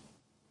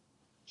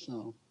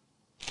 So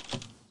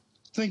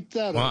think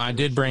that. Well, I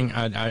did bring.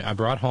 I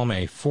brought home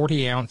a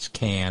 40-ounce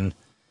can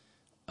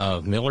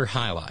of Miller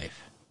High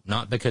Life,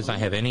 not because I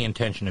have any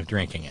intention of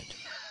drinking it.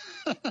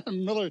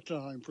 Miller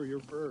time for your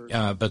bird.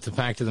 But the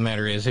fact of the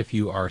matter is, if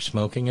you are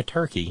smoking a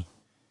turkey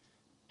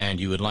and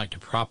you would like to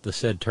prop the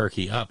said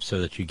turkey up so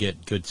that you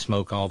get good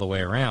smoke all the way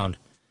around,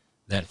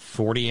 that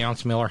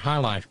 40-ounce Miller High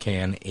Life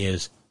can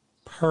is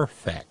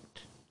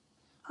perfect.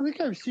 I think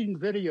I've seen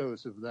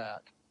videos of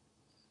that.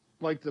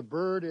 Like the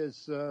bird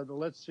is,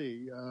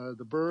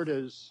 the bird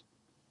is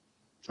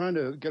trying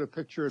to get a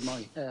picture in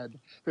my head.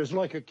 There's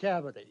like a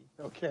cavity,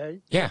 okay?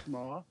 Yeah.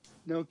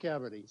 No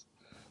cavities.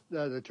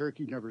 The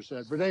turkey never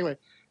said. But anyway,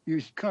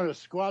 you kind of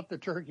squat the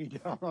turkey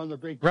down on the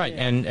big right,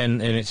 can.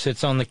 and it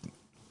sits on the...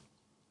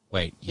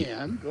 Wait.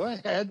 Go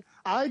ahead.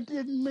 I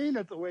didn't mean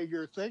it the way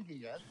you're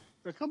thinking it,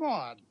 but come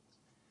on.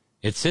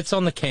 It sits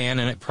on the can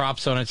and it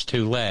props on its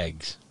two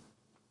legs.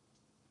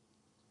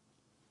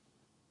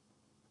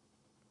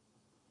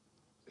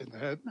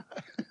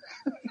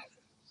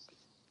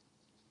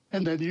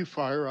 And then you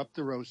fire up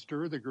the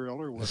roaster, the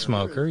grill, or whatever. The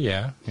smoker,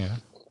 yeah.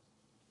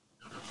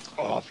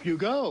 Off you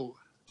go.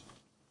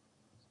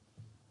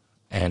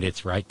 And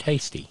it's right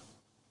tasty.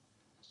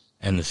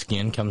 And the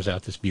skin comes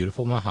out this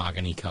beautiful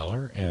mahogany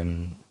color,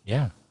 and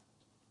yeah.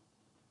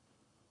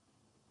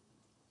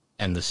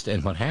 And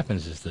what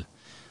happens is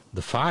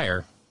the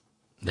fire,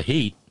 the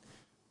heat,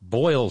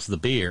 boils the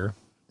beer,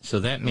 so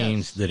that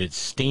means that it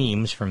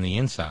steams from the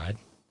inside.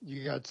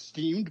 You got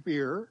steamed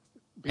beer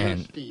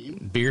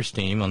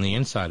steam on the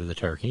inside of the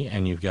turkey,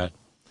 and you've got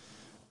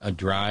a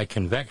dry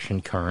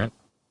convection current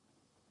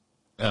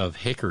of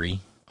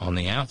hickory on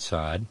the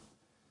outside.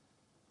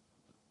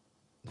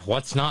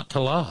 What's not to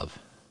love?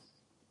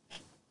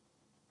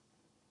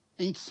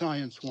 Ain't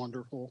science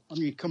wonderful? I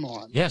mean, come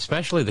on. Yeah,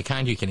 especially the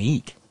kind you can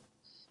eat.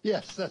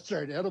 Yes, that's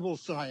right. Edible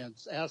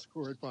science. Ask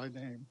for it by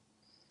name.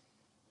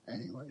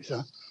 Anyways,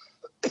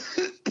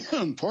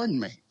 pardon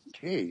me.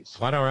 Jeez.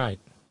 Quite all right.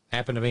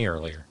 Happened to me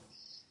earlier.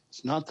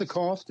 It's not the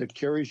cough that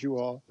carries you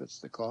off. It's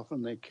the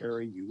coffin they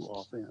carry you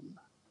off in.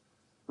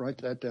 Write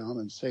that down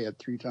and say it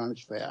 3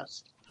 times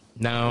fast.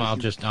 No, I'll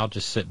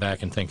just sit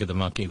back and think of the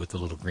monkey with the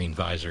little green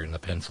visor and the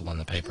pencil on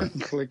the paper.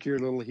 Click your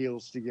little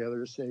heels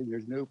together, saying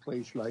there's no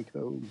place like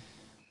home.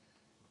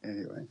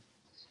 Anyway.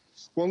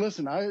 Well,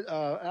 listen, I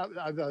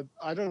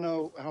don't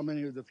know how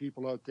many of the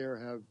people out there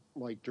have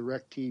like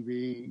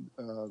DirecTV,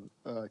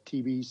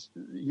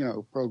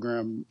 TV,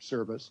 program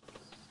service,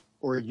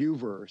 or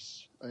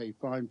Uverse, a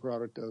fine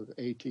product of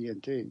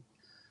AT&T.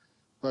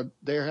 But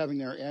they're having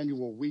their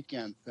annual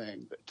weekend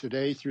thing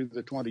today through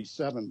the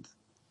 27th.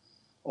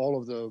 All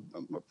of the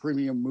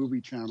premium movie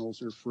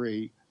channels are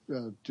free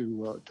to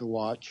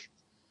watch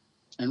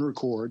and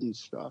record and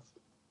stuff.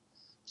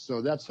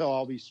 So that's how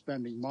I'll be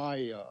spending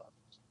my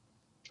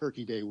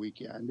Turkey Day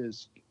weekend,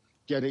 is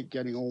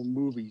getting old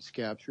movies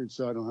captured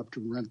so I don't have to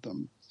rent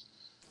them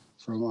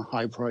from a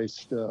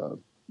high-priced,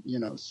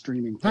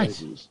 streaming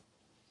places. Nice.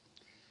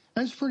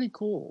 That's pretty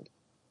cool.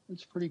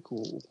 It's pretty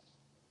cool.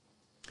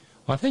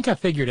 Well, I think I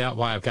figured out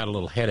why I've got a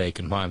little headache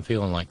and why I'm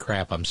feeling like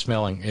crap. I'm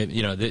smelling,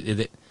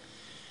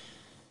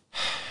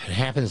 It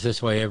happens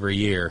this way every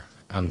year.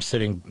 I'm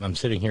sitting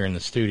here in the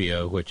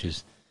studio, which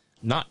is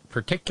not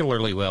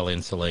particularly well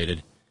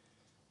insulated,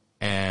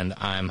 and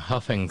I'm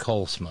huffing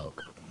coal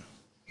smoke.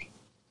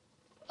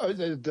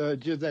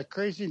 That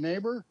crazy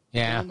neighbor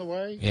down the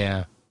way?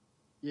 Yeah.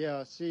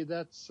 Yeah, see,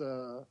 that's...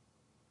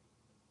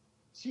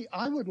 See,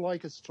 I would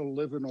like us to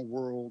live in a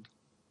world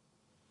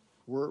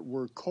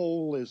where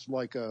coal is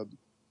like a...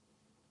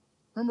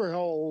 Remember how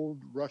old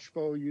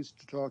Rushbo used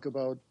to talk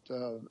about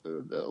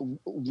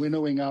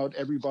winnowing out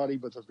everybody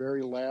but the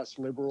very last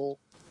liberal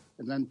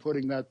and then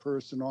putting that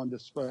person on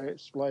display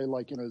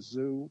like in a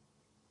zoo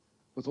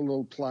with a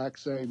little plaque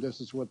saying this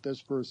is what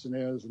this person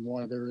is and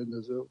why they're in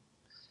the zoo?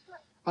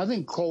 I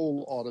think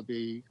coal ought to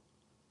be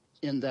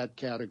in that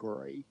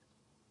category.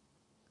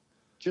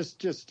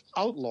 Just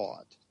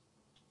outlawed.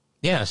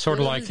 Yeah, sort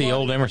of like the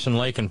old Emerson,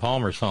 Lake and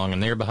Palmer song,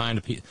 and there behind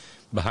a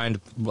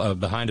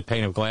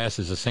pane of glass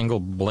is a single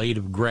blade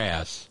of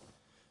grass.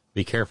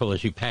 Be careful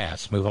as you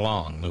pass. Move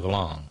along, move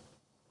along.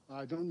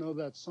 I don't know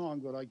that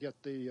song, but I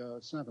get the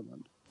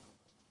sentiment.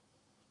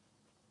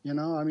 You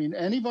know, I mean,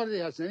 anybody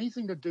that has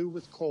anything to do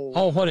with coal.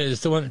 Oh, what is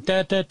the one?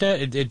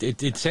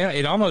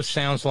 It almost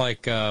sounds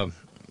like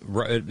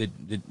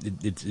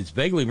it's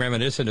vaguely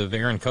reminiscent of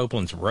Aaron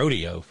Copland's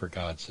Rodeo, for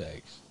God's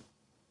sakes.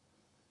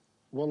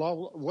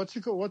 Well, what's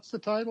the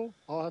title?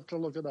 I'll have to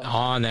look it up.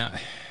 Oh, now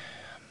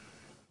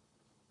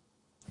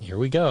here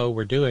we go.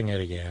 We're doing it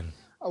again.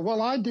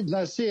 Well, I did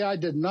not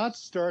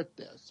start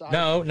this.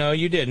 No,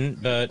 you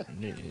didn't. But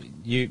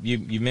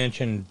you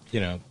mentioned,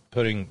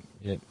 putting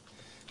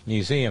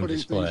museum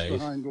displays things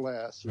behind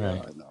glass. Yeah,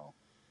 right. I know.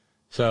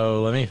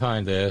 So let me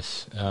find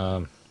this.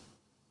 No.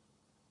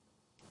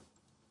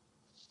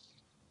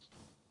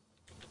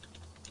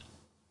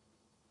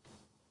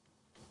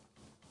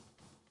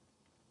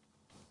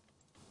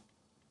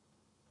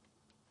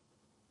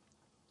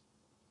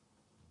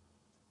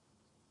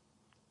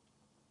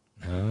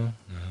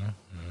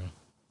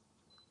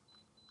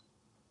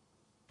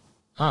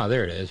 Ah,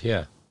 there it is,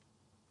 yeah.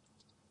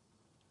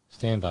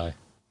 Stand by.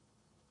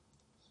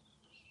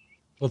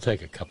 We'll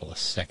take a couple of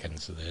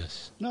seconds of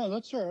this. No,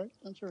 that's all right.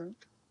 That's all right.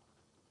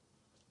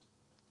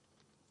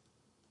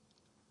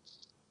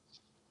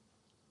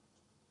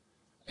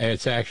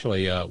 It's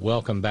actually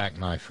Welcome Back,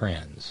 My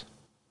Friends,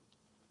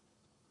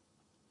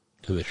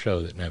 to the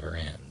show that never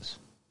ends.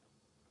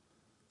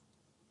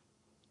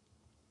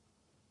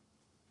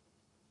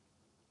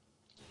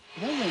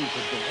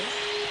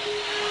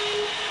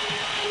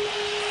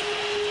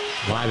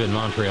 Live in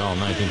Montreal,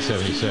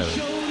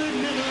 1977.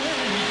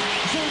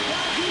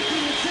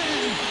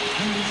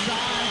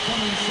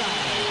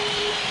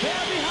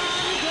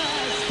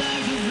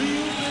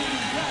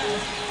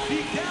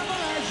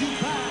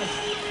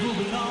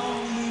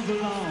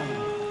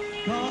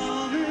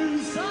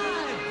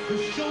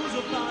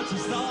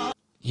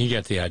 You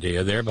get the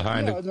idea. There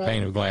behind a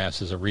pane of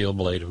glass is a real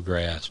blade of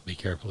grass. Be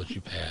careful as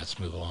you pass.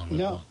 Move along. Move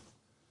along.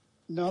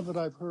 Now that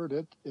I've heard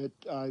it,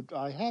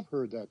 I have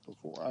heard that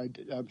before.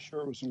 I'm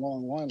sure it was a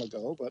long while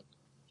ago, but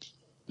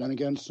then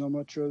again, so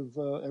much of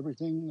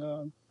everything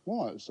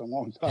was a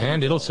long time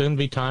and ago. It'll soon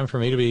be time for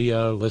me to be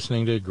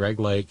listening to Greg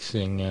Lake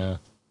sing,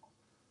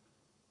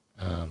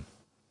 what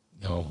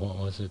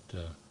was it?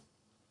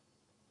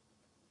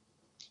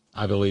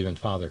 I Believe in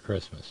Father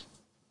Christmas.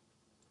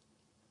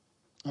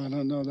 I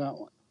don't know that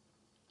one.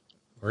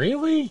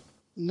 Really?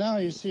 No,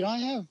 you see, I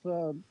have,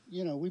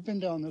 we've been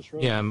down this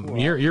road. Yeah, before.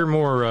 you're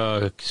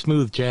more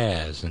smooth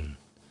jazz and.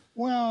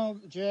 Well,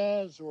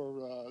 jazz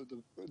or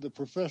the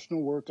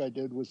professional work I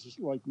did was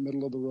like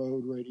middle of the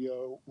road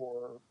radio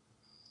or.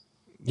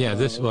 Yeah,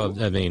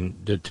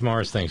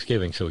 tomorrow's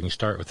Thanksgiving, so we can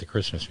start with the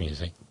Christmas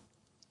music.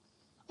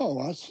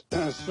 Oh,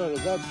 that's sort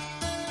of that.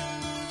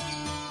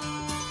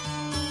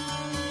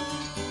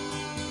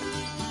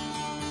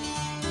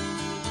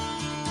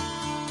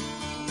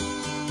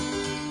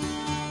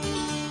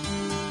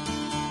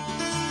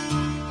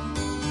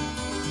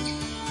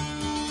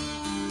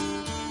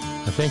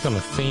 I think on a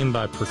theme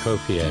by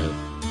Prokofiev.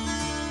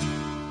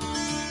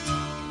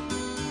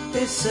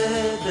 They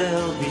said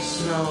there'll be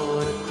snow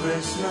at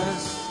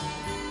Christmas.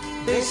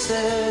 They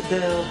said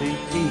there'll be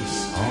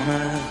peace on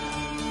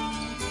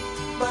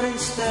earth. But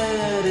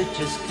instead it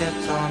just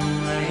kept on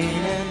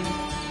raining.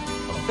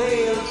 A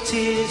veil of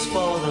tears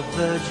for the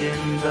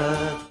virgin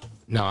birth.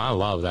 No, I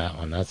love that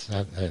one.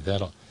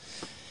 That'll.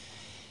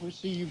 Well,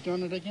 see, you've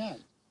done it again.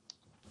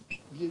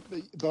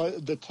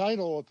 The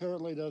title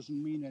apparently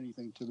doesn't mean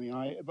anything to me.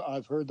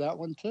 I've heard that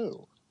one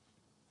too.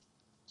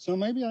 So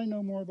maybe I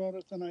know more about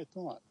it than I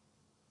thought.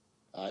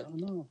 I don't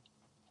know.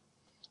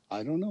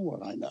 I don't know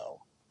what I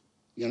know.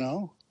 You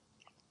know?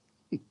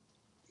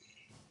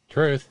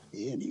 Truth.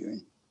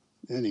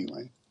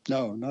 Anyway.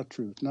 No, not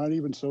truth. Not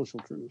even social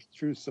truth.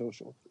 Truth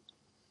social.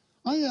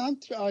 I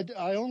was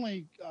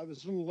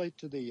a little late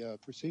to the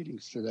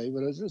proceedings today,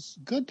 but it's just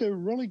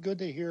really good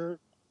to hear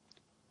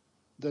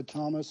that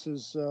Thomas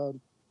is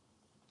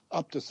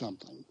up to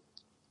something.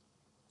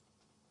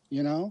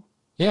 You know?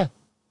 Yeah.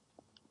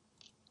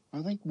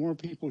 I think more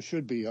people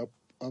should be up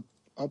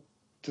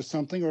to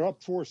something or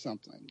up for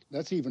something.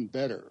 That's even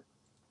better.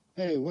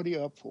 Hey, what are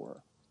you up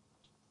for?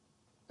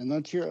 And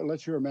let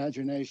your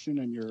imagination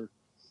and your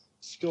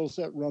skill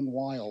set run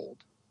wild.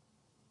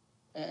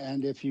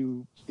 And if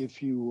you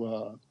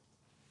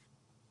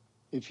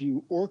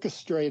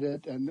orchestrate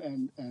it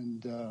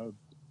and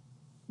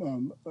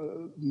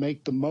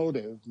make the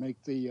motive,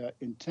 make the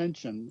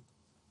intention,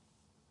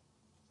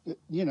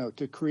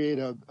 to create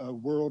a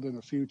world and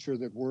a future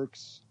that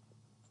works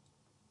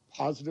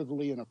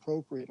positively and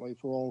appropriately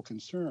for all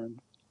concerned,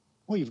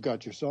 well, you've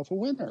got yourself a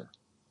winner.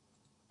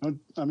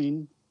 I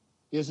mean,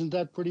 isn't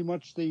that pretty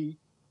much the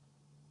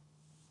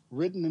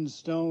written in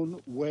stone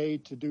way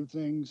to do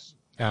things?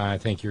 I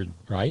think you're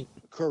right.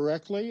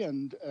 Correctly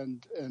and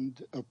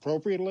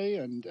appropriately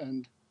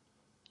and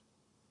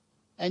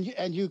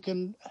you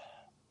can,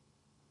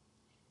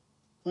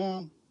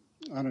 well,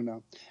 I don't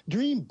know.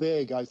 Dream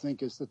big, I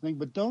think, is the thing,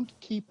 but don't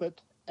keep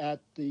it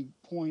at the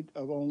point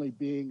of only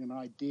being an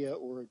idea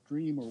or a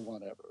dream or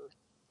whatever.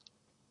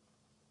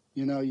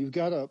 You've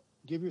got to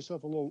give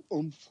yourself a little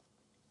oomph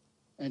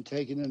and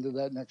take it into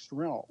that next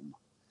realm.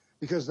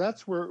 Because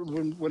that's where,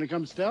 when it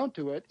comes down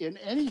to it, in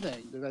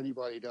anything that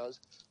anybody does,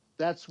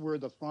 that's where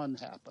the fun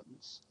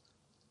happens.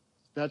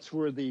 That's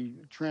where the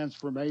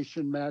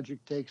transformation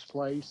magic takes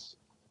place.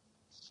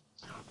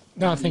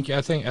 No, I think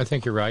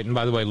you're right. And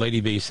by the way,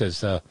 Lady B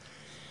says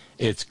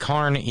it's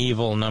Carn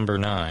Evil number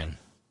 9,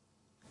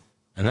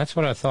 and that's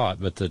what I thought.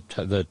 But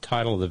the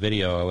title of the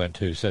video I went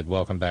to said,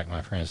 "Welcome back,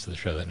 my friends, to the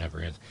show that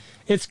never ends."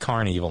 It's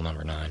Carn Evil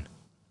number 9,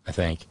 I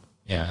think.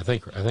 Yeah, I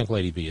think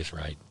Lady B is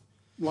right.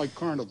 Like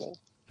carnival.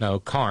 No,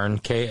 Carn,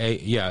 K-A,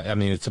 yeah, I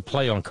mean, it's a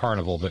play on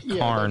carnival, but yeah,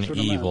 Carn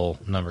Evil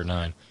number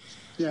 9.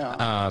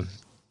 Yeah.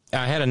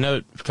 I had a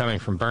note coming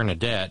from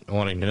Bernadette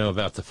wanting to know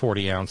about the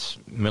 40-ounce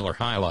Miller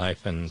High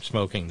Life and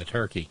smoking the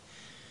turkey.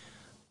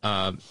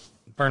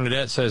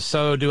 Bernadette says,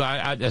 so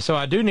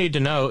I do need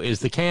to know, is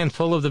the can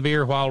full of the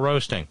beer while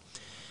roasting?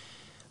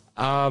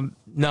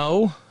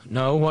 No,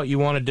 what you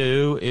want to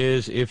do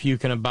is, if you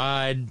can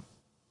abide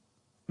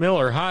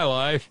Miller High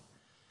Life,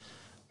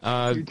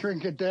 you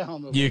drink it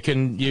down. You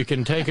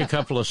can take a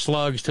couple of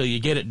slugs till you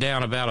get it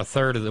down about a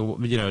third of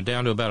the,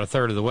 down to about a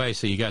third of the way,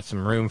 so you got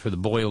some room for the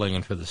boiling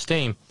and for the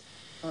steam.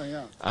 Oh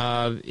yeah.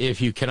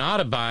 If you cannot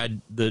abide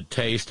the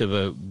taste of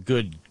a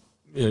good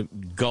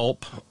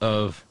gulp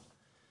of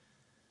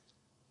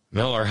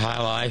Miller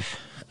High Life,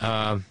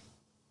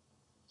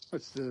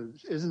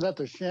 isn't that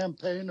the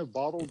champagne of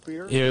bottled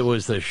beer? It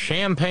was the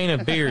champagne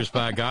of beers,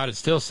 by God. It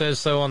still says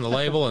so on the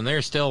label, and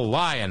they're still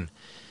lying.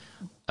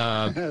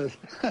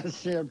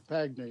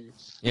 Champagne.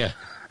 Yeah.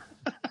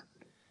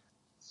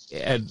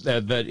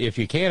 But if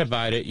you can't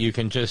abide it, you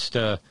can just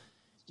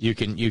you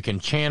can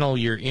channel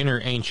your inner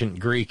ancient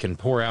Greek and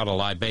pour out a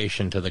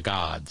libation to the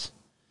gods.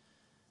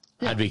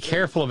 Yeah, I'd be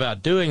careful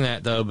about doing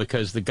that, though,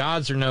 because the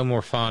gods are no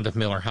more fond of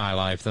Miller High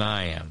Life than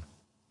I am.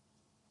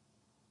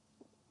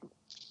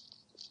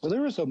 Well,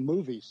 there was a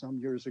movie some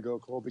years ago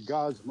called The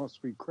Gods Must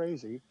Be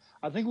Crazy.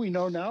 I think we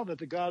know now that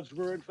the gods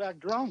were, in fact,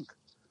 drunk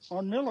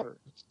on Miller.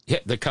 Yeah,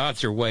 the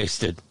gods are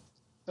wasted.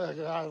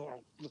 Your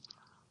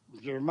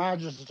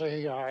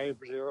Majesty, I'm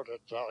here to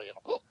tell you.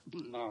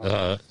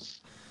 No.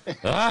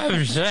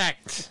 I'm Zach.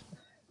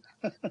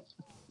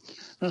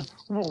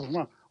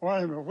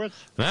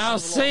 Now,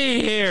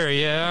 see here,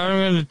 I'm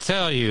going to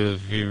tell you a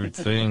few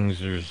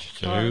things or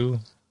two.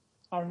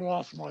 I've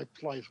lost my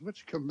place.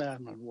 Which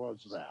commandment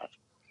was that?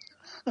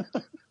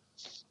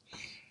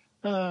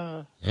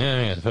 I'm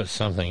going to put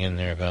something in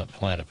there about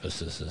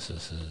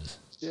platypuses.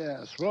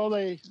 Yes, well,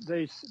 they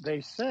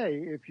say,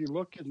 if you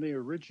look in the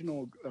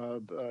original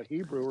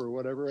Hebrew or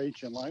whatever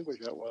ancient language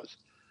that was,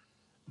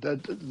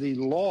 that the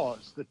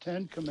laws, the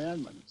 10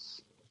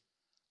 commandments,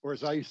 or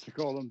as I used to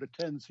call them, the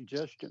 10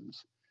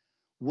 suggestions,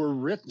 were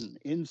written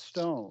in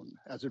stone,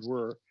 as it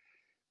were,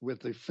 with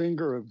the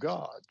finger of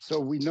God. So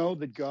we know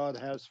that God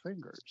has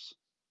fingers.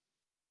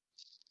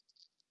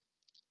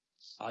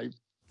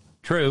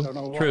 True,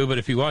 but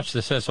if you watch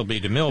the Cecil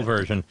B. DeMille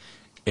version,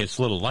 it's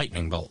little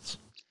lightning bolts.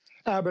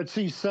 But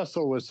see,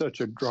 Cecil was such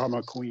a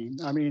drama queen.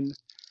 I mean,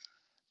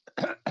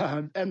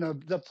 and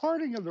the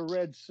parting of the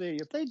Red Sea,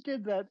 if they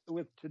did that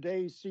with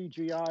today's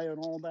CGI and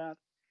all that,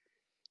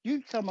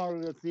 you'd come out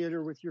of the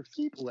theater with your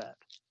feet wet.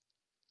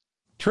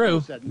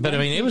 True, but I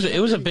mean, it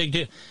was a big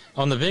deal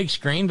on the big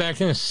screen back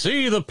then.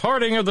 See the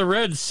parting of the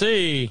Red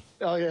Sea.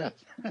 Oh yeah.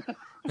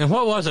 And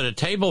what was it? A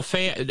table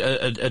fan,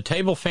 a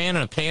table fan,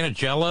 and a pan of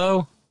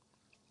Jell-O.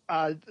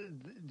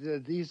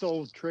 These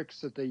old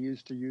tricks that they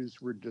used to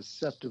use were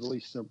deceptively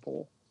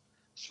simple,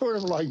 sort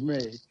of like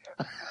me.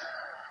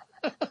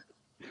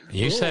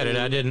 You said it,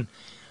 I didn't.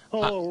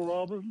 Hello,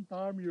 Robin.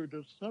 I'm your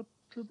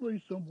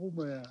deceptively simple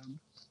man.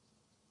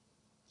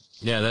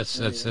 Yeah,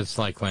 that's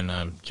like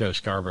when Joe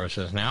Scarborough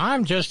says, "Now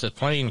I'm just a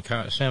plain,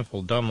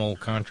 simple, dumb old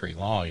country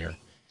lawyer."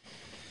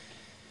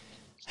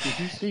 Did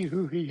you see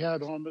who he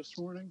had on this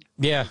morning?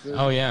 Yeah.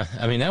 Oh, yeah.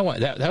 I mean, that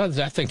was.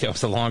 I think that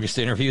was the longest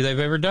interview they've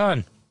ever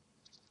done.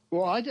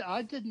 Well,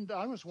 I didn't.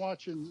 I was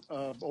watching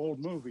old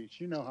movies.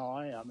 You know how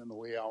I am in the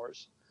wee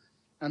hours.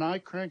 and I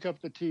crank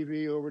up the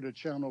TV over to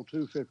channel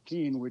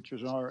 215, which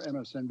is our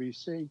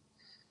MSNBC,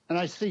 and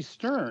I see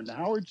Stern,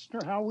 Howard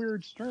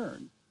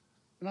Stern.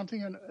 And I'm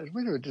thinking, wait a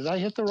minute, did I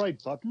hit the right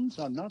buttons?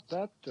 I'm not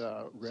that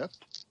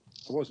ripped.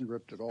 I wasn't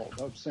ripped at all.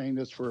 I'm saying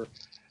this for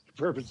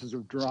purposes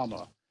of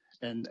drama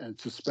and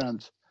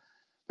suspense.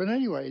 But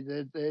anyway,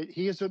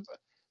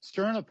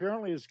 Stern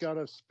apparently has got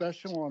a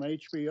special on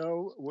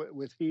HBO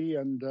with he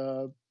and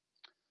the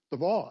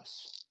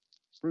boss,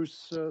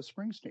 Bruce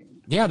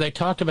Springsteen. Yeah, they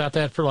talked about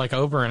that for like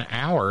over an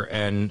hour,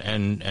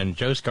 and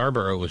Joe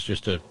Scarborough was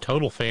just a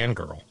total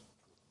fangirl.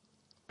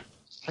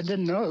 I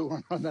didn't know it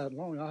went on that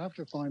long. I'll have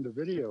to find a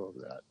video of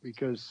that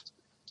because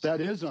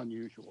that is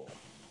unusual.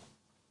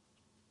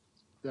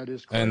 That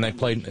is quite And they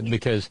unusual. played,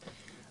 because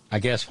I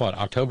guess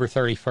October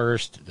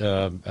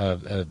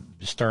 31st,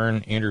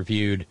 Stern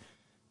interviewed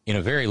in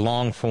a very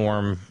long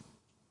form,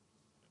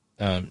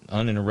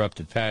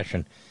 uninterrupted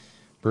fashion,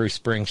 Bruce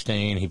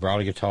Springsteen. He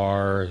brought a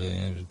guitar,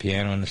 a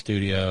piano in the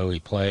studio. He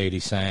played, he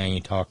sang,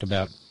 he talked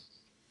about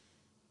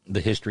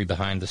the history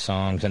behind the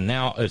songs. And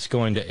now it's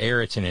going to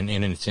air it in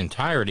its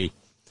entirety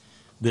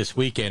this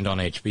weekend on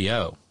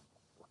HBO.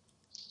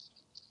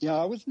 Yeah,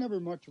 I was never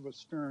much of a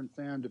Stern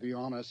fan, to be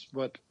honest,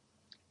 but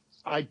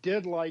I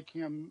did like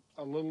him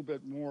a little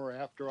bit more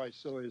after I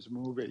saw his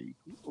movie.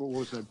 What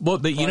was it? Well,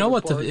 but you know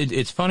what?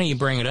 It's funny you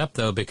bring it up,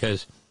 though,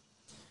 because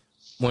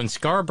when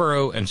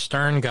Scarborough and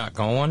Stern got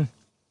going,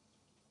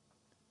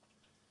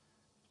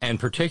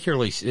 and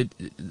particularly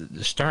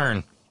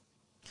Stern,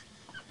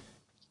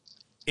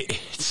 it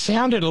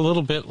sounded a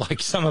little bit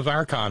like some of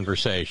our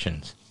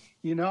conversations.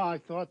 You know, I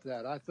thought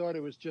that. I thought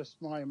it was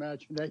just my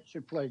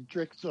imagination playing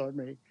tricks on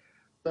me.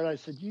 But I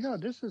said,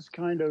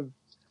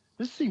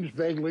 this seems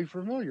vaguely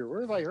familiar. Where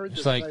have I heard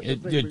this? It's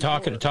like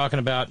talking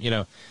about,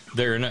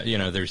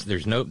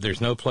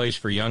 there's no place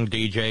for young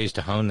DJs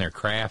to hone their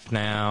craft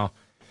now.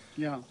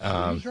 Yeah,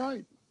 he's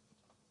right.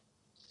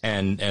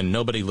 And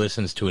nobody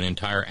listens to an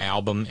entire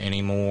album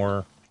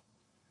anymore.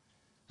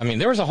 I mean,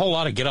 there was a whole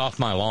lot of "Get Off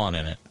My Lawn"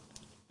 in it.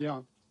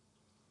 Yeah.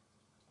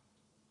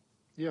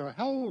 Yeah,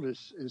 how old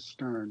is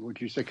Stern, would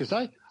you say? Because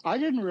I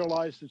didn't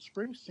realize that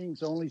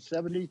Springsteen's only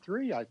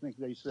 73, I think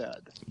they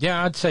said.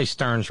 Yeah, I'd say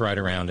Stern's right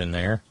around in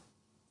there.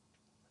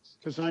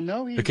 Because I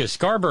know because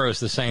Scarborough's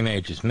the same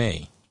age as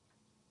me.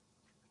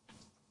 I'm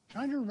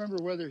trying to remember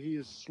whether he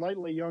is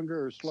slightly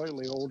younger or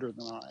slightly older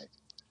than I.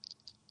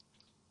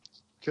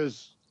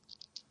 Because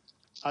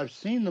I've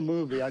seen the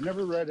movie. I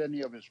never read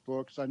any of his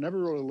books. I never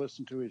really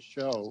listened to his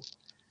show.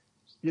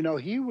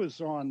 He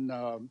was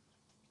on...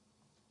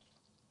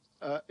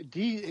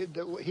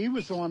 he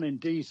was on in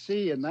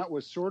D.C., and that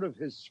was sort of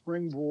his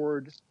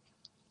springboard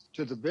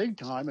to the big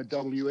time at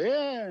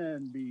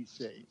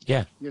WNBC.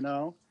 Yeah.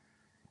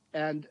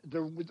 And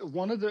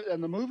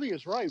the movie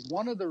is right.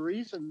 One of the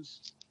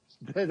reasons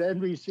that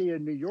NBC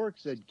in New York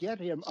said get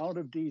him out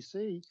of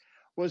D.C.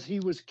 was he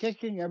was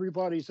kicking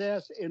everybody's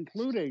ass,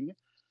 including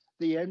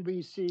the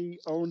NBC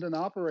owned and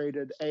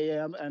operated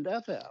AM and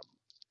FM.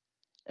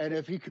 And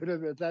if he could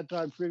have at that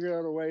time figured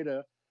out a way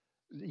to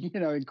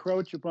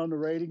encroach upon the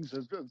ratings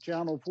of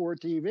Channel 4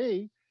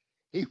 TV,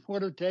 he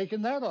would have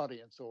taken that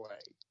audience away.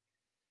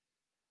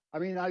 I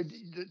mean,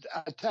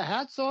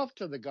 hats off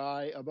to the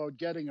guy about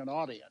getting an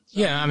audience.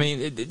 Yeah, I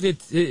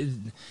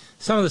mean,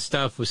 some of the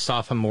stuff was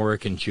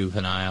sophomoric and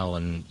juvenile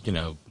and,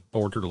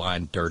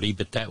 borderline dirty,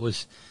 but that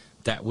was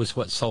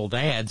what sold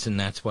ads, and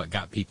that's what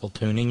got people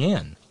tuning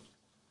in.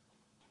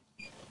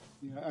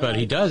 Yeah, but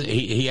he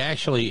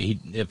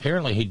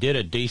apparently did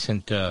a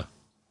decent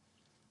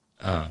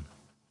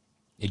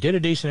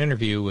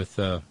interview with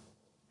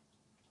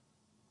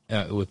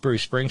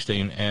Bruce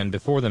Springsteen, and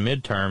before the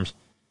midterms,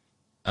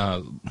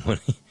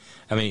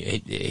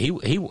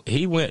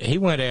 he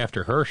went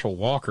after Herschel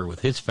Walker with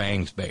his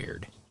fangs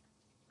bared.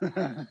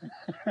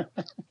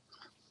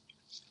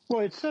 Well,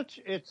 it's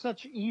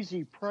such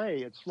easy prey.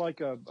 It's like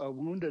a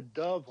wounded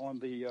dove on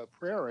the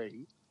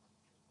prairie.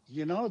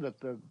 That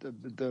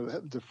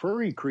the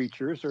furry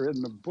creatures are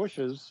in the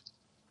bushes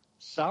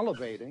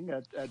salivating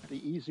at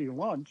the easy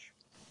lunch.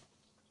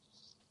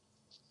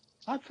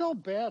 I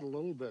felt bad a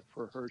little bit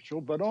for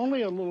Herschel, but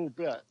only a little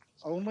bit.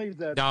 Only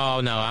that.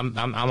 No,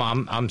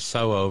 I'm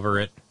so over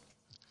it.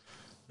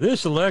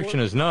 This election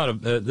is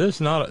not this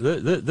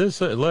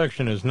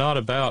election is not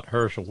about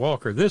Herschel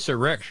Walker. This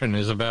election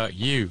is about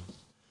you.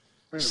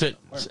 Sitting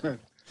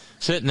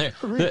there,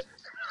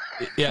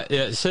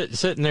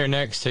 sitting there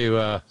next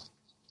to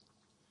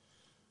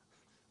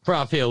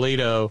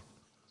Rafaelito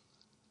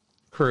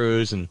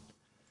Cruz and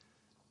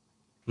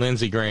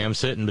Lindsey Graham,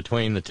 sitting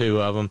between the two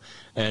of them,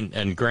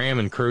 and Graham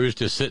and Cruz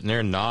just sitting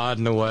there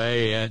nodding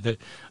away.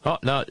 Oh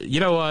no, you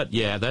know what?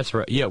 Yeah, that's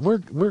right. Yeah, we're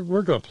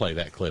going to play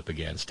that clip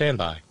again. Stand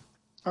by.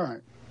 All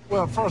right.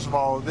 Well, first of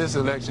all, this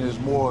election is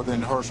more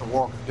than Herschel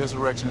Walker. This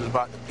election is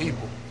about the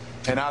people.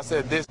 And I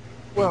said this.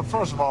 Well,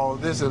 first of all,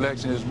 this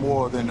election is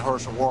more than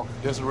Herschel Walker.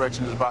 This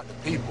election is about the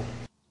people.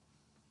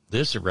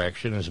 This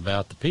election is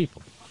about the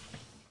people.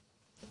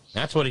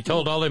 That's what he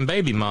told all them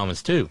baby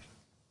mamas, too.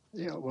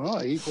 Yeah,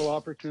 well, equal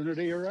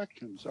opportunity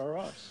erections are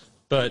us.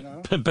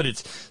 But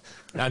it's,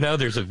 I know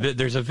there's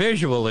a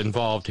visual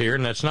involved here,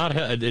 and that's not,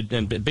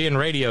 and being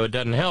radio, it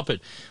doesn't help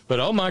it. But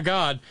oh my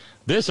God,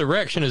 this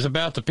erection is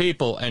about the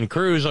people, and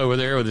Cruz over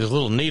there with his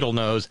little needle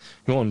nose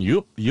going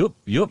yup, yup,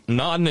 yup,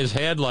 nodding his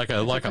head like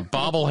a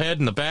bobblehead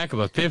in the back of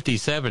a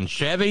 '57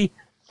 Chevy.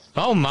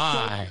 Oh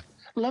my.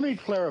 So, let me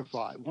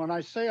clarify. When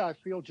I say I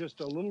feel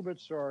just a little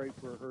bit sorry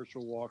for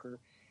Herschel Walker,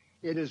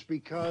 it is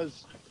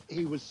because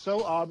he was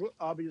so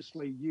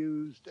obviously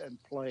used and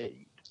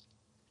played.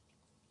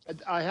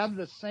 I have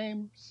a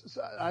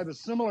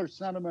similar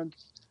sentiment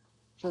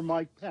for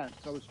Mike Pence.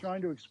 I was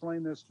trying to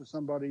explain this to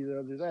somebody the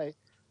other day,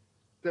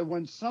 that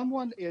when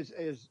someone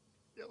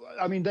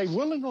I mean, they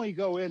willingly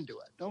go into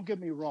it. Don't get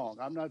me wrong.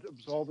 I'm not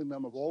absolving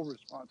them of all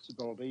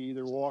responsibility,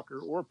 either Walker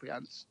or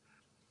Pence.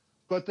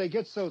 But they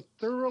get so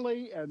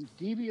thoroughly and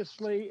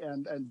deviously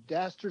and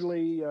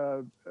dastardly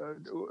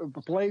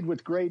played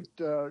with great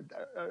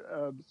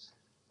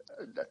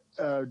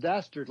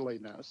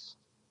dastardliness,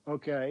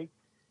 okay?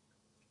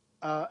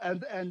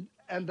 And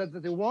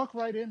that they walk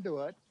right into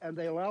it, and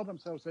they allow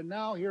themselves. And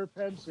now here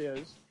Pence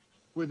is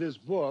with his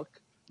book,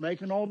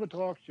 making all the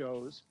talk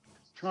shows,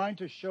 trying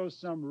to show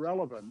some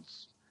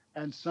relevance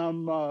and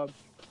some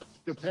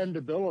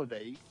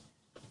dependability,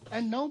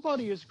 and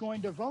nobody is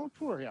going to vote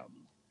for him.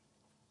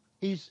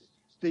 He's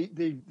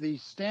the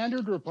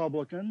standard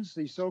Republicans,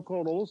 the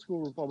so-called old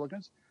school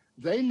Republicans.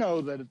 They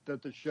know that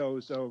the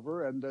show's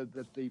over and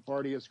that the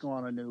party has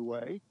gone a new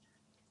way.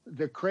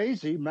 The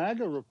crazy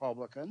MAGA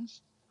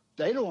Republicans,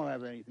 they don't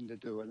have anything to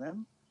do with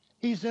him.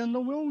 He's in the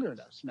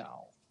wilderness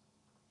now,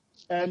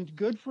 and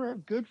good for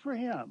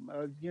him.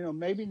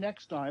 Maybe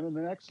next time in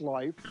the next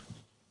life,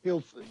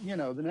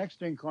 the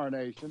next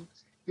incarnation,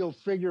 he'll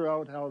figure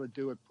out how to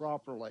do it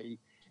properly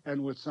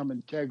and with some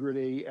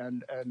integrity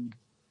and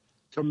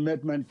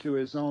commitment to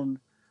his own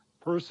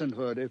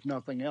personhood, if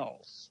nothing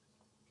else.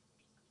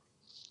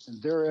 And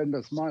there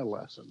ends my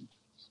lesson.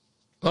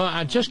 Well,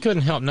 I just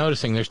couldn't help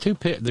noticing there's two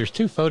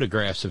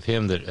photographs of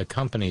him that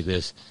accompany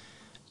this,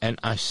 and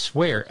I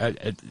swear,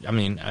 the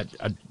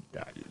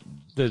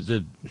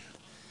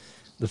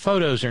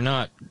photos are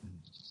not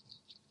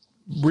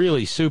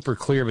really super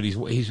clear, but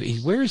he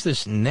wears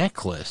this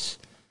necklace,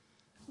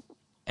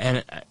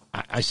 and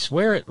I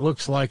swear it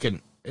looks like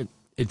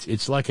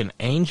it's like an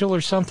angel or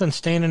something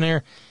standing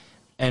there,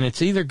 and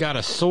it's either got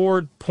a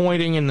sword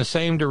pointing in the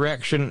same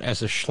direction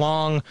as a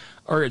schlong,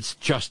 or it's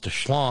just a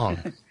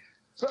schlong.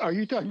 So are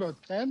you talking about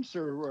Pence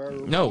or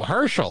no,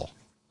 Herschel?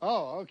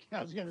 Oh, okay.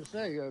 I was going to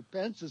say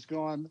Pence has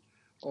gone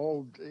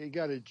old. He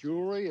got his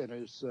jewelry and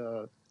his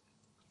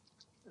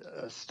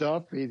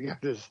stuff. He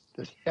got his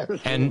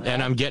and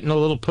I'm getting a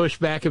little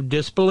pushback of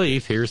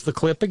disbelief. Here's the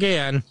clip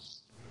again.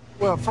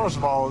 Well, first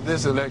of all,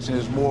 this election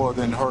is more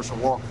than Herschel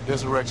Walker.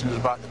 This election is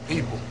about the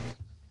people.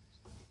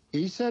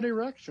 He said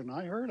erection.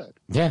 I heard it.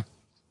 Yeah.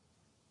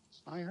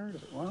 I heard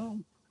it. Well,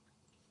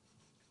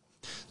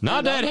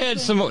 nod that head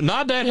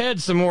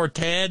some more,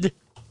 Ted.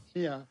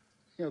 Yeah.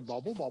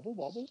 Bubble, bubble,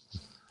 bubble.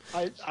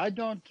 I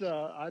don't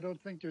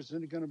think there's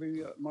going to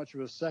be much of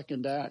a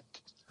second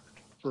act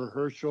for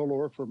Herschel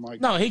or for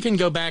Mike. No, he can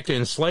go back to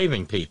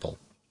enslaving people.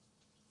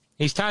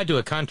 He's tied to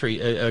a company.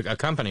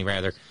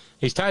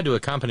 He's tied to a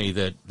company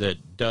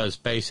that does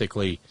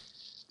basically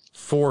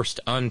forced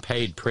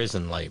unpaid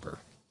prison labor.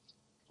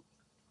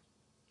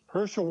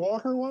 Herschel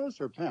Walker was,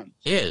 or Pence?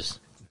 Is.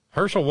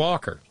 Herschel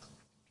Walker.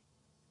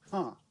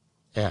 Huh.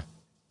 Yeah.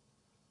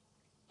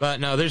 But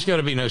no, there's going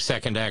to be no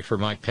second act for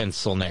Mike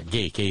Pencilneck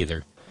Geek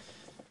either.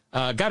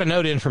 Got a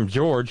note in from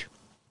George.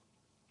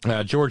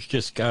 George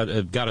just got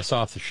us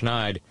off the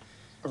schneid.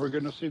 Are we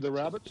going to see the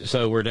rabbits?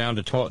 So we're down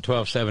to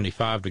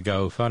 $12.75 to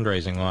go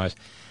fundraising-wise.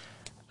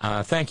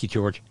 Thank you,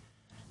 George.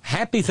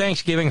 Happy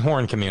Thanksgiving,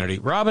 Horn community.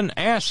 Robin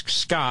asked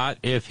Scott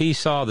if he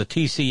saw the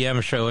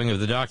TCM showing of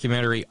the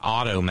documentary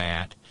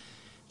Automat.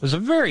 It was a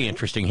very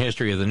interesting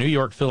history of the New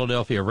York,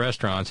 Philadelphia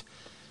restaurants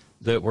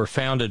that were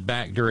founded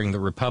back during the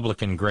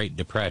Republican Great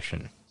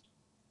Depression.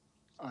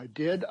 I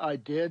did.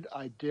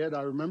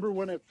 I remember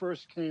when it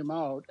first came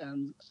out,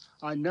 and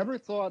I never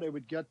thought it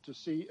would get to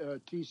see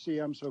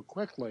TCM so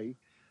quickly,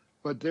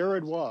 but there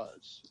it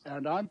was.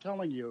 And I'm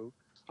telling you,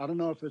 I don't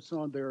know if it's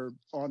on their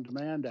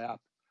on-demand app,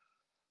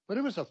 but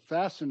it was a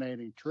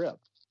fascinating trip.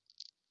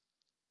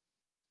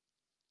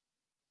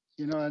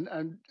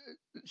 And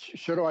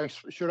should I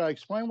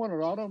explain what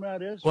an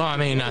automat is? Well, I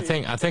mean, I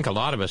think a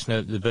lot of us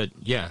know, but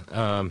yeah.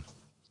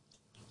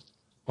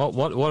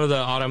 What are the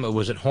automat?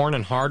 Was it Horn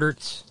and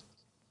Hardarts?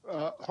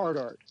 Hard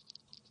Art.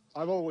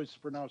 I've always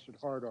pronounced it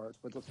Hard Art,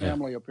 but the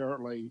family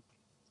apparently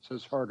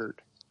says Hardart.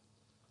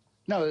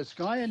 Now, this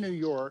guy in New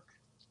York,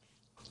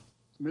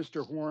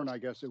 Mr. Horn, I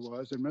guess it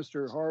was, and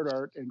Mr.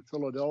 Hardart in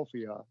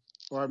Philadelphia,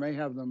 or I may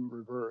have them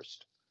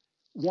reversed.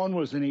 One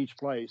was in each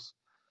place.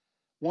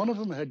 One of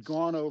them had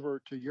gone over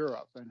to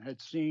Europe and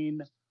had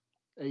seen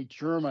an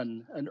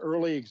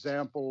early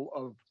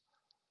example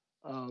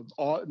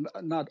of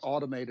not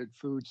automated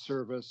food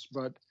service,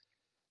 but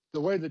the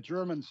way the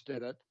Germans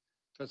did it.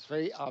 That's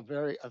very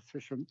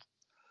efficient.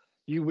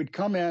 you would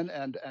come in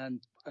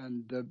and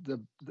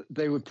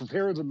they would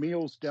prepare the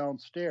meals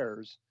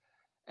downstairs,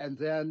 and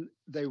then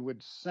they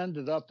would send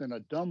it up in a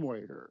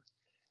dumbwaiter,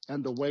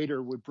 and the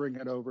waiter would bring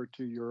it over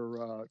to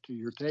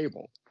your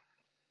table.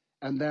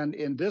 And then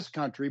in this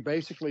country,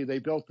 basically, they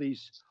built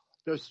these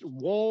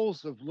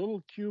walls of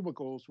little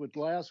cubicles with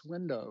glass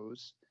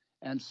windows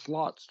and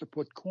slots to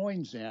put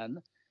coins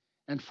in.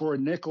 And for a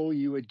nickel,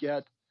 you would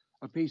get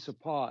a piece of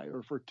pie,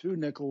 or for 2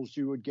 nickels,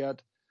 you would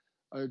get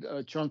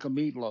a chunk of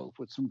meatloaf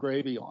with some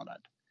gravy on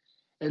it.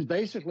 And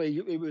basically,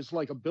 it was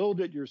like a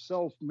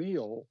build-it-yourself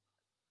meal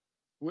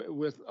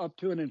with up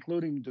to and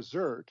including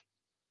dessert,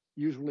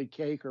 usually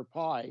cake or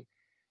pie.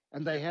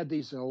 And they had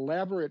these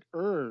elaborate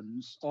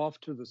urns off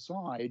to the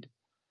side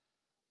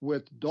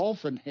with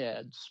dolphin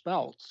head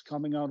spouts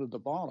coming out of the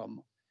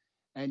bottom.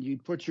 And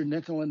you'd put your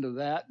nickel into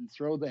that and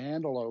throw the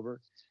handle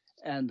over,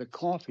 and the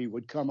coffee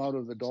would come out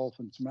of the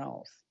dolphin's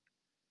mouth.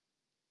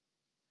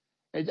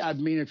 I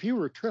mean, if you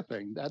were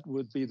tripping, that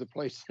would be the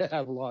place to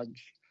have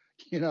lunch,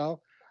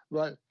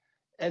 But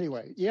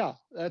anyway, yeah,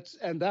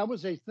 that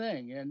was a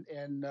thing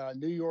in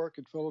New York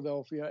and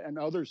Philadelphia and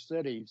other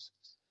cities.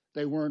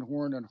 They weren't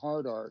Horn and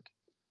Hardart,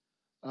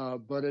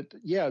 but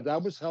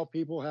that was how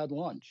people had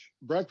lunch: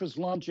 breakfast,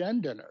 lunch,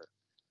 and dinner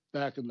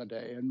back in the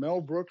day. And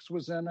Mel Brooks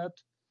was in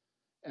it,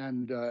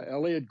 and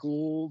Elliot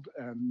Gould,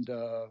 and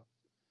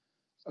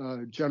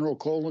General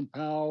Colin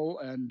Powell,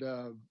 and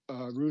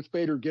Ruth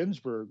Bader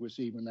Ginsburg was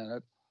even in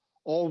it,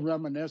 all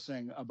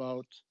reminiscing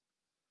about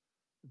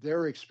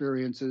their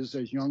experiences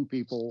as young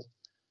people.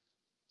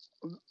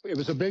 It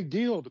was a big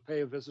deal to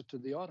pay a visit to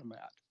the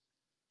automat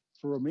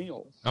for a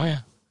meal. Oh,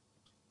 yeah.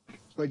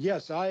 But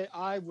yes,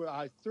 I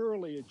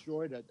thoroughly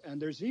enjoyed it. And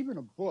there's even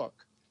a book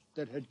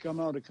that had come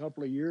out a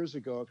couple of years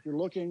ago. If you're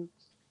looking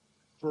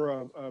for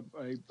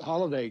a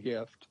holiday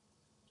gift,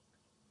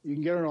 you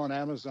can get it on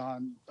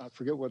Amazon. I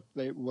forget what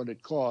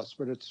it costs,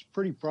 but it's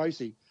pretty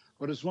pricey.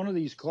 But it's one of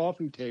these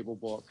coffee table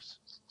books,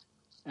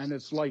 and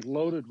it's like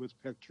loaded with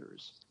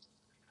pictures.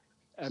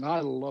 And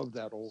I love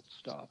that old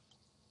stuff.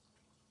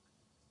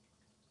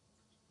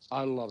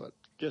 I love it.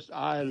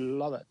 I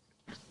love it.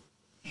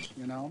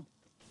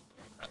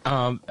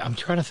 I'm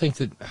trying to think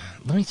that.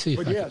 Let me see.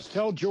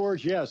 Tell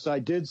George. Yes, I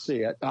did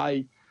see it.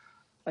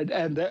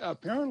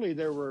 Apparently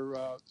there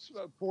were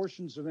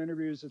portions of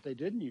interviews that they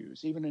didn't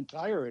use, even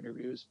entire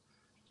interviews.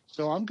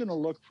 So I'm going to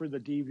look for the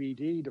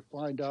DVD to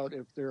find out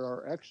if there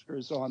are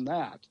extras on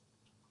that.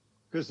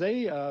 Because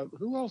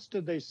who else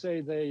did they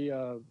say they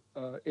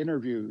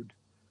interviewed?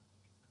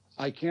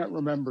 I can't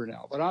remember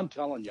now, but I'm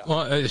telling you.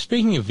 Well,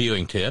 speaking of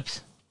viewing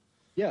tips.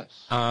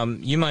 Yes.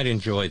 You might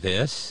enjoy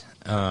this.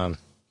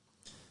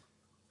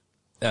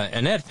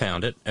 Annette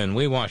found it, and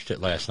we watched it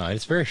last night.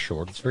 It's very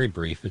short. It's very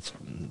brief. It's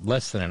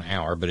less than an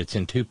hour, but it's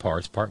in 2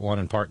 parts, part 1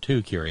 and part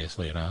 2,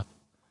 curiously enough.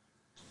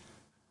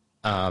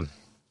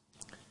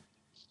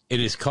 It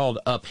is called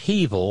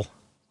Upheaval,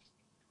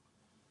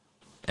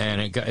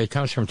 and it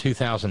comes from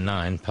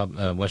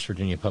 2009, West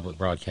Virginia Public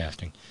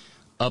Broadcasting.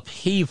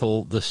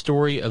 Upheaval, the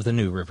story of the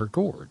New River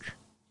Gorge.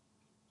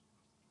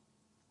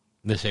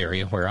 This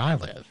area where I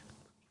live.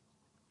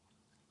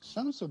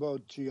 Sounds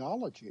about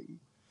geology.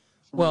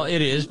 Well,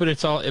 it is, but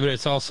it's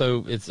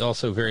also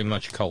very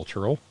much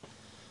cultural.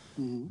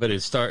 Mm-hmm. But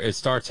it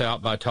starts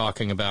out by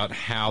talking about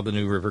how the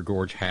New River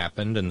Gorge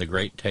happened, and the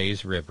Great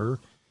Taze River,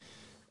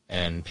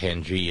 and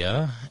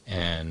Pangea,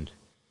 and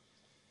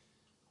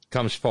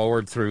comes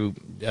forward through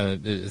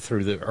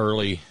the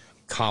early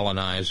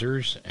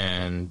colonizers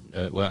and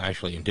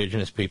actually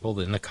indigenous people,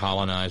 then the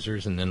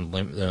colonizers, and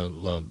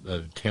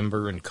then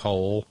timber and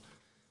coal,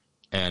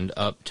 and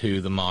up to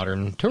the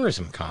modern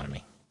tourism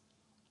economy.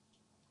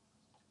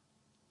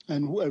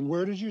 And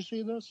where did you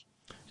see this?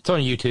 It's on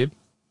YouTube.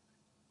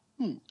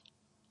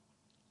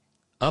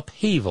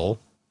 Upheaval,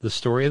 the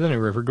story of the New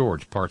River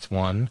Gorge, parts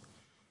 1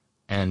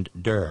 and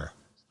Der.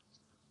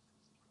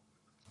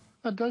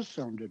 That does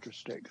sound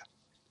interesting.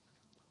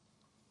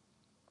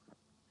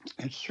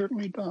 It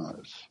certainly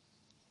does.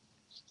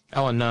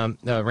 Oh, and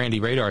Randy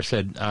Radar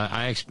said,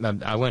 I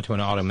went to an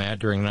automat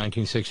during the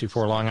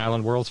 1964 Long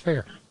Island World's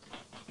Fair.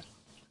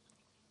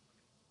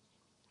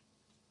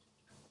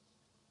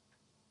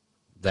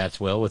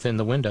 That's well within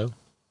the window.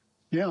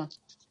 Yeah.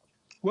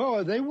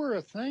 Well, they were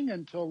a thing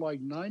until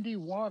like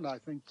 91, I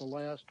think the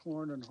last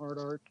Horn and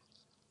Hardart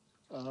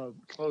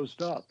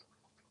closed up.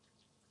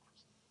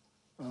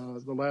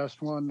 The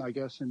last one, I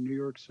guess, in New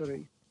York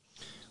City.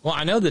 Well,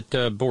 I know that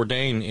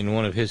Bourdain, in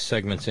one of his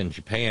segments in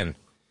Japan,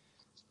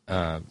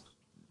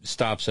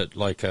 stops at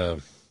like a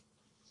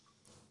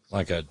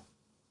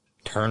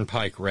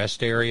turnpike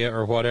rest area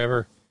or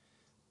whatever,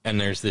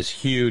 and there's this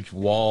huge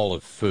wall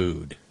of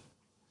food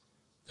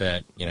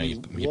that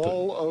you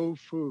wall of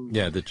food.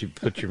 Yeah, that you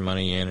put your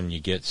money in, and you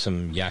get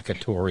some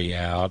yakitori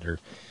out, or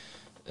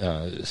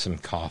some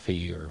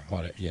coffee, or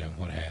what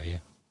have you.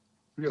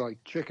 You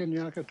like chicken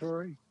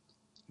yakitori?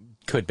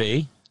 Could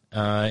be.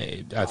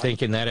 I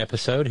think in that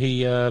episode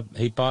he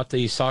bought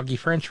the soggy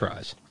French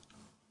fries.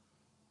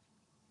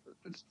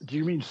 Do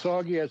you mean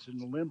soggy as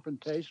in limp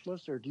and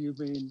tasteless, or do you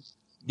mean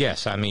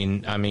Yes, I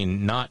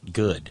mean, not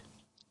good.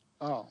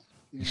 Oh.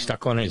 He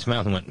stuck one in his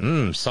mouth and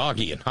went,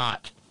 soggy and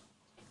hot.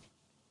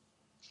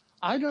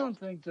 I don't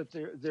think that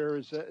there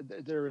is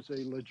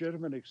a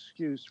legitimate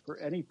excuse for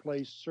any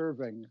place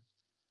serving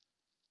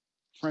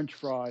French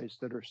fries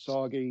that are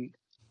soggy.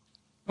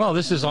 Well,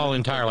 this is all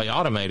entirely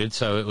automated,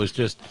 so it was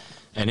just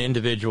an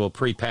individual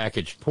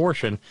prepackaged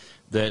portion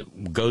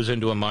that goes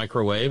into a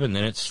microwave and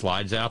then it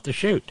slides out the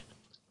chute,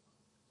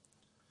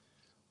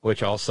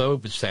 which also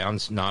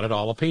sounds not at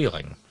all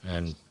appealing.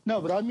 And no,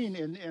 but I mean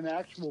in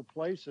actual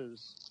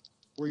places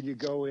where you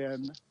go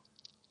in,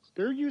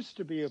 there used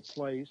to be a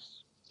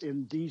place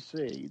in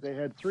D.C. They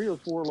had 3 or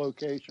 4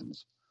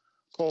 locations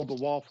called the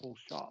Waffle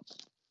Shop,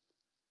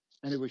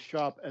 and it was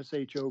shop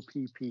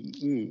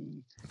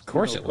SHOPPE. Of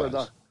course, it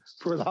was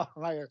for the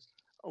higher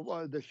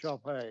the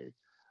shop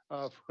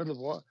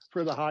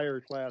for the higher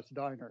class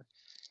diner,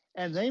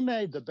 and they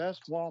made the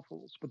best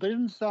waffles. But they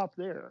didn't stop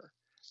there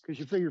because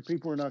you figure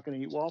people were not going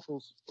to eat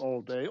waffles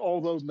all day,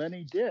 although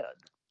many did.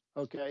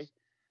 Okay,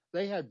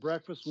 they had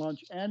breakfast,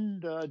 lunch,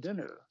 and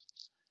dinner,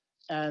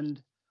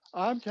 and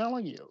I'm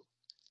telling you.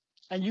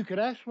 And you could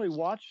actually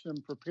watch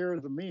them prepare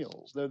the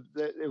meals.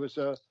 It was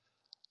a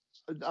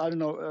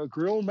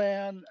grill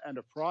man and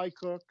a fry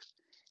cook,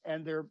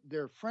 and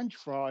their French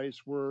fries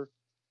were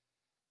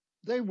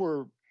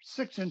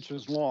 6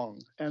 inches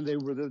long, and they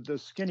were the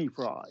skinny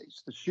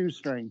fries, the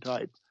shoestring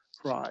type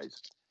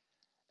fries.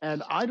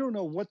 And I don't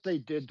know what they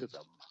did to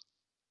them,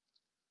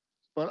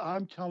 but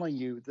I'm telling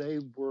you, they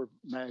were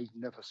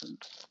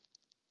magnificent.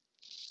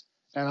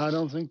 And I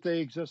don't think they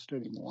exist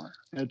anymore.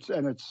 It's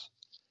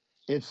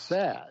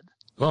sad.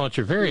 Well, at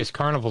your various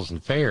carnivals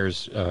and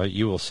fairs,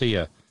 you will see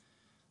a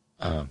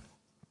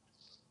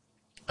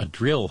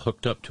drill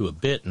hooked up to a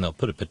bit, and they'll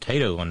put a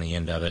potato on the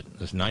end of it,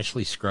 this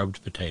nicely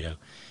scrubbed potato,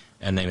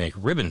 and they make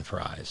ribbon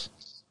fries.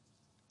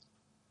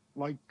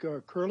 Like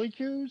curly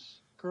Q's?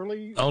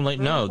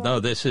 No,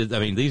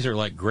 these are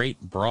like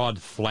great,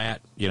 broad,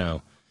 flat,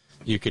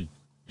 you could,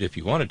 if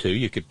you wanted to,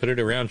 you could put it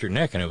around your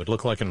neck, and it would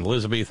look like an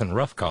Elizabethan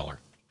ruff collar.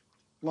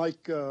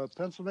 Like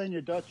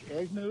Pennsylvania Dutch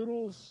egg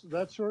noodles,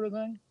 that sort of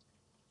thing?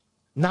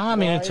 No, I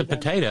mean, it's a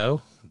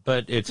potato,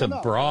 but it's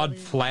broad,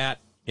 flat,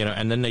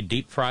 and then they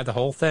deep fry the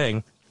whole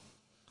thing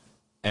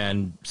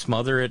and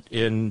smother it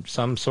in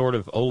some sort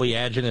of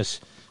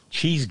oleaginous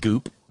cheese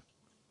goop.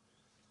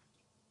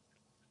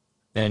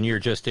 And you're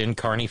just in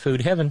carny food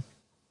heaven.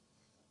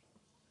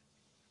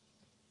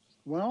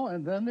 Well,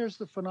 and then there's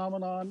the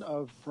phenomenon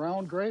of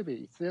brown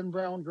gravy, thin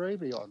brown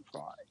gravy on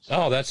fries.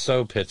 Oh, that's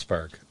so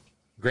Pittsburgh.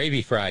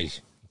 Gravy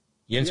fries.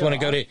 Yins want to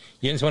go to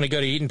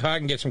Eden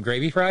Park and get some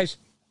gravy fries?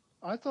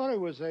 I thought it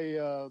was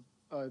a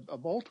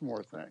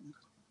Baltimore thing.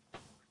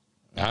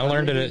 I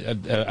learned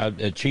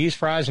a cheese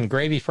fries and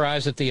gravy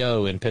fries at the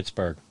O in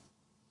Pittsburgh.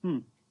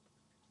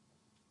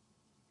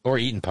 Or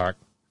Eden Park.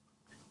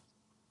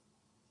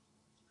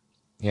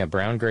 Yeah,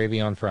 brown gravy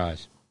on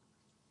fries.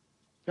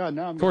 God,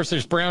 now of course,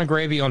 there's brown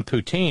gravy on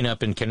poutine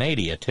up in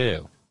Canada,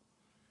 too.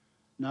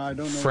 No, I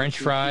don't know. French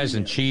fries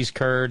and cheese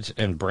curds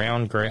and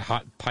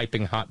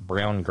piping hot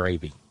brown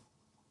gravy.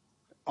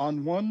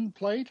 On one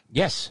plate?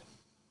 Yes.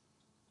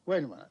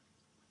 Wait a minute.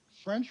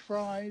 French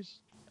fries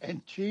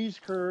and cheese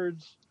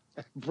curds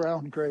and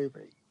brown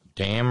gravy.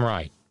 Damn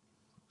right.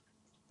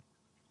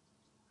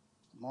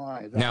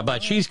 Now, by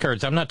cheese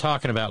curds, I'm not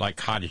talking about like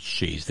cottage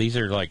cheese. These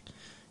are like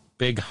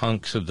big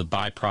hunks of the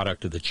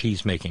byproduct of the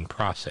cheese-making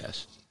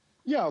process.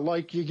 Yeah,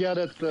 like you get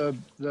at the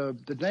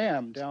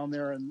dam down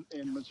there in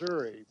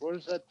Missouri. What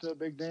is that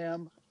big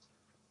dam?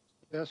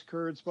 Best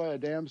curds by a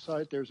dam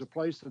site. There's a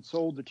place that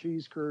sold the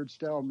cheese curds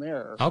down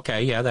there.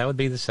 Okay, yeah, that would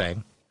be the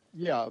same.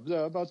 Yeah,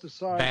 about the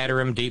size. Batter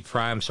them, deep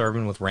fry them, serve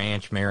them with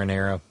ranch,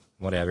 marinara,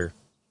 whatever.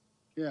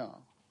 Yeah.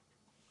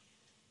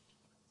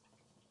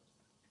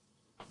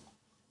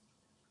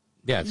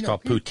 Yeah, it's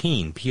called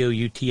poutine,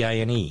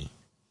 Poutine.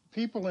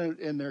 People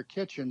in their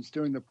kitchens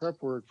doing the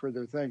prep work for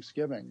their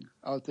Thanksgiving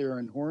out there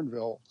in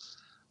Hornville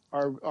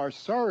are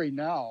sorry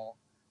now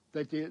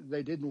that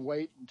they didn't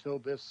wait until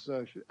this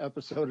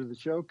episode of the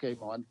show came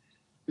on,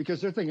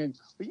 because they're thinking,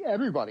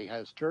 everybody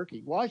has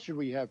turkey. Why should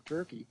we have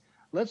turkey?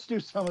 Let's do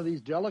some of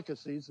these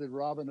delicacies that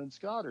Robin and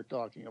Scott are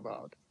talking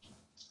about.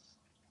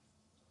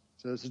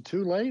 So is it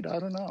too late? I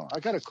don't know.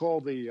 I got to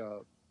call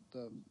the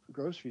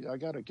grocery. I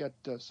got to get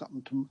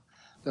something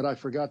that I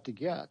forgot to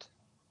get.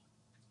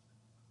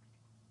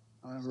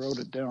 I wrote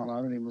it down. I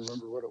don't even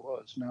remember what it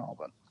was now.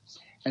 But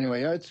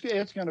anyway,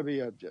 it's going to be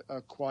a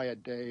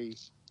quiet day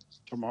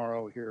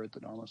tomorrow here at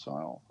the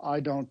domicile. I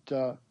don't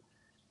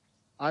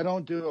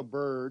do a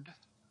bird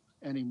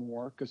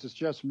anymore because it's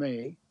just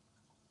me.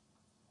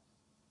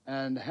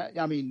 And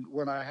I mean,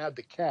 when I had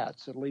the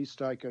cats, at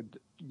least I could,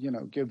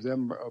 give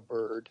them a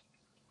bird.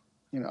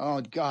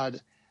 Oh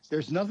God,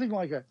 there's nothing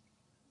like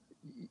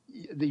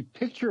the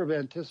picture of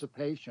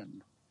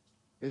anticipation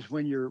is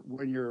when you're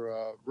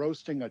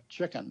roasting a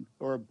chicken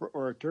or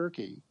a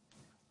turkey,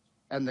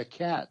 and the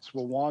cats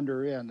will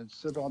wander in and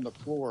sit on the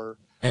floor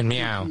and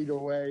meow. 2 feet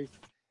away.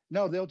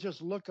 No, they'll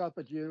just look up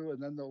at you,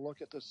 and then they'll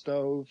look at the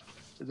stove,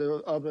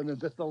 the oven, and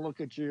then they'll look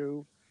at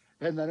you.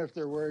 And then if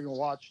they're wearing a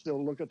watch,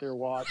 they'll look at their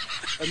watch,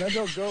 and then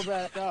they'll go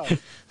back up.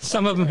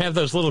 Some of them have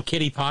those little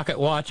kitty pocket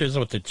watches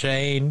with the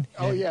chain.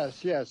 Oh,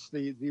 yes,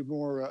 the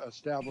more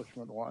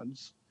establishment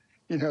ones.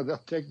 You know, they'll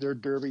take their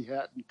derby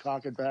hat and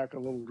cock it back a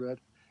little bit.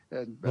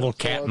 And little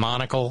cat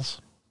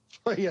monocles.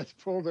 Yes,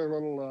 pull their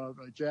little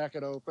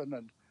jacket open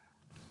and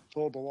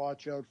pull the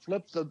watch out.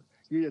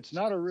 It's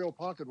not a real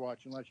pocket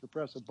watch unless you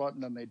press a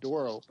button and the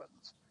door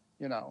opens,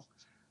 you know.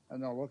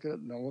 And they'll look at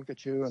it, and they'll look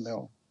at you, and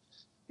they'll,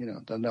 you know,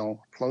 then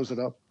they'll close it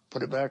up,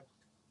 put it back,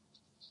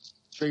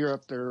 figure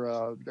up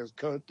their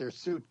coat, their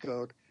suit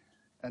coat,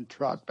 and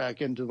trot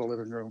back into the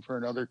living room for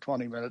another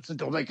 20 minutes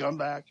until they come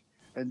back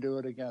and do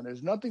it again.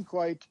 There's nothing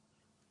quite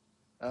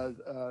as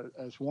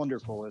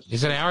wonderful as...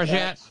 Is it ours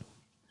yet?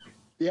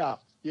 Yeah,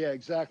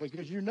 exactly.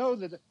 Because you know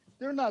that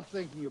they're not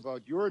thinking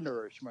about your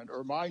nourishment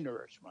or my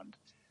nourishment.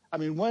 I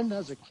mean, when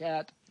has a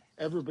cat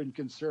ever been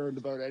concerned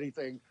about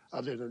anything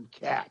other than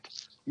cat?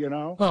 You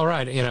know? Well,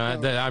 right. You know,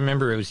 I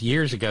remember it was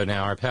years ago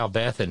now. Our pal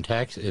Beth in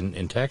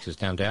Texas,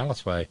 down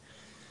Dallas way,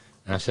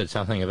 and I said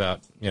something about,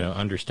 you know,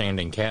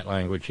 understanding cat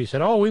language. She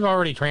said, "Oh, we've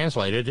already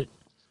translated it.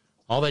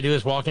 All they do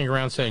is walking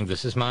around saying,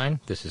 'This is mine.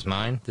 This is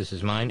mine. This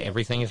is mine.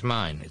 Everything is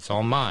mine. It's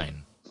all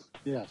mine.'"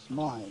 Yes,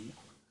 mine.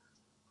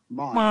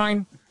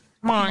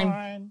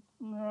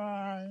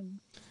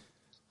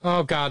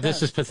 Oh God,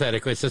 this is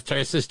pathetic. This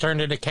has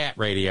turned into cat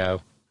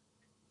radio.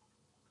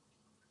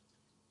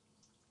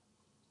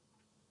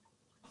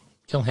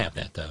 He'll have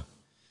that, though.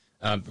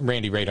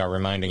 Randy Radar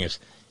reminding us,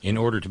 in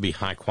order to be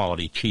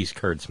high-quality, cheese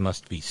curds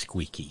must be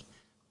squeaky.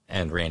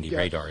 And Randy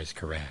Radar is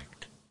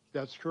correct.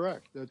 That's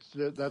correct.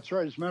 That's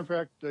right. As a matter of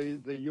fact, the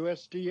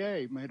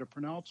USDA made a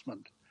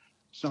pronouncement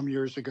some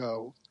years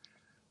ago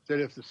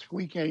that if the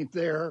squeak ain't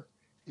there,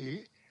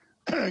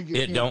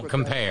 it don't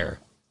compare.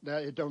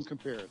 It don't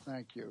compare.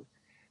 Thank you.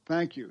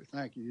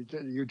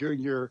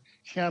 You're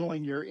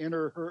channeling your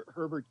inner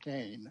Herbert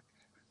Kane.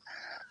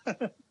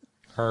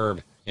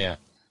 Herb, yeah.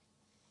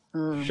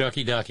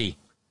 Shucky Ducky,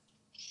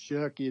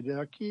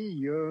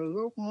 you're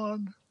the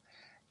one.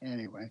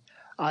 Anyway,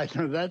 I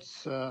know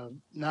that's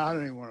now I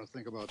don't even want to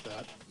think about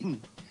that.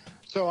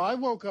 So I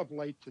woke up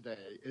late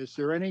today. Is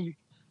there any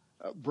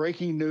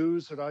breaking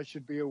news that I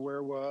should be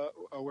aware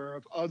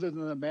of other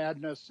than the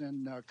madness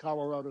in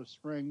Colorado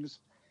Springs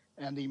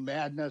and the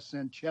madness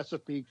in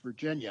Chesapeake,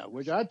 Virginia,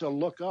 which I had to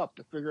look up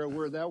to figure out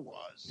where that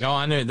was? No,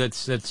 I know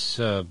that's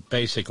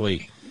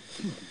basically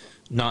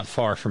not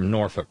far from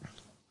Norfolk.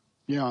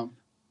 Yeah.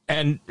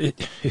 And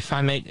if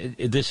I may,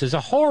 this is a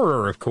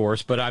horror, of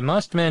course, but I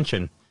must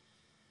mention,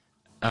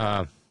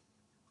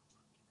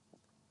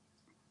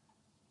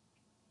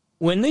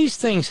 when these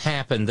things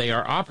happen, they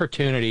are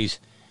opportunities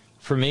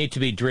for me to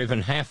be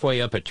driven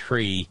halfway up a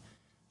tree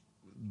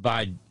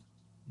by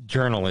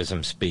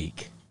journalism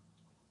speak.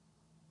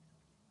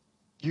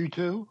 You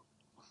too?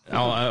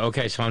 Oh,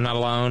 okay, so I'm not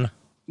alone?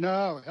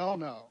 No, hell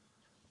no.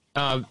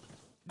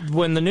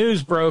 When the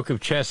news broke of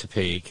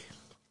Chesapeake,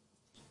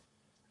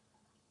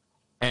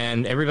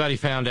 and everybody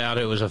found out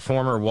it was a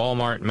former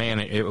Walmart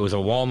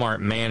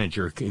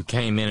manager who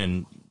came in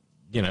and,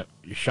 you know,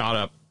 shot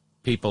up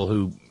people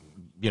who,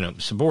 you know,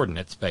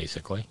 subordinates,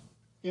 basically.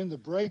 In the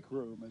break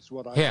room is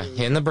what I heard.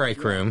 In the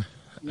break room.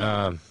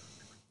 Yeah.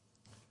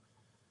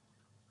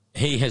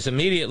 He was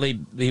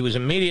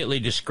immediately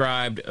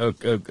described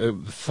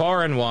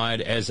far and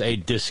wide as a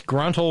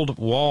disgruntled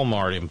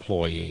Walmart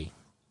employee.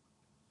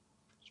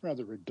 It's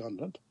rather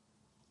redundant.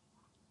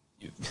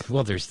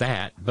 Well, there's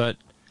that, but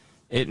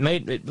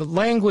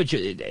language,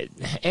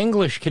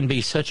 English can be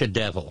such a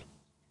devil.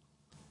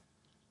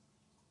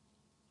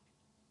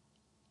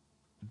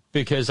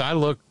 Because I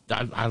looked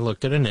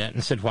at Annette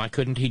and said, why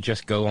couldn't he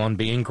just go on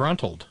being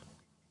gruntled?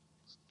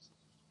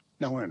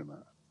 Now, wait a minute.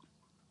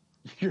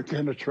 You're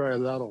going to try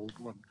that old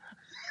one.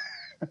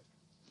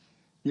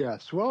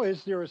 Yes. Well,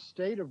 is there a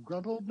state of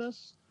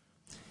gruntledness?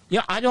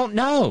 Yeah, I don't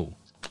know.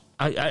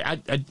 I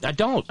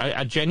don't.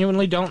 I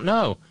genuinely don't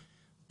know.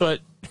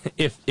 But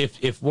if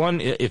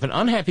an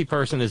unhappy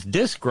person is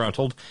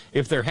disgruntled,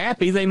 if they're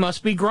happy, they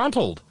must be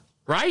gruntled,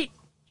 right?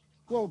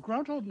 Well,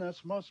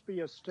 gruntledness must be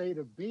a state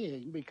of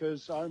being,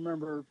 because I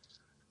remember,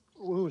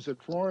 who was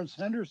it? Florence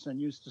Henderson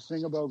used to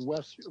sing about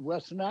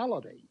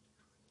Westonality,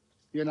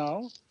 you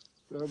know,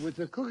 with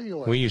the cookie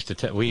oil. We used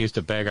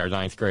to beg our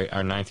ninth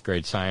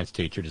grade science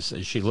teacher to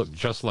say, she looked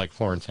just like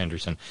Florence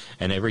Henderson,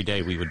 and every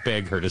day we would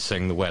beg her to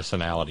sing the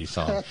Westonality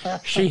song.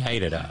 She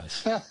hated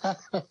us.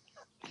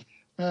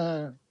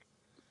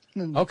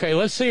 Okay,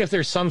 let's see if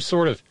there's some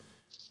sort of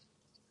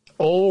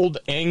old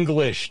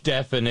English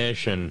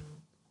definition.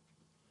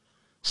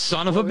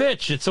 Son of a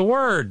bitch, it's a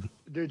word.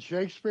 Did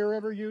Shakespeare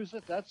ever use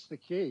it? That's the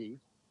key.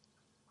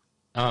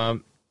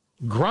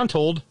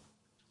 Gruntled,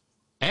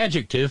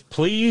 adjective,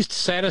 pleased,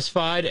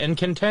 satisfied, and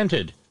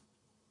contented.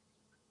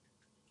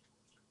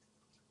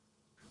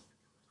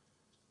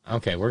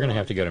 Okay, we're going to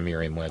have to go to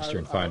Merriam-Webster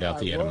and find out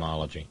the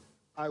etymology.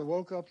 I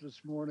woke up this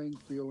morning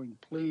feeling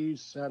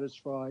pleased,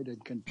 satisfied,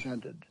 and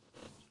contented.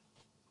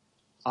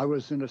 I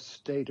was in a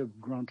state of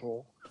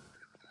gruntle.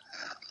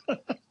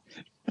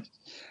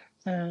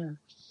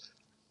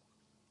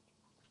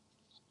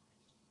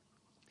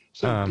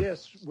 So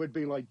dis would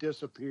be like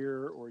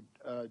disappear or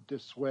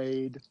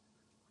dissuade.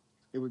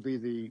 It would be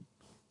the...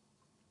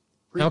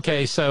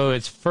 Okay, so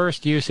its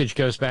first usage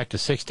goes back to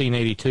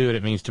 1682, and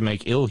it means to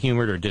make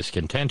ill-humored or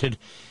discontented.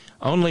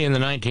 Only in the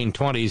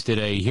 1920s did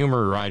a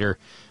humor writer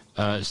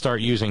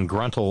start using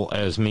gruntle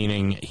as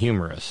meaning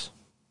humorous.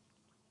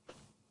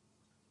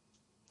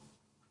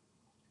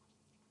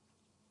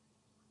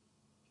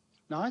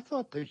 Now, I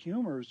thought the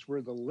humors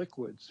were the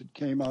liquids that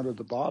came out of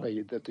the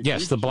body.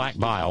 Yes, the black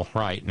bile,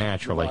 right,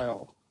 naturally.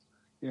 Bile.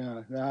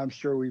 Yeah, I'm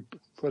sure we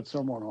put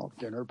someone off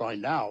dinner by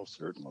now,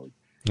 certainly.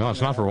 No,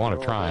 it's not for want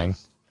of trying.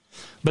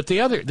 But the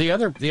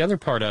other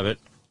part of it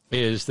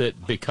is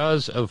that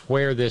because of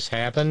where this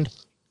happened,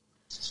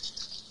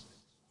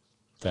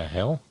 the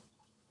hell?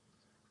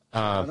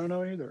 I don't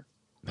know either.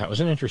 That was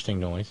an interesting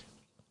noise.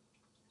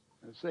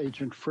 It's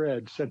Agent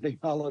Fred sending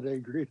holiday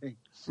greetings.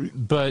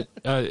 But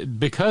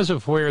because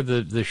of where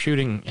the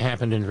shooting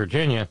happened in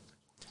Virginia,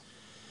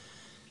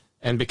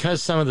 and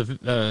because some of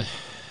the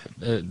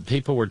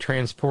people were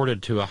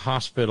transported to a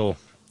hospital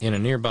in a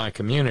nearby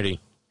community,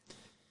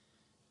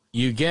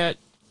 you get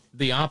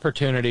the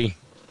opportunity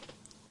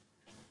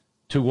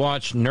to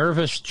watch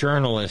nervous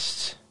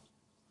journalists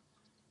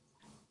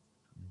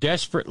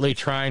desperately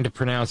trying to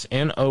pronounce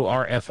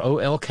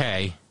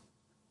Norfolk.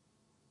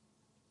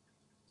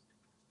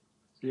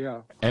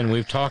 Yeah. And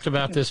we've talked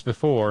about this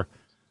before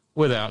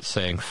without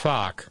saying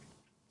fuck.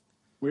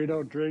 We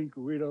don't drink,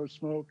 we don't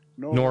smoke,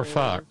 nor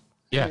fuck.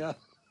 Yeah.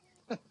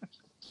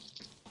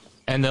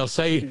 And they'll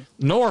say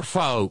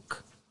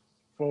Norfolk.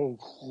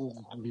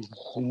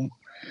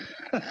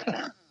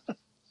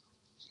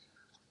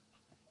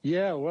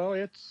 Yeah, well,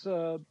 it's...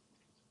 I've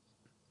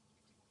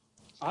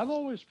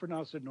always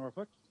pronounced it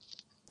Norfolk.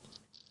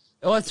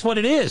 Well, that's what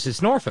it is.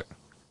 It's Norfolk.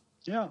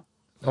 Yeah.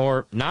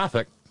 Or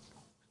Norfolk,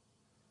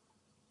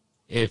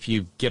 if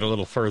you get a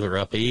little further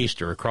up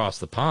east or across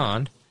the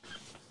pond.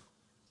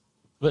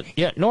 But,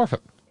 yeah,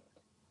 Norfolk.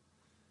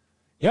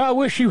 Yeah, I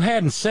wish you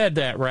hadn't said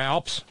that,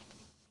 Ralphs.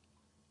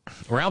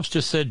 Ralphs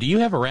just said, do you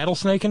have a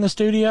rattlesnake in the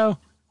studio?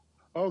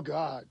 Oh,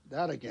 God,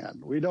 that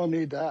again. We don't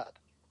need that.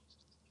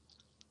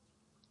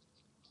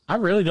 I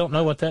really don't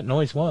know what that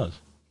noise was.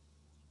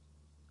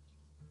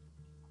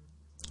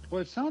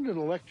 Well, it sounded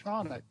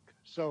electronic,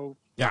 so...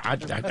 Yeah,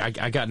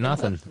 I got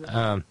nothing.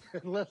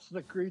 Unless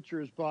the creature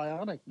is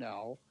bionic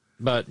now.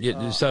 But,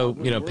 so,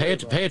 you know,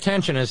 pay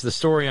attention as the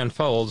story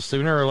unfolds.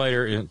 Sooner or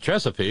later, in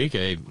Chesapeake,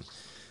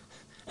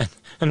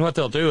 and what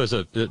they'll do is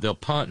they'll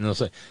punt and they'll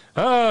say,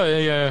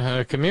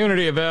 a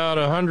community about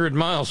 100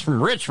 miles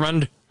from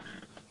Richmond,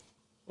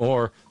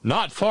 or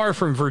not far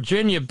from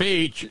Virginia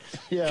Beach.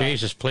 Yeah.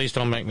 Jesus, please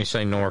don't make me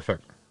say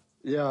Norfolk.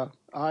 Yeah,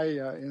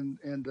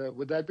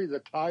 would that be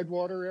the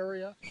Tidewater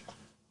area?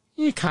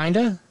 Yeah,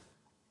 kinda.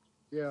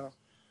 Yeah.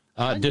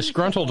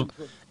 Disgruntled,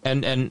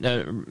 and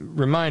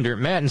reminder,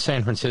 Matt in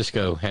San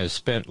Francisco has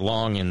spent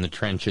long in the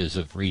trenches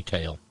of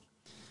retail.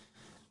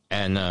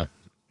 And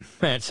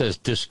Matt says,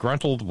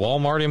 disgruntled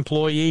Walmart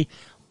employee,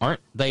 aren't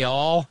they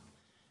all?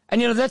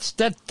 And, you know,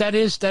 that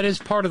is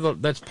part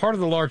of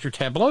the larger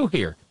tableau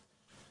here.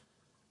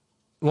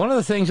 One of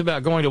the things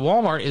about going to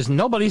Walmart is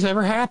nobody's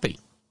ever happy.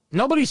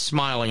 Nobody's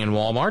smiling in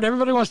Walmart.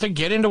 Everybody wants to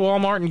get into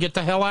Walmart and get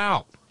the hell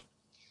out.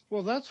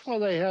 Well, that's why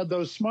they had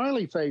those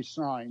smiley face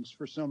signs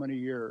for so many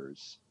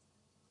years.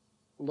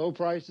 Low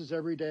prices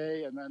every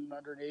day, and then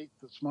underneath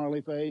the smiley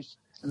face,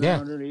 and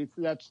then underneath,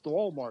 that's the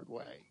Walmart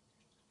way.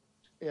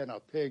 In a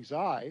pig's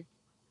eye.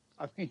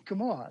 I mean,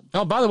 come on.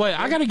 Oh, by the way,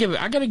 I gotta give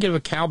a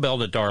cowbell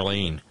to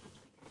Darlene.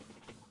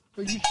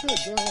 Well, you should.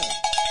 Go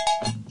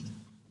ahead.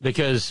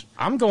 Because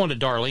I'm going to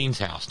Darlene's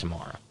house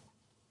tomorrow.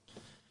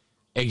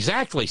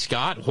 Exactly,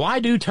 Scott. Why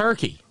do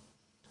turkey?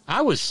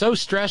 I was so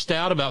stressed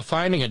out about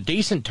finding a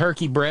decent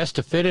turkey breast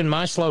to fit in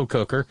my slow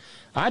cooker,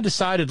 I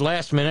decided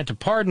last minute to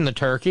pardon the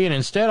turkey, and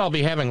instead I'll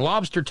be having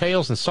lobster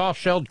tails and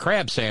soft-shelled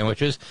crab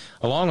sandwiches,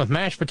 along with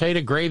mashed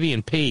potato gravy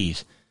and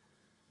peas.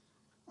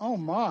 Oh,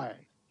 my.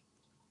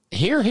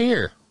 Hear,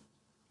 hear.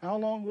 How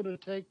long would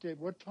it take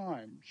what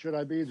time should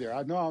I be there?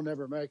 I know I'll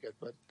never make it,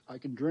 but I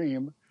can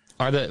dream.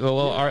 Are the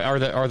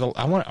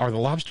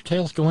lobster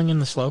tails going in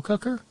the slow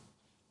cooker?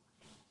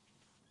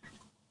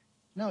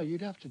 No,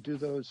 you'd have to do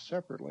those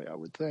separately, I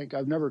would think.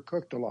 I've never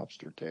cooked a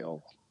lobster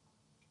tail.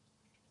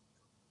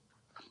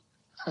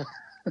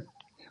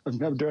 I've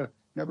never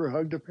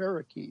hugged a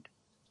parakeet.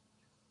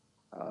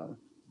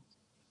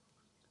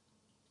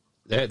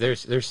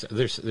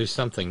 There's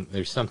something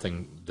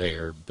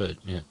there, but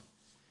yeah.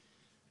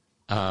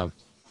 Are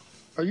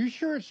you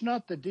sure it's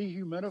not the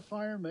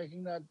dehumidifier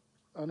making that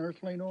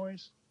unearthly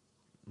noise?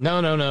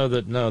 No.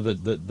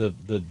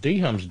 The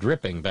dehum's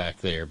dripping back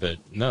there, but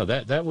no,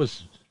 that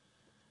was.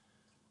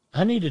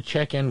 I need to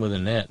check in with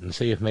Annette and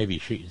see if maybe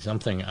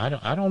something. I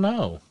don't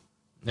know.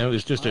 No, it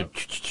was just a.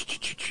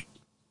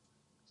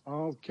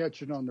 I'll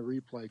catch it on the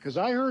replay because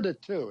I heard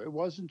it too. It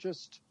wasn't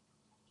just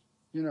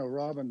You know,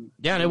 Robin.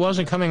 Yeah, and it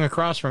wasn't coming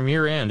across from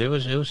your end. It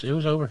was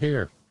over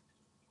here.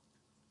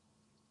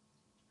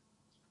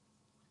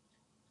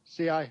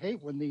 See, I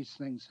hate when these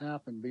things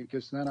happen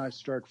because then I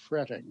start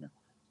fretting,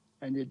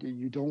 and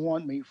you don't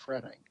want me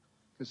fretting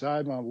because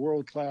I'm a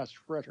world-class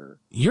fretter.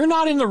 You're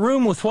not in the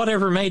room with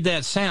whatever made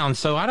that sound,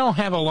 so I don't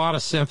have a lot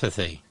of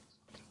sympathy.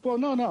 Well,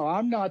 no,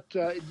 I'm not.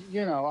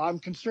 I'm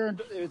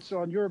concerned. It's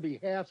on your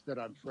behalf that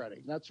I'm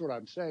fretting. That's what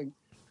I'm saying.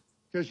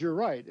 Because you're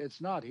right,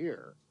 it's not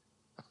here.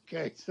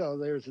 Okay, so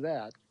there's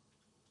that.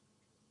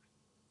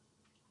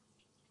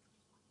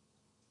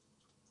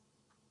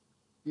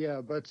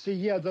 Yeah, but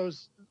see,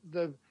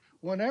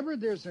 whenever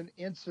there's an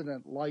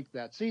incident like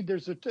that, see,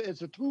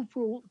 it's a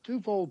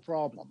twofold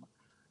problem.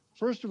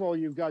 First of all,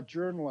 you've got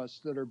journalists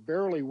that are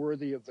barely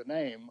worthy of the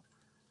name,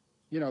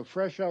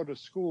 fresh out of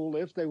school,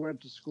 if they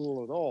went to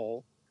school at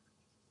all,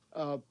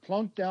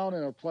 plunked down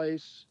in a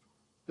place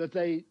that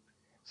they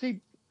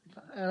see.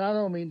 And I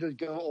don't mean to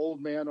go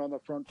old man on the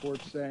front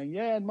porch saying,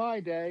 yeah, in my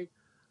day,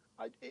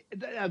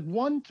 at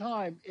one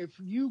time, if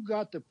you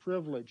got the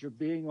privilege of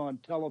being on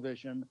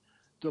television,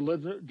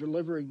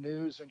 delivering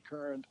news and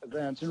current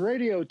events, and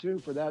radio too,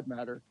 for that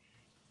matter,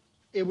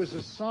 it was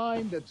a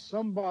sign that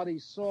somebody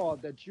saw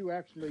that you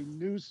actually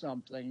knew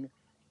something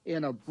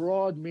in a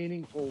broad,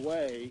 meaningful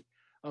way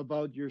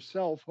about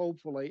yourself,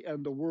 hopefully,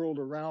 and the world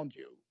around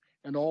you,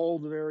 and all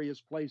the various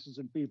places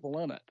and people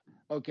in it.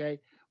 Okay?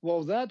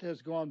 Well, that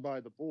has gone by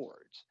the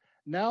boards.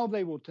 Now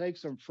they will take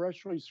some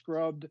freshly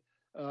scrubbed,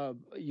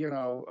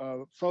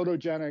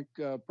 photogenic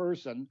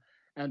person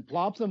and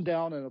plop them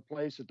down in a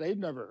place that they've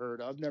never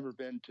heard of, never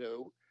been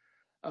to,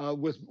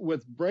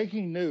 with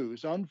breaking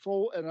news,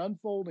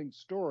 unfolding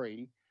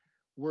story,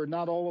 where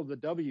not all of the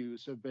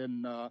W's have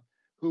been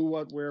who,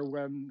 what, where,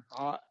 when,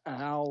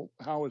 how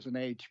is an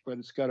H, but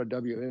it's got a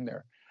W in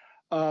there.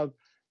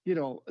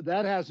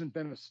 That hasn't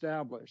been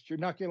established. You're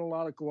not getting a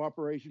lot of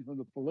cooperation from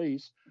the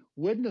police.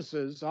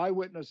 Eyewitnesses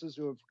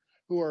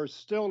who are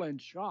still in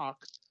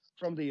shock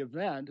from the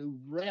event, who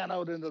ran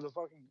out into the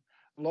fucking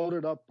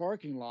loaded up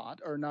parking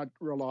lot, are not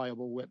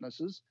reliable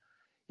witnesses.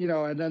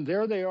 And then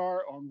there they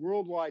are on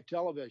worldwide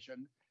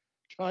television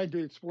trying to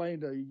explain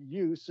to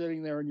you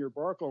sitting there in your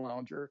Barco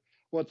Lounger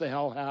what the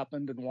hell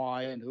happened and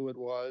why and who it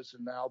was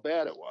and how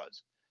bad it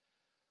was.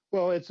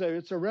 Well, it's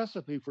a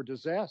recipe for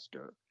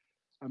disaster.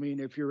 I mean,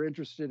 if you're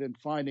interested in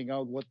finding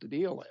out what the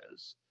deal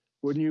is,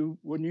 wouldn't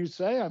you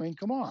say? I mean,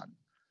 come on.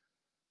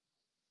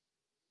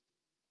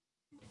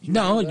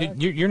 No,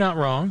 you're not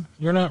wrong.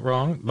 You're not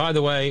wrong. By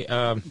the way,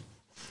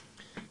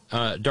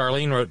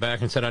 Darlene wrote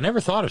back and said, I never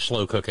thought of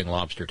slow cooking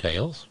lobster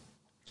tails.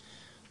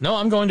 No,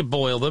 I'm going to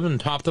boil them and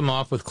top them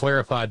off with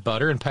clarified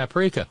butter and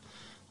paprika.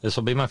 This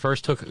will be my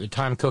first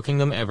time cooking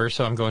them ever,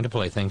 so I'm going to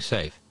play things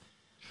safe.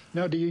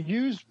 Now, do you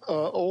use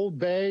Old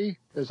Bay?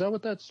 Is that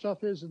what that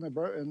stuff is in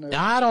the?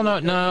 I don't know.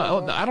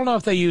 No, I don't know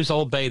if they use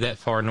Old Bay that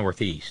far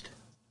northeast.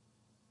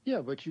 Yeah,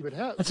 but you would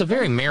have. That's a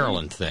very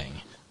Maryland thing.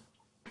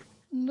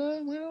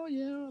 No, well,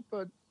 yeah,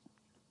 but.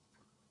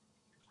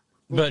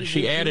 But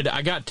she added,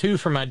 I got 2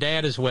 for my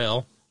dad as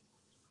well,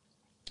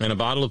 and a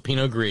bottle of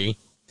Pinot Gris,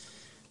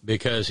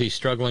 because he's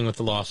struggling with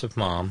the loss of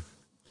Mom,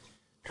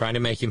 trying to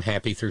make him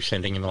happy through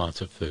sending him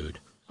lots of food.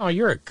 Oh,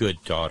 you're a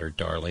good daughter,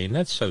 Darlene.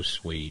 That's so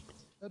sweet.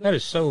 That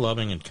is so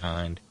loving and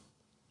kind.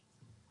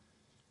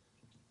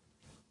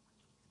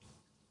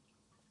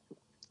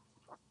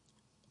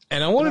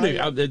 And I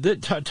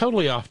wanted to,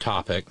 totally off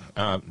topic,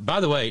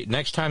 by the way,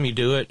 next time you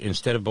do it,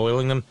 instead of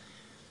boiling them,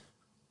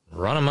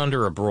 run them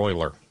under a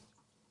broiler.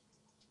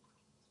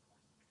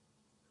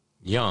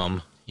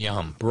 Yum,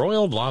 yum.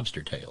 Broiled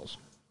lobster tails.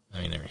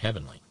 I mean, they're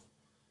heavenly.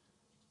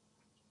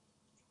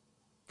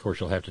 Of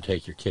course, you'll have to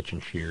take your kitchen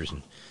shears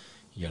and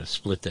you got to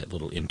split that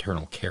little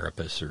internal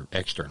carapace, or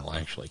external,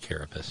 actually,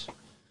 carapace.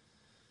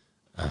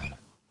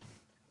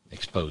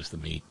 Expose the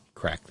meat,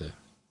 crack the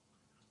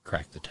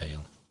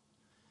tail.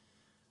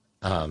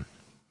 But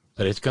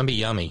it's going to be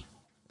yummy.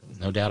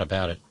 No doubt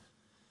about it.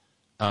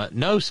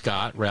 No,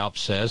 Scott, Ralph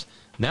says,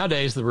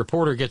 nowadays the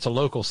reporter gets a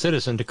local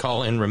citizen to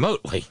call in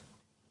remotely.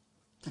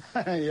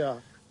 Yeah.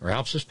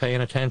 Ralph's is paying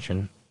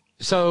attention.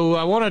 So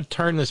I want to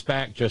turn this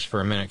back just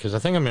for a minute, because I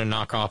think I'm going to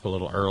knock off a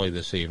little early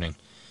this evening.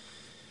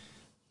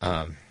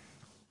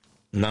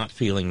 Not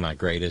feeling my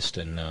greatest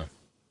and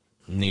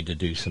need to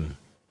do some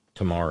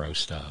tomorrow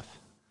stuff.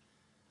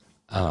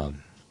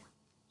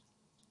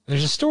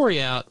 There's a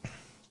story out.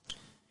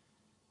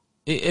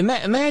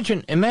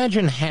 Imagine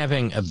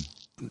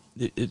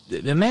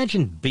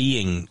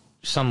being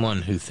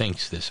someone who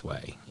thinks this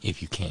way,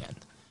 if you can.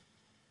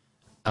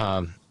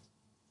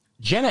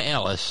 Jenna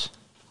Ellis,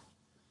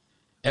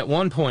 at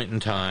one point in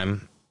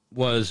time,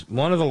 was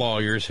one of the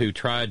lawyers who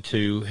tried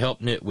to help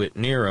Nitwit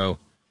Nero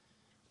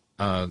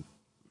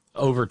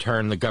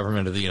overturn the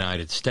government of the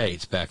United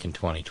States back in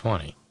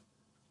 2020.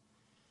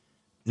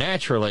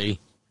 Naturally,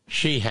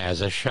 she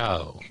has a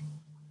show.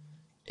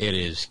 It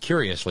is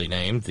curiously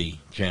named the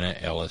Jenna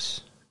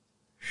Ellis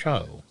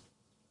Show.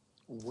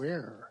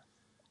 Where?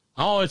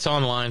 Oh, it's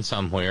online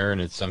somewhere,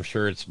 and I'm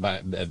sure it's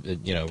by,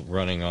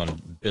 running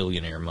on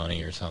billionaire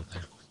money or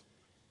something.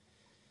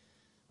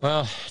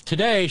 Well,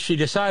 today she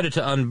decided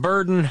to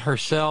unburden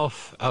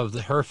herself of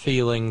her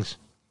feelings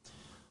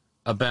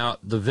about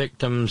the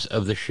victims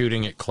of the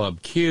shooting at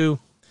Club Q.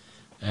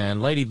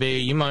 And Lady B,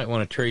 you might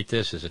want to treat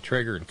this as a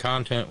trigger and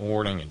content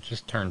warning and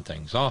just turn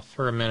things off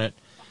for a minute,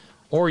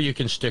 or you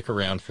can stick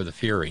around for the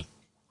fury.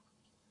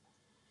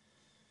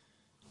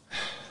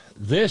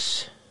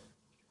 This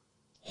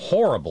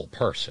horrible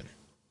person,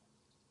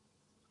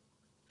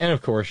 and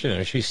of course, you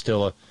know, she's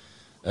still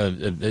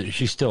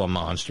a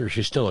monster.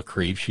 She's still a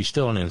creep. She's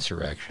still an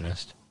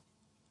insurrectionist.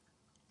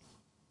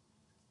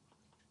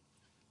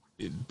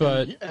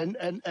 But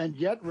and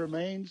yet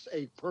remains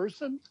a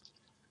person.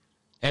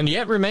 And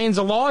yet remains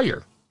a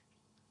lawyer.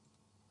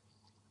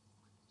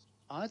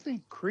 I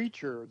think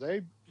Creature.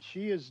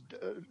 She is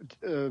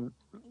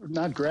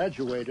not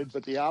graduated,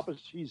 but the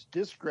opposite. She's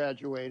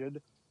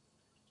disgraduated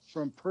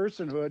from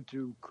personhood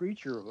to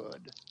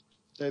creaturehood.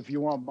 If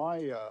you want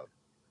my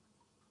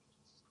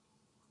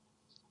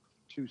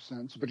 2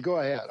 cents, but go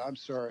ahead. I'm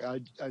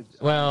sorry.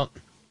 Well,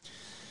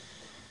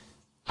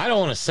 I don't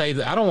want to say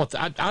that. I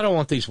don't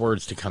want these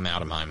words to come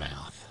out of my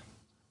mouth.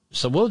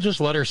 So we'll just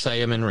let her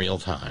say them in real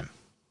time.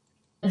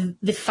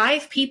 The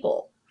 5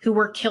 people who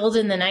were killed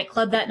in the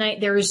nightclub that night,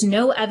 there is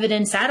no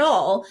evidence at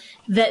all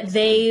that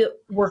they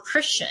were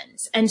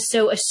Christians. And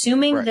so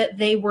assuming right. that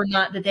they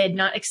had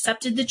not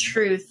accepted the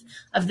truth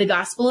of the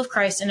gospel of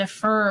Christ and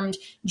affirmed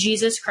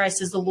Jesus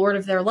Christ as the Lord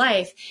of their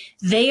life,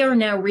 they are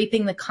now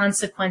reaping the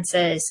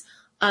consequences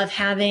of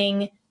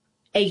having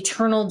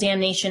eternal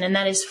damnation. And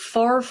that is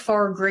far,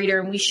 far greater.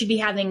 And we should be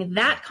having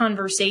that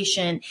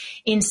conversation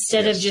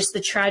instead of just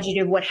the tragedy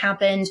of what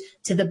happened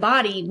to the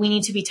body. We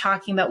need to be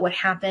talking about what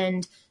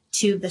happened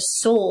to the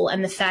soul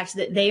and the fact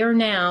that they are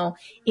now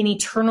in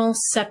eternal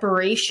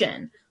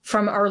separation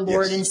from our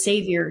Lord and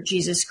Savior,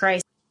 Jesus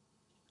Christ.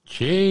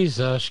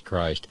 Jesus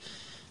Christ.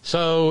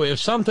 So if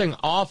something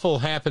awful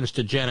happens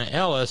to Jenna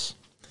Ellis,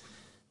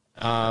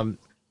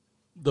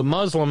 the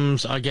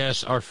Muslims, I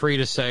guess, are free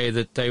to say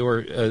that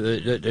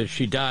that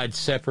she died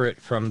separate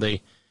from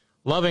the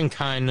loving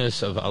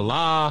kindness of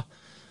Allah,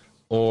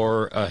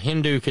 or a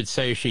Hindu could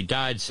say she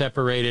died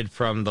separated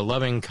from the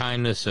loving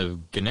kindness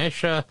of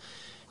Ganesha,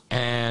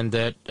 and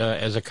that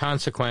as a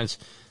consequence,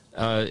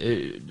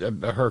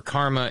 her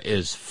karma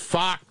is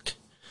fucked,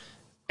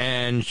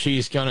 and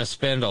she's going to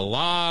spend a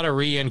lot of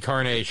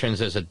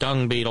reincarnations as a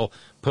dung beetle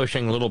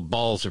pushing little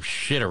balls of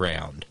shit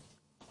around.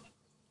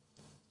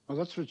 Well,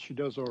 that's what she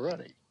does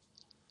already.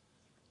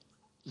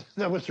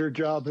 That was her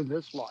job in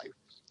this life.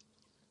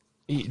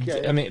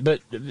 Okay. I mean,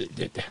 but...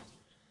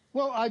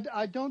 Well,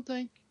 I don't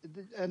think,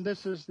 and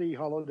this is the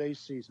holiday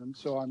season,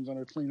 so I'm going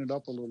to clean it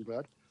up a little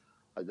bit.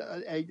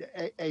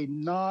 A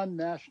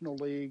non-National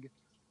League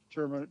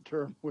term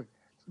with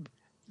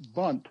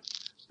bunt.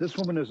 This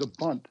woman is a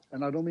bunt,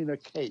 and I don't mean a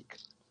cake.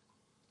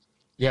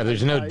 Yeah,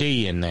 there's no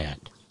D in that.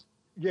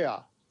 Yeah.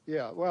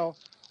 Well,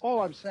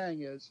 all I'm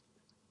saying is,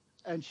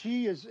 and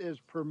she is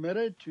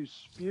permitted to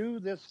spew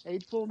this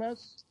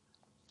hatefulness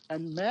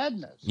and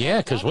madness. Yeah,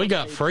 because we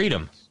got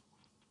freedom.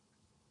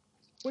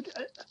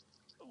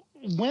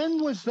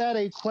 When was that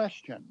a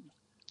question?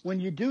 When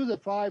you do the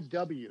 5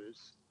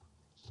 W's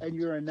and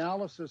your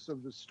analysis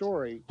of the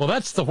story. Well,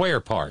 that's the where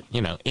part,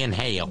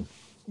 inhale.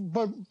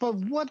 But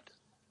what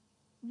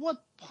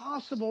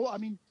possible, I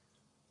mean,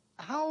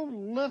 how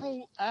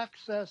little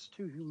access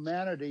to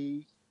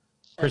humanity.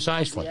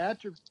 Precisely.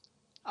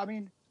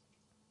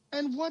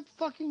 And what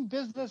fucking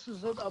business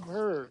is it of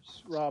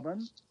hers,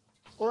 Robin,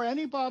 or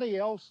anybody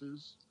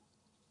else's?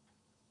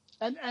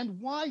 And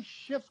why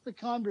shift the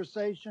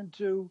conversation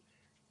to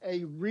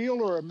a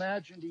real or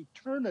imagined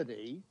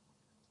eternity?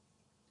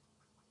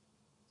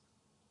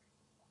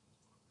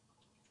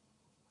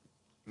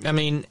 I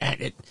mean,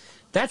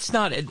 that's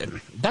not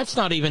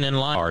even in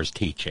Lamar's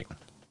teaching.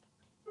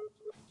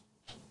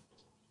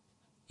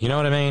 You know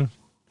what I mean?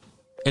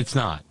 It's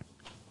not.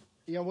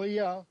 Yeah,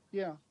 well,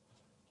 yeah.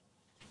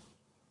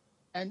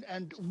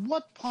 And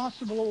what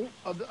possible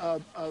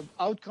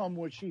outcome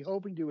was she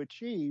hoping to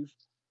achieve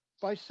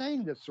by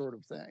saying this sort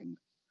of thing?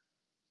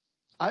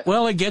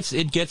 Well, it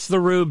gets the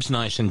rubes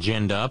nice and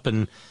ginned up,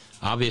 and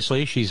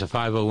obviously she's a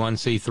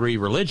 501c3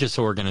 religious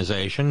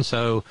organization,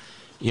 so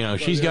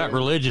she's got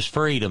religious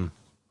freedom.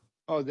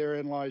 Oh,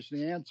 therein lies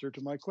the answer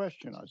to my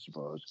question, I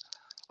suppose.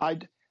 I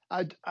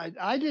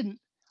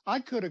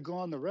could have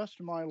gone the rest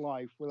of my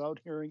life without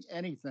hearing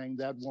anything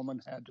that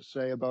woman had to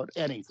say about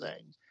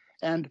anything,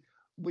 and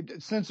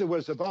since it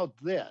was about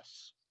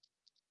this,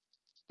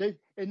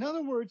 in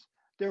other words,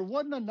 there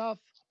wasn't enough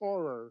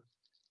horror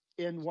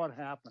in what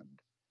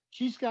happened.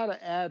 She's got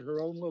to add her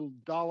own little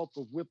dollop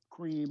of whipped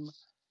cream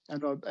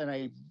and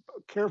a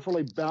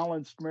carefully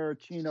balanced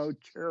maraschino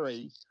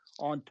cherry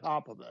on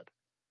top of it.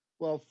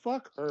 Well,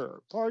 fuck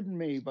her. Pardon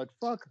me, but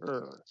fuck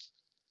her.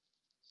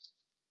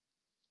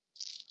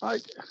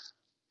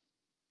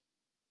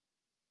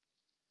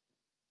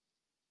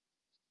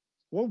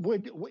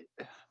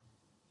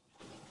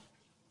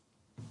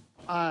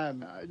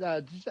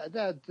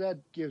 That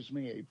gives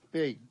me a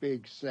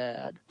big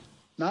sad,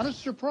 not a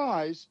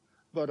surprise,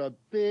 but a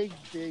big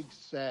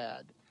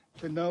sad.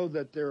 to know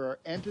that there are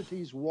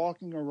entities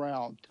walking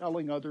around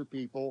telling other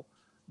people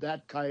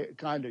that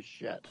kind of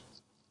shit.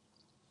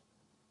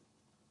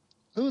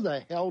 Who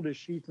the hell does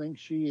she think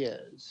she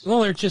is?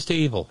 Well, they're just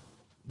evil.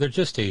 They're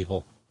just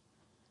evil.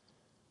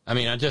 I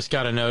mean, I just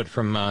got a note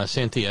from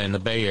Cynthia in the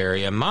Bay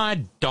Area.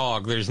 My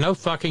dog, there's no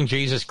fucking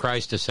Jesus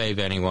Christ to save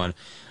anyone.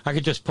 I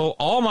could just pull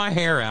all my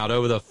hair out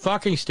over the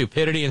fucking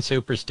stupidity and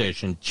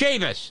superstition.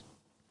 Jeebus!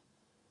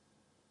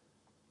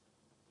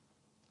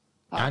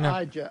 I know.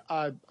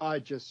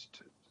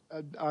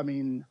 I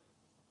mean,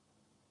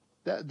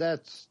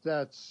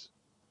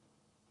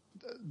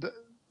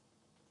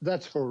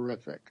 that's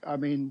horrific. I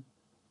mean,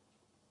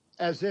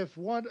 as if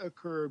what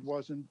occurred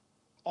wasn't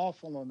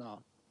awful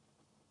enough.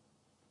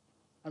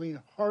 I mean,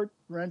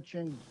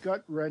 heart-wrenching,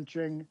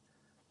 gut-wrenching,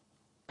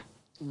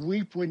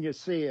 weep when you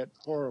see it,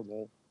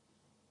 horrible.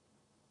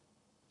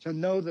 To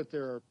know that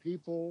there are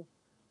people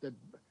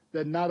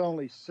that not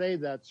only say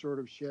that sort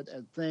of shit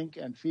and think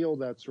and feel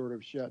that sort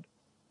of shit,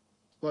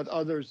 but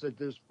others that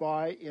just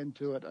buy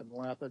into it and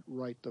lap it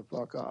right the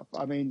fuck up.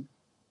 I mean,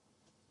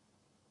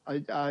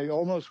 I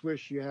almost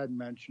wish you hadn't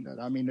mentioned it.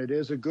 I mean, it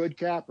is a good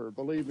capper.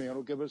 Believe me,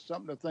 it'll give us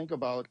something to think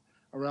about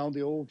around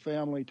the old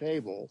family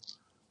table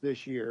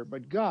this year,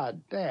 but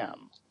god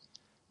damn.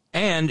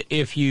 And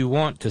if you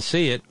want to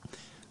see it,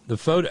 the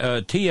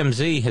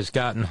TMZ has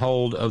gotten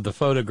hold of the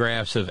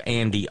photographs of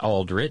Andy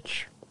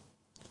Aldrich,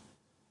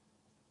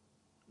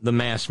 the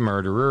mass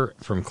murderer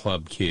from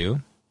Club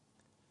Q.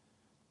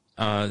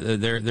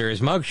 There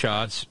is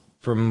mugshots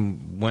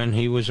from when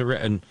he was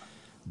arrested, and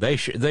they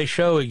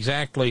show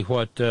exactly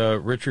what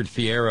Richard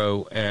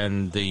Fierro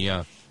and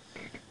the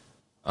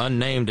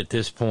unnamed at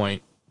this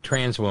point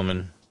trans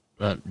woman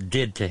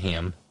did to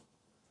him.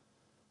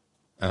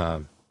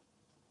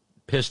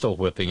 Pistol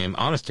whipping him.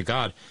 Honest to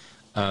God,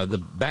 the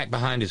back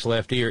behind his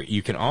left ear,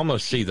 you can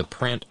almost see the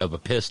print of a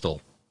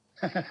pistol.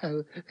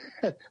 The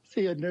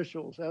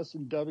initials, S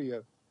and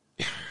W,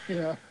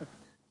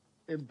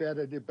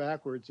 embedded it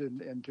backwards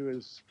into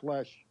his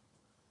flesh.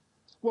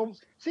 Well,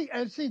 see,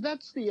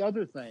 that's the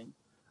other thing.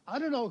 I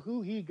don't know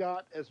who he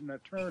got as an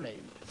attorney,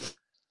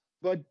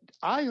 but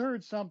I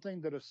heard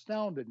something that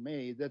astounded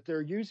me, that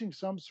they're using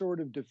some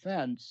sort of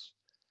defense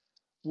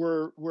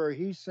where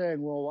he's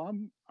saying, well,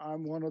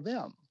 I'm one of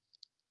them.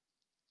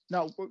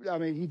 Now, I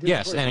mean, he did.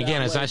 Yes, and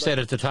again, as I said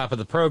at the top of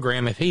the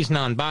program, if he's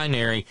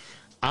non-binary,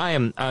 I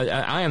am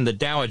the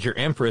Dowager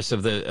Empress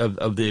of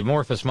the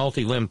amorphous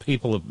multi-limb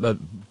people of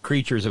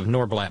creatures of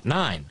Norblap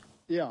 9.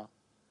 Yeah.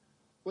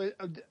 Well,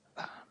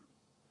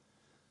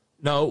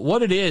 no,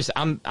 what it is,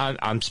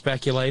 I'm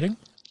speculating.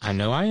 I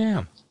know I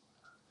am,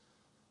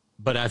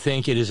 but I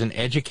think it is an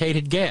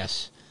educated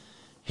guess.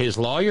 His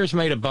lawyers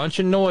made a bunch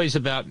of noise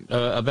about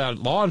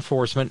law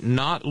enforcement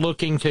not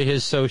looking to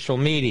his social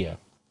media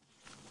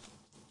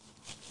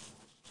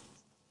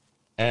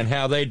and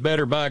how they'd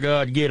better, by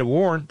God, get a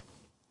warrant.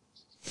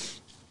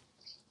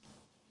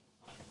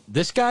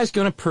 This guy's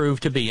going to prove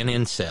to be an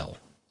incel.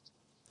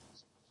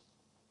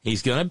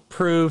 He's going to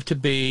prove to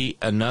be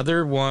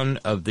another one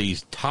of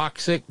these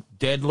toxic,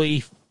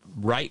 deadly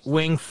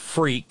right-wing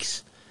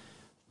freaks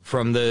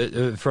from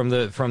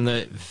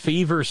the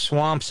fever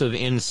swamps of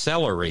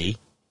incellery.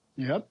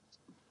 Yep.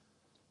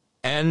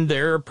 And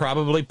there are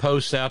probably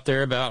posts out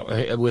there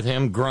with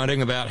him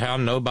grunting about how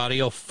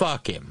nobody'll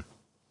fuck him.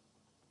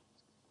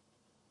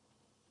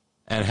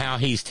 And how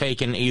he's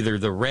taken either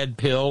the red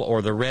pill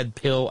or the red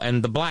pill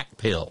and the black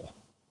pill.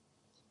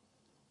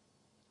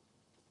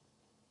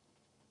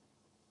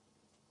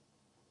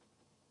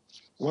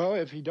 Well,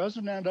 if he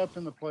doesn't end up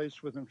in the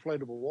place with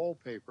inflatable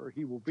wallpaper,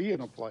 he will be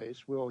in a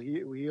place where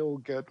he'll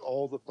get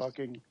all the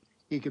fucking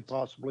he could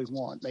possibly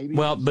want. Maybe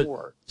more. But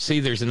see,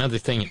 there's another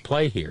thing at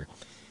play here.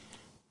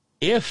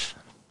 If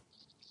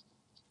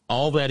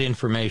all that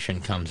information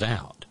comes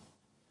out,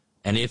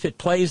 and if it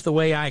plays the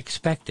way I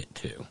expect it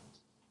to,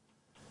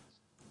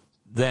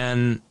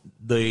 then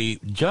the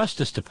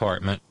Justice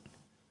Department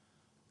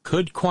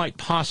could quite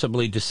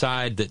possibly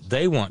decide that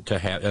they want to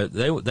have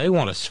they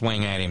want to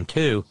swing at him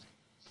too.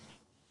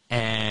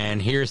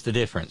 And here's the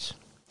difference: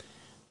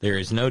 there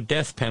is no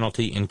death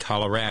penalty in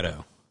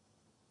Colorado.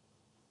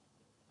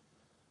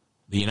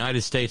 The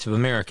United States of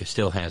America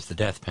still has the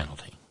death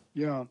penalty.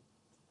 Yeah.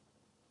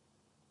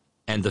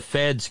 And the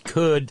feds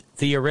could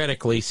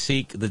theoretically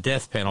seek the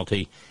death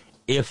penalty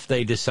if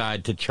they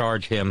decide to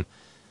charge him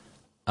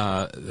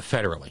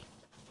federally.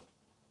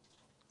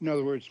 In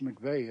other words,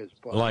 McVeigh has...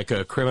 Like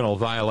a criminal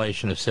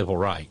violation of civil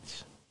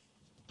rights.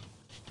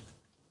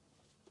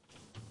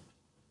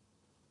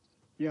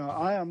 Yeah,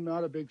 I am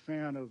not a big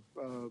fan of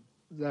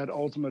that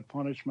ultimate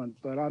punishment,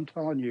 but I'm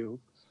telling you,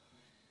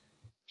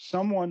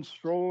 someone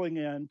strolling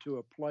into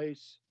a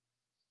place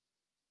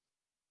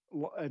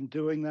and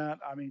doing that,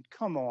 I mean,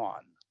 come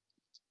on.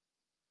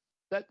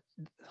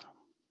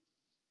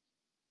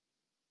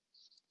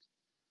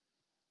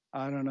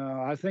 I don't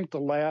know. I think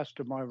the last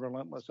of my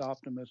relentless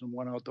optimism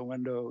went out the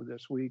window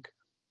this week.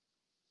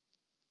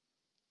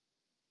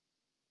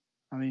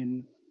 I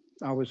mean,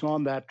 I was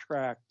on that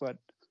track, but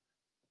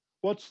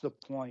what's the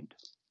point?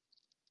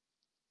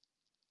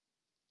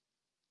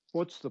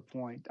 what's the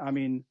point? I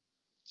mean,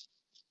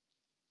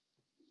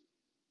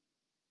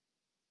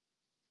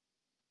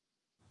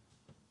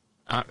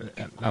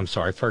 I'm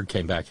sorry, Ferg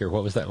came back here.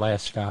 What was that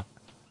last, Scott?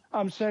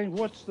 I'm saying,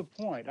 what's the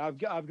point? I've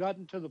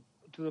gotten to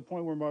the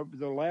point where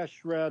the last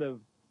shred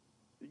of,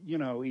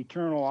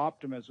 eternal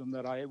optimism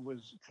that I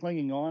was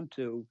clinging on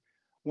to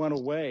went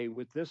away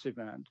with this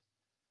event,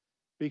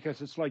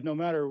 because it's like no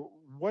matter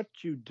what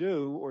you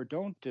do or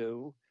don't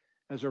do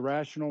as a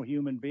rational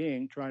human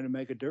being trying to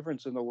make a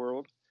difference in the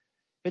world,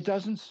 it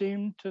doesn't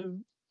seem to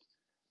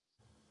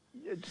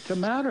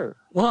matter.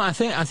 Well, I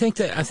think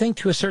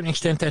to a certain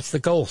extent that's the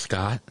goal,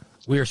 Scott.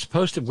 We are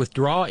supposed to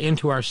withdraw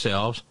into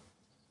ourselves,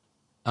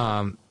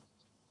 not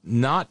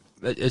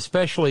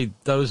especially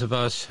those of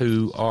us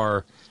who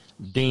are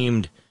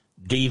deemed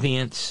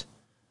deviants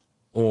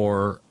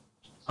or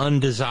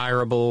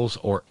undesirables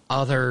or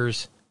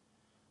others.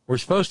 We're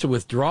supposed to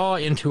withdraw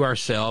into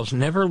ourselves,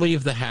 never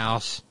leave the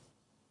house,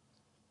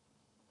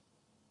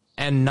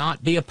 and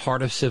not be a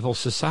part of civil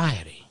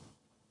society.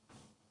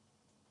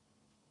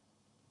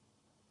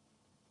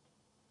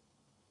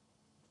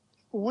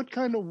 What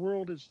kind of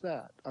world is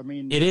that? I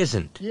mean, it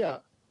isn't. Yeah.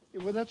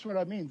 Well, that's what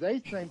I mean. They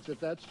think that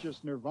that's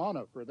just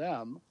nirvana for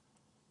them.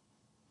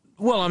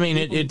 Well, I mean,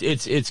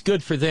 it's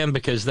good for them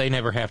because they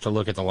never have to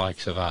look at the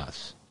likes of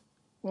us.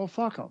 Well,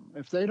 fuck them.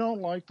 If they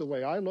don't like the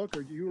way I look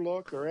or you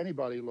look or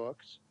anybody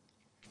looks,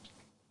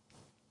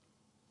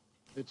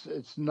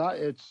 it's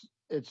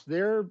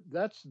their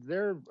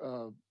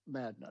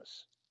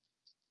madness.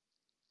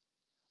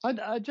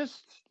 I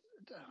just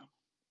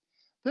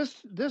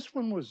this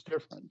one was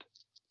different.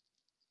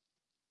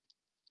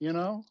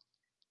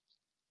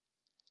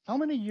 How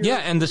many years? Yeah,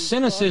 and the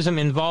cynicism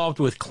involved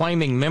with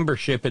claiming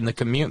membership in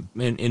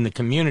the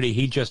community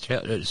he just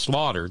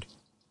slaughtered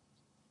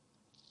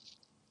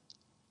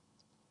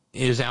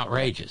is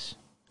outrageous.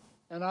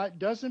 And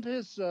doesn't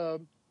his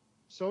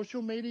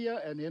social media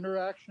and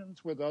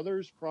interactions with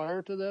others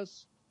prior to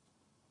this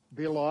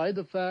belie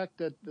the fact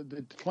that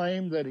the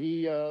claim that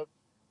he?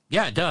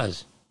 Yeah, it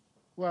does.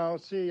 Well,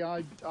 see,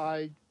 I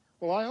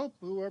hope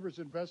whoever's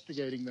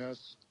investigating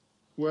this,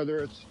 whether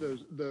it's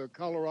the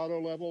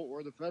Colorado level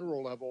or the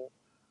federal level,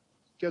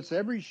 gets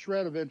every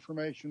shred of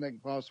information they can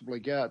possibly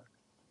get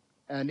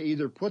and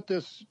either put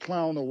this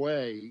clown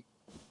away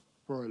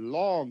for a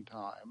long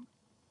time,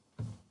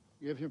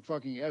 give him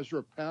fucking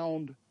Ezra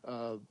Pound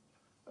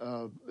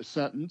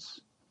sentence,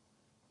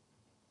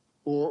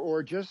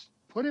 or just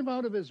put him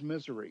out of his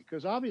misery.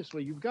 Because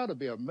obviously you've got to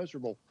be a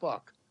miserable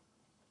fuck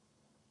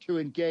to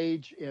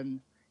engage in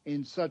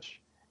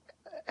such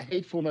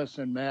hatefulness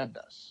and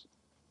madness.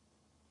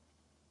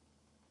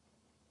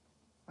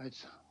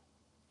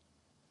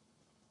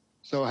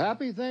 So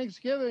happy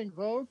Thanksgiving,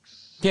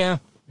 folks. Yeah.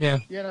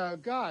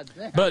 God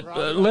damn. But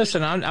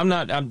listen, I'm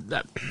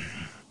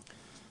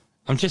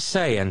just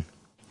saying,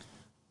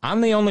 I'm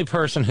the only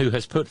person who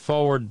has put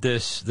forward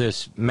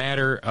this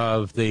matter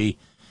of the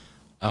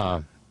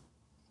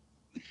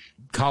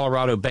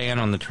Colorado ban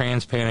on the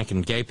trans panic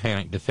and gay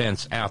panic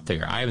defense out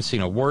there. I haven't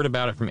seen a word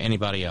about it from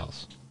anybody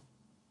else.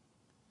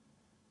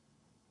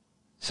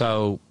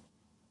 So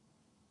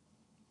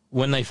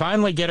when they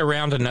finally get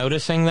around to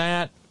noticing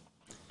that,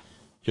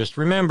 just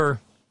remember,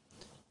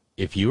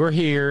 if you are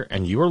here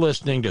and you are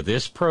listening to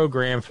this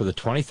program for the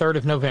 23rd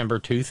of November,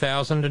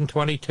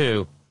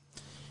 2022,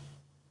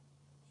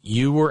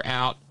 you were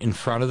out in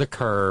front of the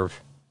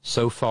curve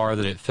so far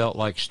that it felt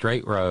like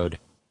straight road,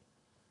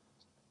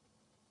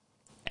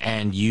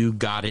 and you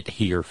got it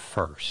here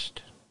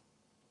first.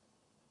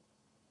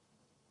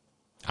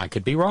 I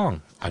could be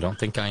wrong. I don't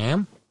think I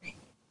am.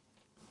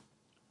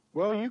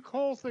 Well, you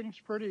call things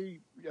pretty.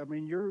 I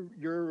mean, your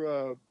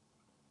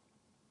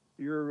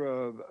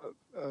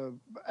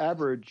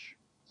average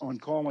on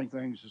calling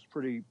things is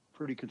pretty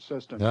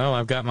consistent. Well,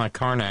 I've got my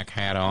Karnak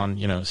hat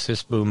on.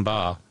 Sis boom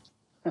ba.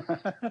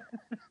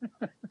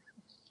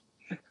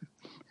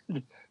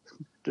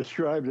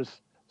 Described as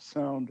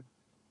sound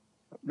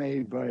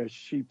made by a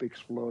sheep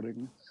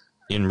exploding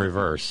in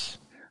reverse.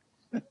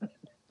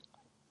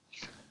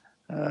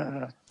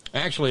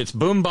 Actually, it's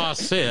boom ba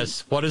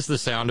sis. What is the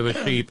sound of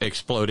a sheep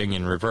exploding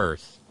in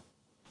reverse?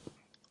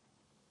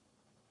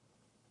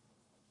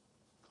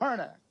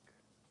 Karnak,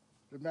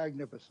 the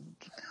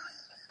magnificent.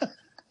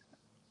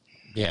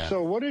 Yeah.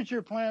 So, what is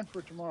your plan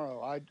for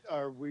tomorrow?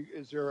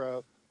 Is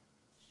there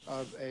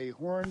a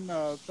horn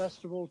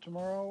festival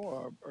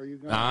tomorrow? Are you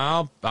going?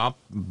 I'll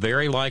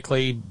very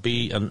likely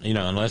be,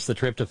 unless the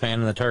tryptophan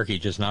and the turkey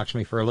just knocks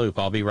me for a loop.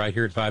 I'll be right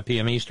here at 5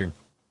 p.m. Eastern.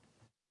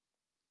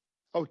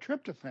 Oh,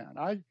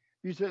 tryptophan!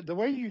 You said the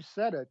way you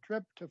said it,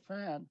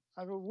 tryptophan.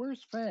 I go,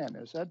 where's Fan?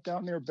 Is that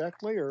down near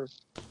Beckley or?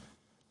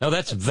 No,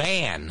 that's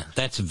Van.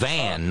 That's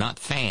Van, not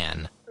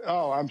Fan.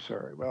 Oh, I'm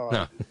sorry. Well,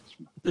 no,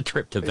 the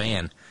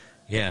tryptophan.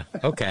 Yeah.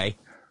 Okay.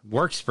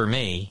 Works for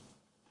me.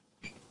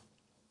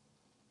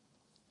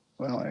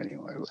 Well,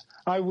 anyway,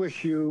 I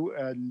wish you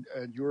and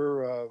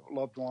your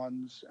loved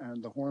ones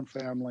and the Horn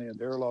family and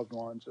their loved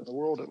ones and the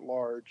world at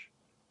large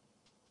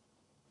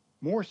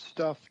more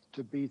stuff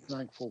to be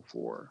thankful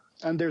for.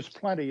 And there's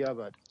plenty of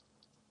it.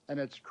 And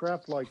it's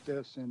crap like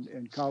this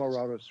in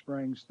Colorado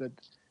Springs that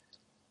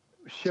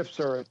shifts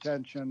our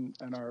attention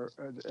and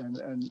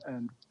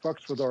and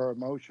fucks with our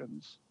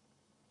emotions.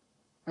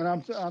 And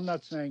I'm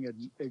not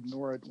saying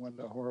ignore it when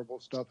the horrible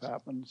stuff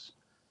happens,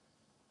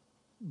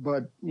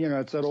 but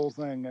it's that old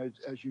thing: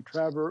 as you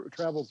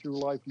travel through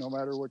life, no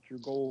matter what your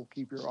goal,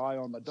 keep your eye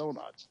on the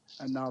donut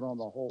and not on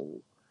the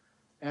hole.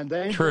 And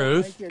they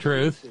truth.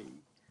 Easy.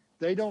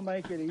 They don't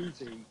make it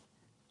easy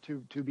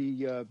to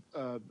be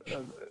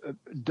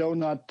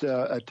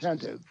donut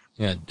attentive.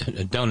 Yeah,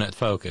 donut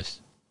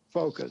focused.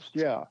 Focused,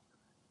 yeah.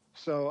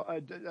 So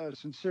a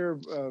sincere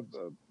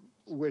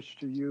wish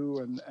to you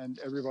and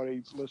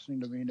everybody listening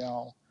to me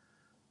now.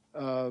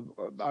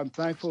 I'm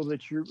thankful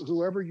that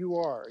whoever you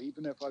are,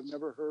 even if I've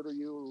never heard of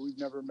you or we've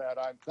never met,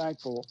 I'm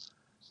thankful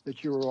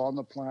that you are on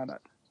the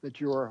planet, that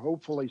you are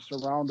hopefully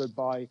surrounded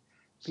by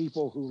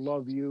people who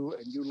love you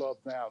and you love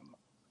them.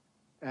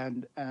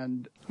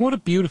 And what a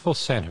beautiful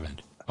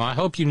sentiment. Well, I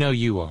hope you know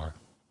you are.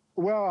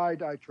 Well, I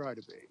try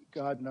to be.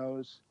 God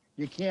knows.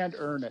 You can't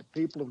earn it.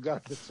 People have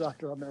got to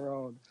decide on their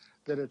own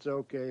that it's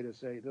okay to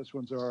say, this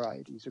one's all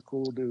right, he's a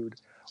cool dude,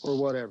 or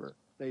whatever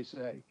they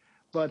say.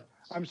 But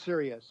I'm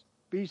serious.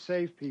 Be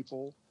safe,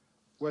 people,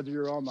 whether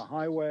you're on the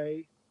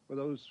highway or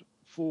those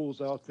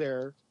fools out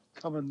there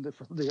coming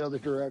from the other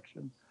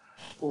direction,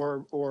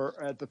 or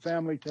at the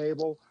family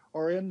table,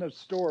 or in the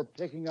store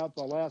picking up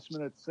a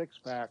last-minute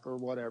six-pack or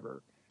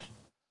whatever.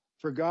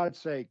 For God's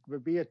sake,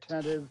 but be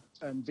attentive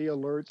and be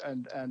alert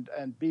and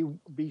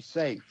be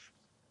safe.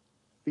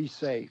 Be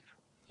safe.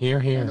 Here.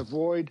 And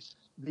avoid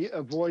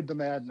the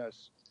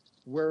madness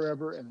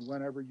wherever and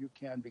whenever you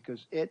can,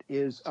 because it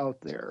is out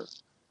there,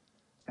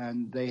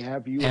 and they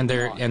have you. And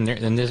there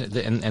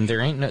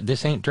ain't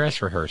this ain't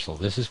dress rehearsal.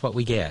 This is what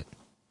we get.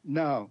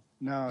 No.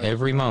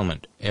 Every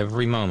moment,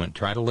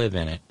 try to live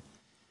in it.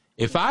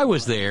 If I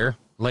was there,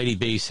 Lady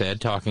B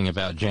said, talking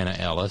about Jenna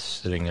Ellis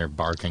sitting there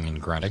barking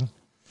and grunting,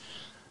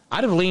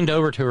 I'd have leaned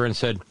over to her and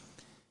said,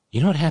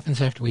 you know what happens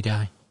after we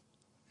die?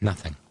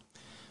 Nothing.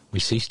 We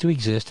cease to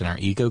exist and our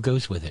ego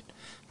goes with it.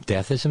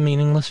 Death is a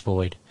meaningless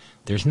void.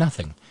 There's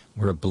nothing.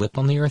 We're a blip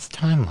on the Earth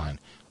timeline.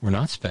 We're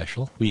not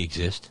special. We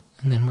exist,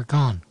 and then we're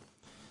gone.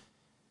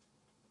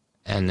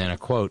 And then a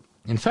quote,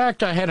 in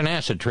fact, I had an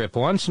acid trip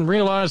once and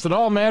realized that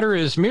all matter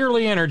is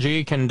merely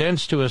energy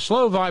condensed to a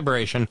slow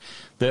vibration,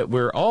 that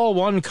we're all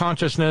one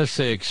consciousness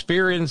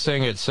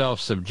experiencing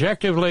itself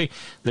subjectively.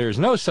 There's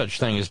no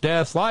such thing as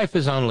death. Life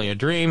is only a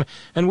dream,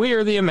 and we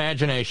are the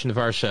imagination of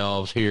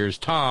ourselves. Here's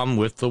Tom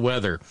with the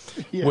weather,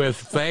 with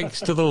thanks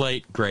to the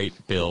late,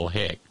 great Bill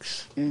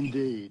Hicks.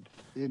 Indeed.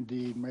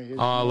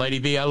 Lady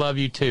B, I love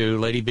you too.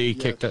 Lady B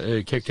kicked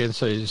in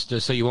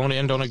so you won't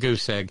end on a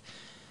goose egg.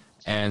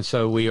 And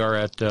so we are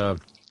at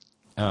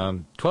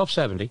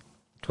 1270.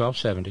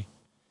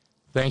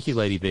 Thank you,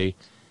 Lady B.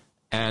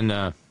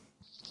 And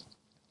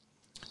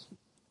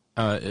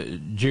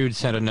Jude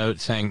sent a note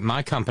saying,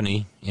 my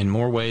company, in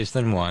more ways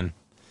than one,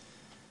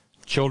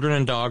 children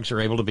and dogs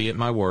are able to be at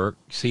my work.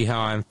 See how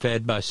I'm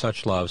fed by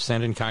such love.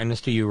 Send in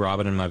kindness to you,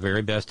 Robin, and my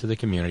very best to the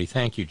community.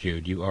 Thank you,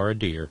 Jude. You are a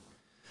dear.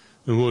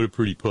 And what a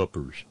pretty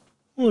puppers.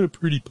 What a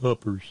pretty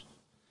puppers.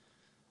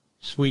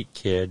 Sweet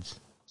kids.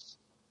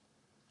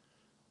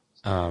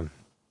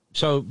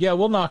 So, yeah,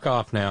 we'll knock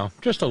off now.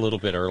 Just a little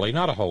bit early,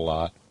 not a whole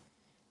lot.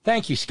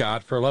 Thank you,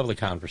 Scott, for a lovely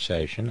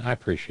conversation. I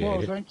appreciate it.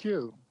 Well, thank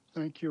you.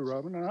 Thank you,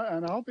 Robin.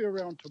 And I'll be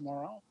around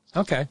tomorrow.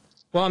 Okay.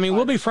 Well, I mean,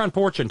 we'll be front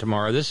porching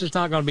tomorrow. This is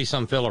not going to be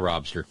some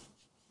filler-robster.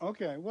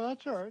 Okay. Well,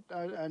 that's all right.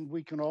 And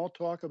we can all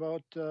talk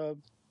about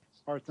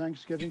our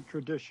Thanksgiving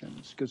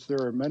traditions, because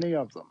there are many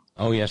of them.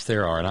 Oh, yes,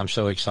 there are. And I'm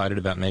so excited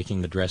about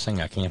making the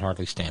dressing, I can't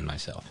hardly stand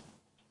myself.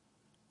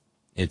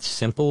 It's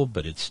simple,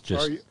 but it's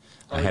just...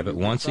 I have it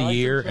once a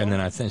year, yourself? And then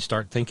I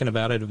start thinking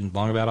about it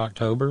long about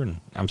October.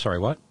 And I'm sorry,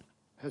 what?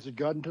 Has it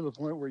gotten to the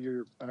point where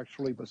you're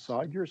actually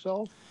beside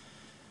yourself?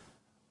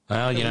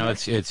 Well, you know,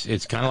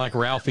 it's kind of like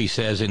Ralphie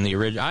says in the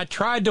original. I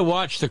tried to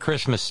watch the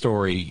Christmas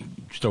story.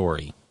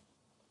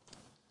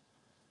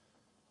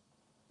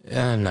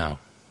 No.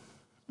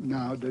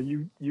 No,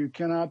 you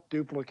cannot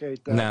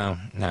duplicate that.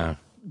 No.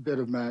 Bit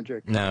of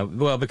magic. No,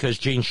 well, because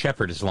Gene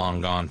Shepard is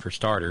long gone, for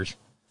starters.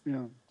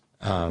 Yeah.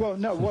 Well,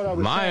 no. What I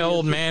was my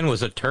old man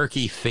was a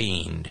turkey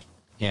fiend.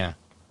 Yeah.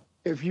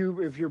 If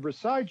you're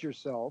beside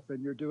yourself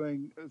and you're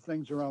doing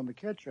things around the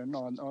kitchen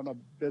on a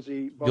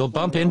busy, you'll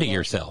bump into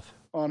yourself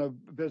on a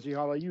busy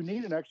holiday. You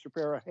need an extra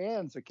pair of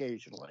hands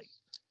occasionally.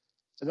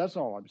 And that's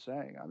all I'm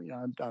saying. I mean,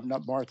 I'm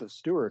not Martha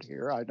Stewart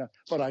here.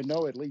 But I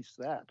know at least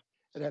that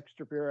an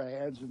extra pair of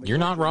hands in the You're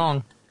kitchen, not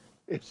wrong.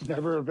 It's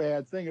never a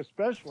bad thing,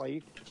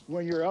 especially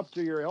when you're up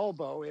to your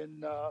elbow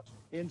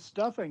in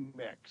stuffing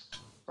mix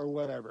or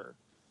whatever.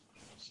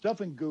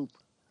 Stuffing goop.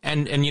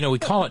 And you know, we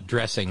call it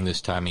dressing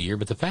this time of year,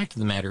 but the fact of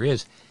the matter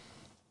is,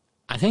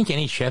 I think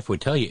any chef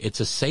would tell you it's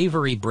a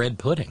savory bread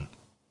pudding.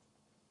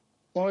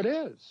 Well, it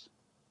is.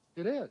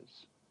 It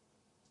is.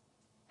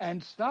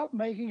 And stop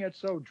making it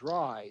so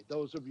dry,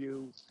 those of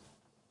you.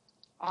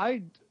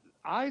 I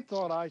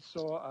thought I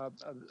saw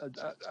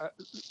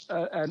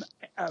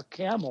a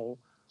camel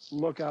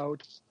look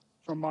out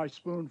from my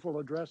spoonful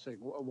of dressing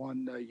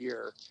one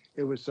year.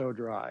 It was so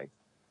dry.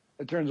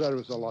 It turns out it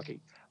was so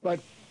lucky. But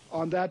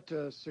on that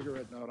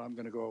cigarette note, I'm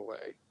going to go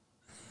away.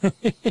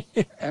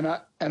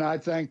 and I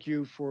thank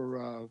you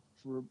for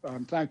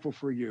I'm thankful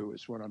for you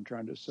is what I'm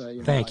trying to say.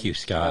 Thank you,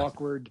 Scott.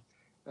 Awkward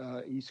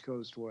East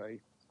Coast way.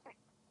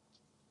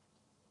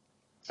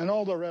 And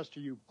all the rest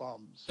of you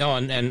bums. Oh,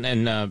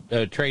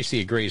 and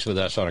Tracy agrees with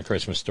us on A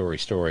Christmas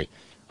Story.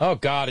 Oh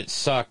God, it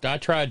sucked. I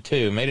tried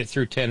too. Made it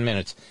through 10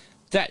 minutes.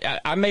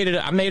 I made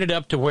it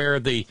up to where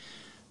the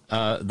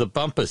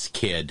Bumpus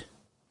kid,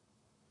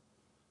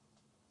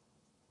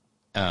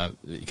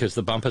 because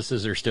the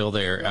Bumpuses are still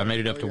there. I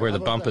made it up to where the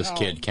Bumpus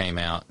kid came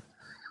out.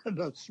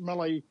 The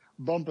smelly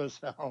Bumpus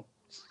hounds.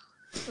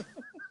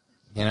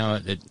 You know,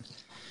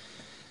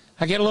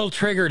 I get a little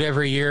triggered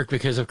every year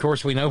because, of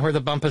course, we know where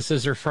the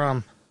Bumpuses are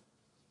from.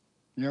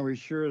 Yeah, we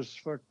sure as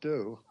fuck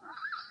do.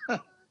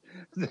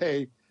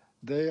 They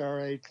are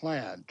a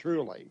clan,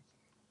 truly.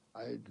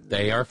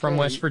 They are from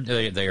West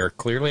Virginia. They are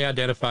clearly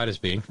identified as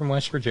being from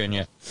West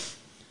Virginia,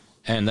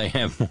 and they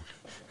have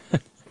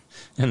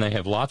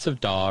lots of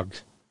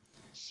dogs.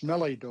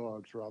 Smelly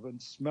dogs, Robin.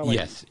 Smelly.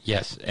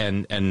 Yes,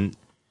 and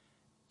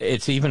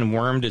it's even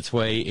wormed its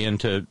way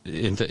into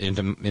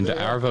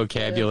our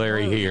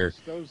vocabulary here.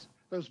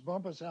 Those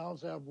Bumpus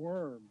hounds have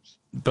worms.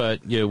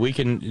 But we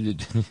can.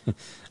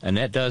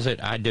 Annette does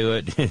it. I do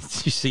it. You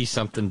see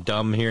something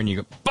dumb here, and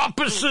you go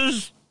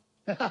Bumpuses.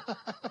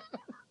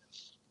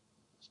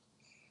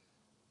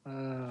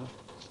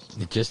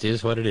 It just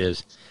is what it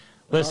is.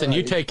 Listen, right.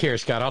 You take care,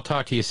 Scott. I'll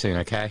talk to you soon,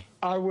 okay?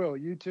 I will.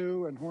 You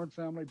too, and Horn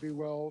family, be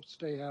well,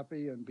 stay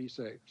happy, and be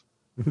safe.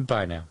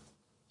 Bye now.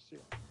 See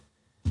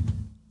you.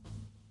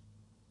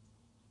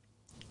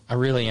 I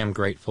really am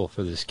grateful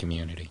for this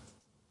community.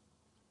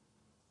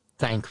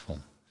 Thankful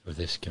for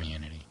this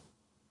community.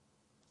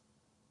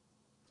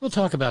 We'll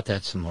talk about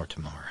that some more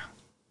tomorrow.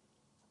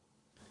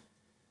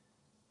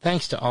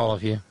 Thanks to all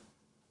of you.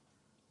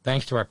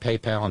 Thanks to our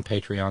PayPal and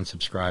Patreon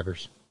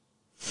subscribers.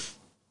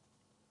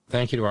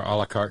 Thank you to our a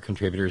la carte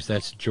contributors.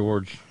 That's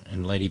George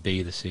and Lady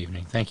B this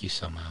evening. Thank you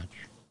so much.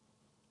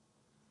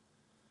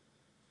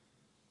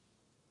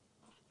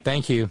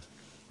 Thank you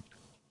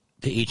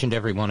to each and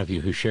every one of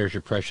you who shares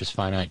your precious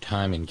finite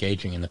time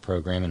engaging in the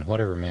program in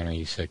whatever manner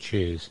you so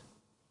choose.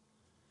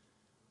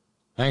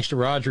 Thanks to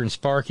Roger and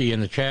Sparky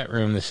in the chat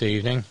room this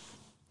evening.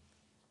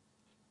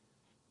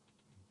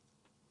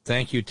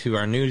 Thank you to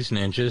our news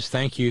ninjas.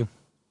 Thank you,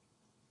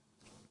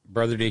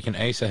 Brother Deacon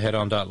Asa,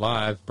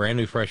 headon.live, brand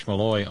new fresh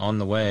Malloy on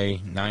the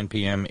way, 9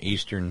 p.m.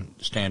 Eastern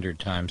Standard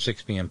Time,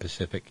 6 p.m.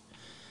 Pacific.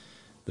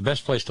 The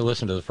best place to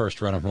listen to the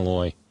first run of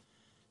Malloy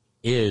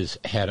is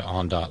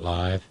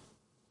headon.live,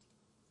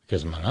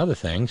 because among other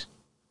things,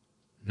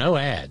 no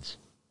ads.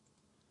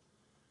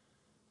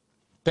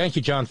 Thank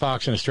you, John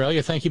Fox in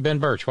Australia. Thank you, Ben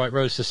Birch,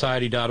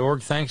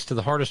 whiterosesociety.org. Thanks to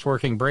the hardest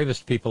working,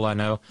 bravest people I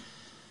know,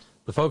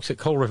 the folks at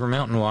Coal River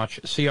Mountain Watch,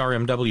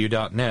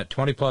 crmw.net,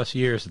 20-plus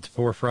years at the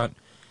forefront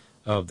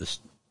of the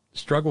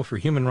struggle for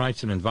human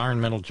rights and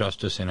environmental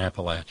justice in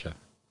Appalachia.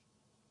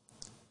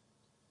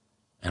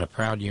 And a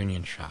proud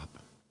union shop.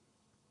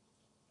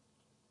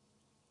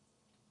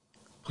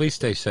 Please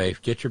stay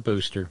safe. Get your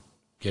booster.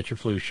 Get your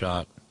flu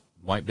shot.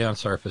 Wipe down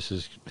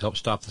surfaces. Help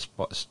stop the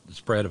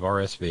spread of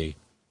RSV.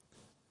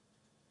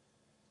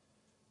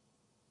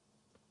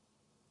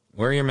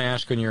 Wear your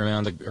mask when you're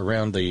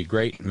around the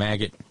great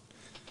maggot,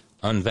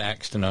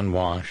 unvaxxed and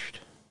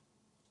unwashed.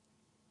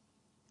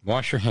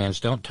 Wash your hands.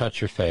 Don't touch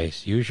your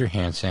face. Use your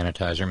hand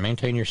sanitizer.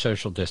 Maintain your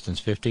social distance,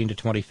 15 to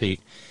 20 feet,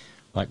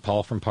 like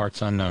Paul from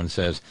Parts Unknown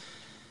says.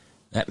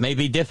 That may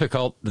be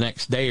difficult the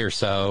next day or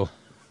so,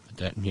 but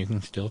that you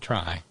can still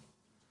try.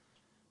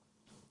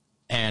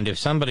 And if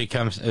somebody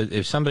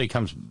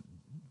comes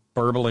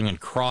burbling and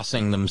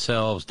crossing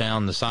themselves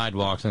down the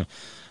sidewalks and,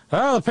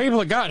 oh, the people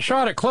that got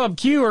shot at Club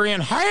Q are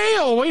in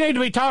hell. We need to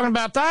be talking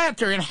about that.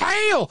 They're in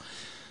hell.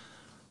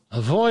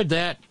 Avoid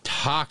that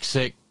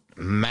toxic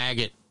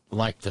maggot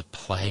like the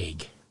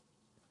plague.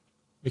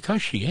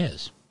 Because she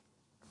is.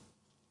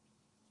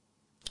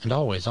 And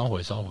always,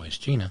 always, always,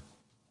 Gina,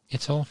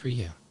 it's all for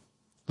you.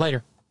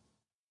 Later.